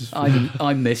Man vs. Food.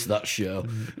 I missed that show.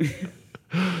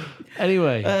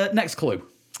 Anyway. Next clue.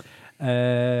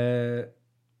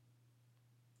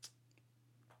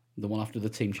 The one after the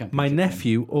team championship. My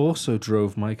nephew also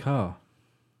drove my car.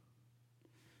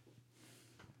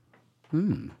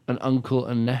 An uncle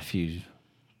and nephew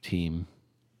team.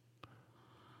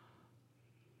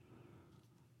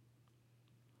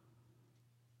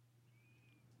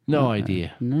 No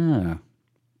idea. No.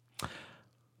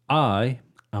 I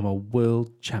am a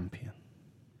world champion.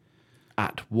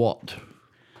 At what?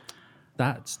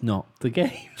 That's not the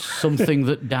game. Something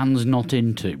that Dan's not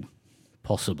into,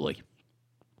 possibly.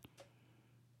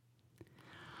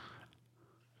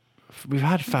 We've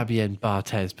had Fabien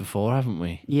Barthez before, haven't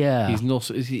we? Yeah. He's not.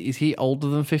 Is he older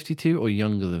than 52 or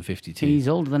younger than 52? He's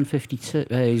older than 52.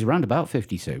 He's around about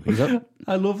 52. He's up.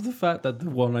 I love the fact that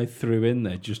the one I threw in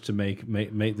there just to make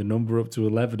the number up to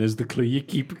 11 is the clue you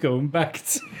keep going back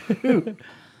to.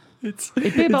 It's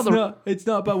not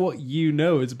about what you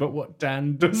know, it's about what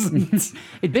Dan doesn't.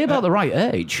 It'd be about the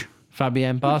right age.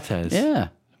 Fabien Barthez. Yeah.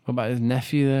 What about his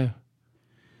nephew though?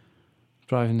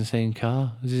 Driving the same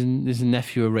car. Is his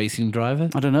nephew a racing driver?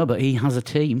 I don't know, but he has a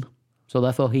team. So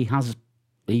therefore he owns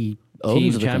Team the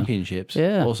team. championships.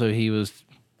 Yeah. Also, he was.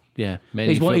 Yeah.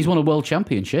 Mainly He's won a world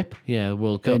championship. Yeah, the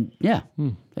World Cup. In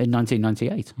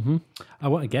 1998. I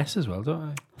want to guess as well, don't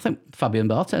I? I think Fabien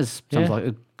Barthez sounds Yeah. like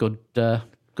a good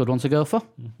one to go for.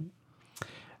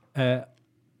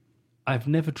 I've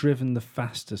never driven the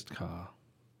fastest car.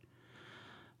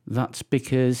 That's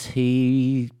because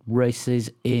he races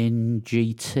in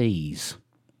GTs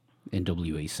in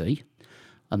WEC,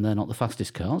 and they're not the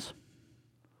fastest cars.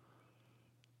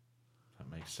 That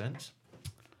makes sense.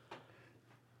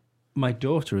 My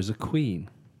daughter is a queen.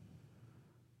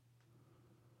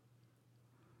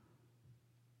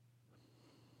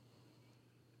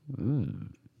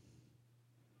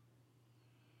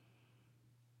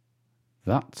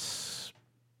 That's,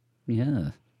 yeah.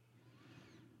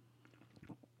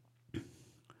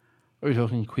 Are we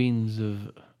talking Queens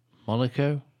of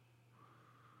Monaco?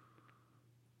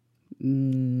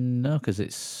 No, because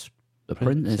it's it's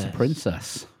a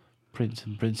princess. Prince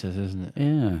and princess, isn't it?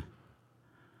 Yeah.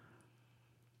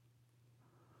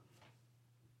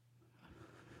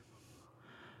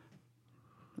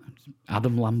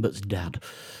 Adam Lambert's dad.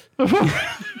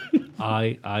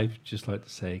 I'd just like to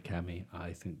say, Cammy,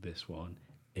 I think this one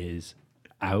is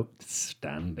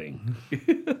outstanding.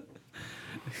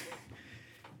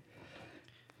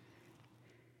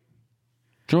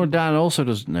 Dan also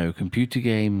doesn't know computer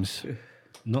games.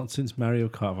 Not since Mario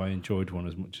Kart have I enjoyed one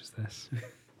as much as this.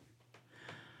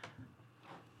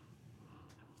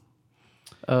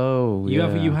 Oh, You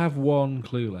have one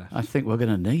clue left. I think we're going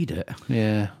to need it.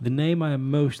 Yeah. The name I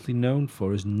am mostly known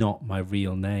for is not my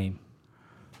real name.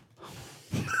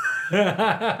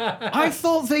 I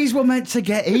thought these were meant to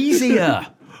get easier.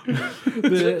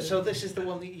 So this is the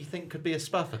one that you think could be a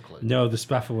Spaffer clue? No, the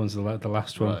Spaffer one's the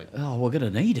last one. Right. Oh, we're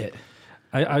going to need it.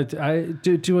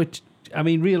 I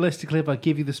mean, realistically, if I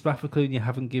give you the Spaffer clue and you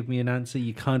haven't given me an answer,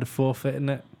 you're kind of forfeiting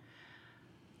it.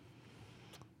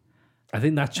 I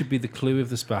think that should be the clue of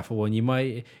the Spaffer one. You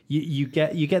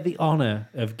get the honour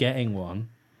of getting one,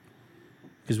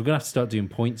 because we're gonna have to start doing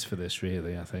points for this.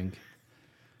 Really, I think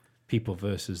people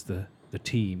versus the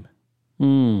team.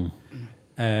 This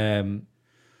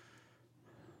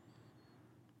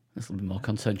will be more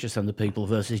contentious than the people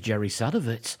versus Jerry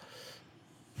Sadovitz.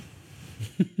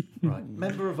 Right.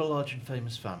 Member of a large and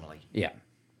famous family. Yeah.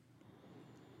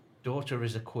 Daughter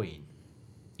is a queen.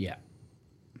 Yeah.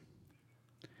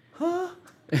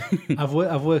 I've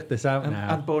worked this out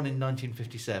now. And born in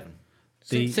 1957.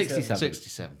 67.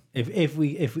 67. If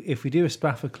we do a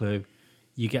Spaffer clue,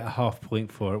 you get a half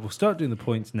point for it. We'll start doing the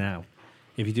points now.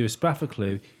 If you do a Spaffer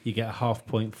clue, you get a half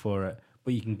point for it,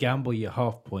 but you can gamble your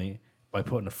half point by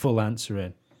putting a full answer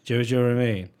in. Do you know what I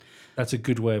mean? That's a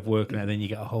good way of working it. Then you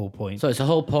get a whole point. So it's a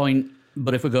whole point,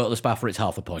 but if we go to the Spaffer, it's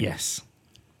half a point. Yes.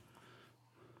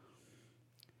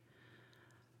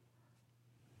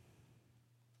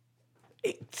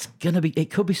 It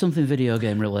could be something video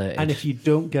game related. And if you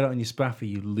don't get it on your Spaffer,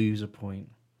 you lose a point.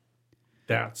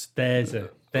 There's a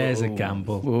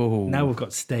gamble. Oh. Now we've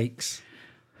got stakes.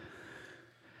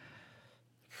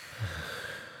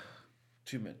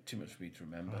 Too much for me to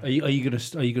remember. Are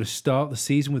you gonna start the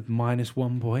season with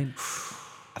 -1 point?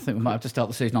 I think we might have to start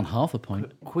the season on half a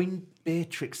point. Queen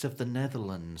Beatrix of the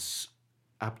Netherlands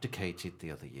abdicated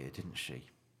the other year, didn't she?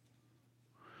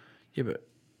 Yeah, but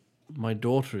my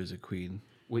daughter is a queen.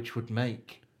 Which would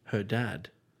make Her dad,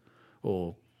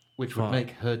 or which would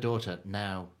make her daughter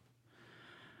now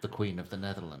the Queen of the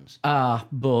Netherlands.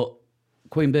 But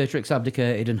Queen Beatrix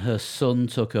abdicated and her son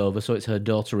took over, so it's her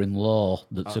daughter-in-law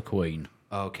that's a queen.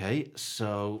 Okay,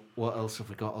 so what else have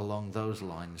we got along those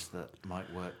lines that might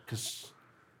work? Because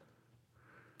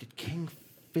did King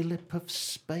Philip of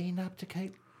Spain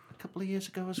abdicate a couple of years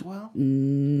ago as well?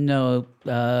 No,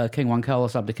 King Juan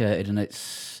Carlos abdicated and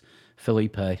it's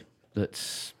Felipe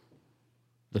that's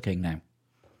the king now.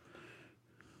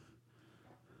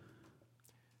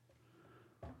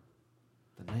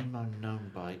 The name I'm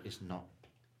known by is not...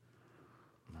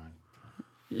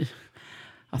 No.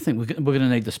 I think we're going to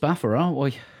need the Spaffer, aren't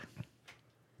we?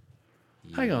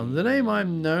 hang on, the name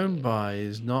I'm known by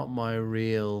is not my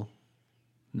real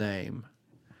name.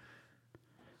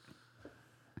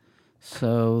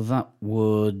 So that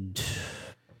would...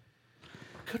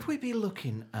 Could we be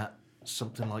looking at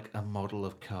something like a model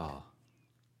of car?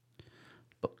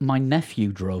 But my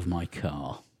nephew drove my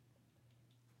car.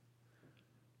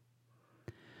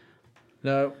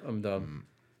 No, I'm done.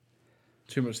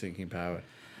 Too much thinking power.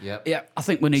 Yep. Yeah, I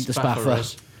think we need the Spaffer.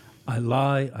 Spafferers. I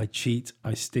lie, I cheat,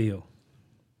 I steal.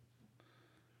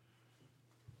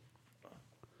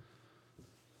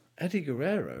 Eddie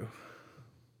Guerrero.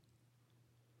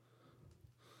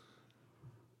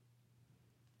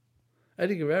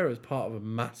 Eddie Guerrero is part of a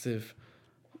massive,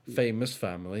 famous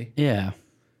family. Yeah.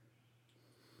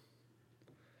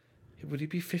 Would he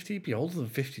be 50? He'd be older than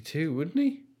 52, wouldn't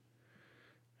he?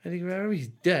 Eddie Guerrero, he's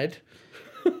dead.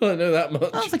 I know that much.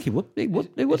 I don't think he would. He would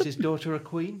Is have. his daughter a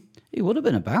queen? He would have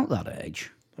been about that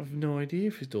age. I've no idea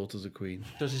if his daughter's a queen.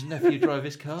 Does his nephew drive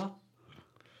his car?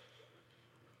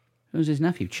 Who's his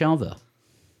nephew? Chavo.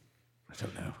 I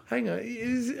don't know. Hang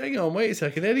on, wait a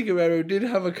second. Eddie Guerrero did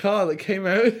have a car that came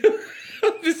out.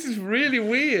 This is really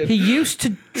weird. He used to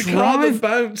the car that drive.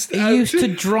 bounced He out used to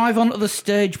drive onto the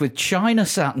stage with China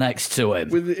sat next to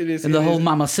him in the whole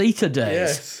Mamacita days.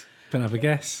 Yes. Can I have a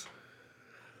guess?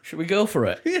 Should we go for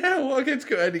it? Yeah, well, I get to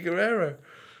go Eddie Guerrero.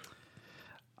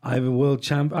 I'm a world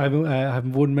champ. I've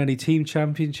won many team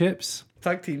championships.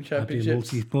 Tag team I've been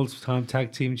championships. multi-time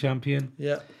tag team champion.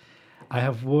 Yeah. I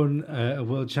have won a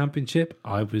world championship.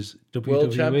 I was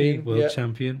WWE World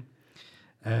champion.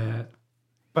 Yeah.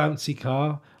 Bouncy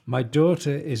car. My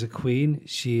daughter is a queen.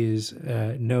 She is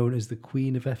known as the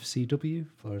Queen of FCW,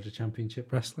 Florida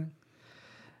Championship Wrestling.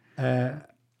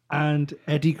 And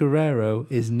Eddie Guerrero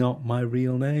is not my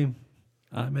real name.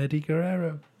 I'm Eddie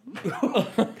Guerrero.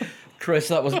 Chris,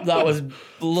 that was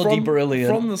bloody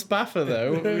brilliant. From the Spaffer,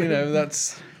 though,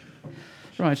 that's...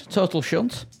 Right, total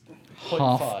shunt.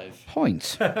 0.5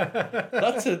 point.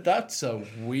 That's a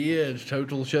weird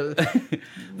total show.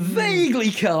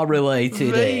 Vaguely car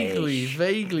related.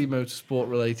 Vaguely motorsport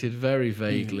related, very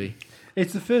vaguely.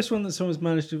 It's the first one that someone's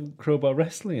managed to crowbar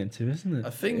wrestling into, isn't it?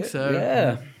 I think so.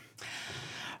 Yeah.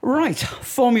 Right,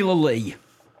 Formula Lee.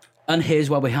 And here's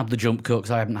where we have the jump cut,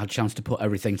 because I haven't had a chance to put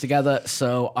everything together.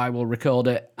 So I will record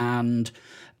it and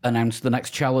announce the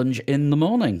next challenge in the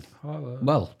morning. Hello.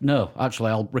 Well, no,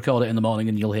 actually, I'll record it in the morning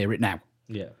and you'll hear it now.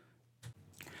 Yeah.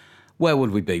 Where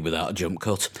would we be without a jump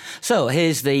cut? So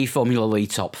here's the Formula Lee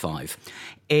top 5.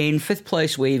 In 5th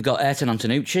place, we've got Ayrton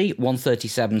Antonucci,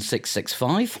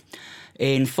 137.665.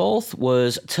 In 4th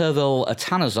was Tervel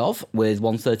Atanasov with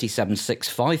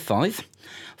 137.655.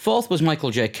 4th was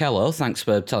Michael J. Kello, thanks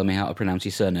for telling me how to pronounce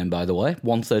his surname, by the way,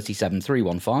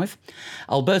 137.315.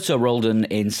 Alberto Roldan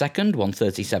in 2nd,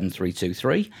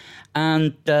 137.323.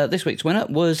 And this week's winner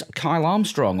was Kyle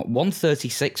Armstrong,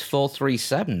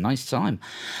 136.437. Nice time.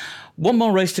 One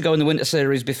more race to go in the Winter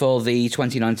Series before the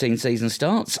 2019 season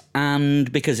starts,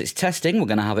 and because it's testing, we're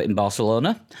going to have it in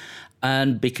Barcelona,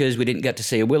 and because we didn't get to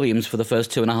see a Williams for the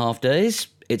first 2.5 days,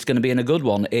 it's going to be in a good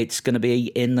one. It's going to be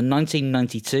in the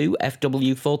 1992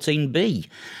 FW14B,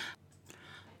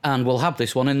 and we'll have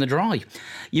this one in the dry.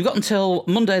 You've got until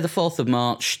Monday the 4th of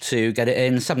March to get it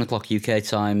in, 7 o'clock UK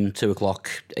time, 2 o'clock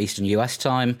Eastern US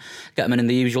time. Get them in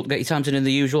the usual, get your times in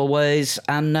the usual ways,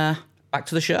 and back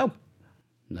to the show.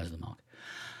 There's the mark.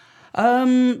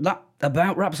 That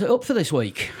about wraps it up for this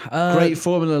week. Great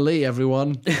Formula Lee,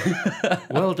 everyone.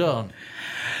 Well done.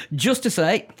 Just to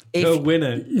say, The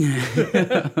winner.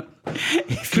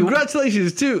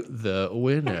 Congratulations to the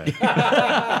winner.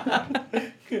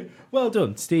 Well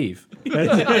done, Steve.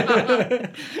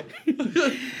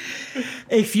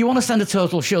 if you want to send a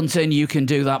total shunt in, you can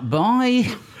do that by...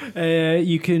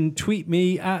 You can tweet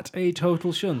me at a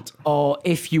total shunt. Or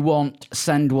if you want,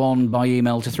 send one by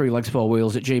email to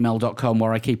 3legs4wheels@gmail.com,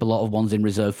 where I keep a lot of ones in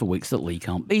reserve for weeks that Lee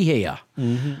can't be here.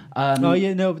 Mm-hmm.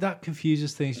 But that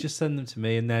confuses things. Just send them to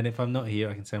me, and then if I'm not here,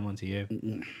 I can send one to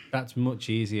you. That's much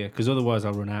easier, because otherwise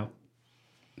I'll run out.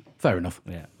 Fair enough.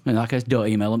 Yeah. In that case, don't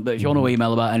email them. But if you want to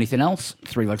email about anything else,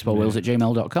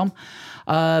 3legs4wheels@gmail.com.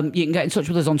 You can get in touch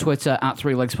with us on Twitter at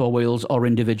 3legs4wheels, or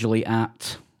individually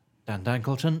at... Dan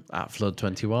Dankleton. At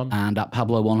Flood21. And at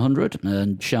Pablo100.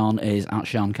 And Sean is at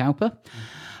Sean Cowper.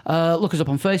 Look us up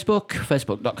on Facebook,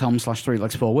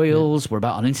 facebook.com/3legs4wheels. We're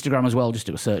about on Instagram as well. Just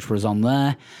do a search for us on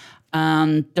there.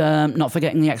 And not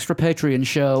forgetting the extra Patreon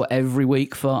show every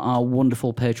week for our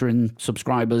wonderful Patreon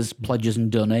subscribers, pledges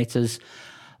and donators.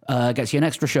 Gets you an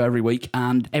extra show every week,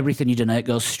 and everything you donate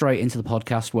goes straight into the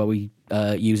podcast, where we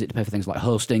use it to pay for things like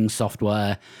hosting,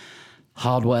 software,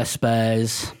 hardware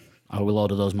spares. I will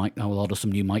order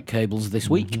some new mic cables this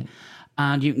week.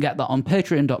 And you can get that on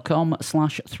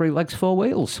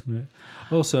patreon.com/3legs4wheels. Yeah.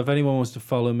 Also, if anyone wants to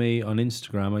follow me on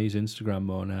Instagram, I use Instagram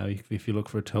more now. If you look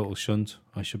for a total shunt,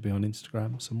 I should be on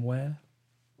Instagram somewhere.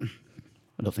 I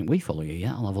don't think we follow you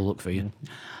yet. I'll have a look for you.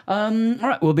 All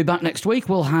right, we'll be back next week.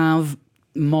 We'll have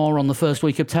more on the first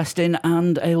week of testing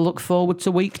and a look forward to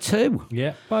week 2.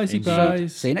 Yeah. Bye, See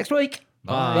you next week.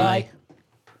 Bye. Bye.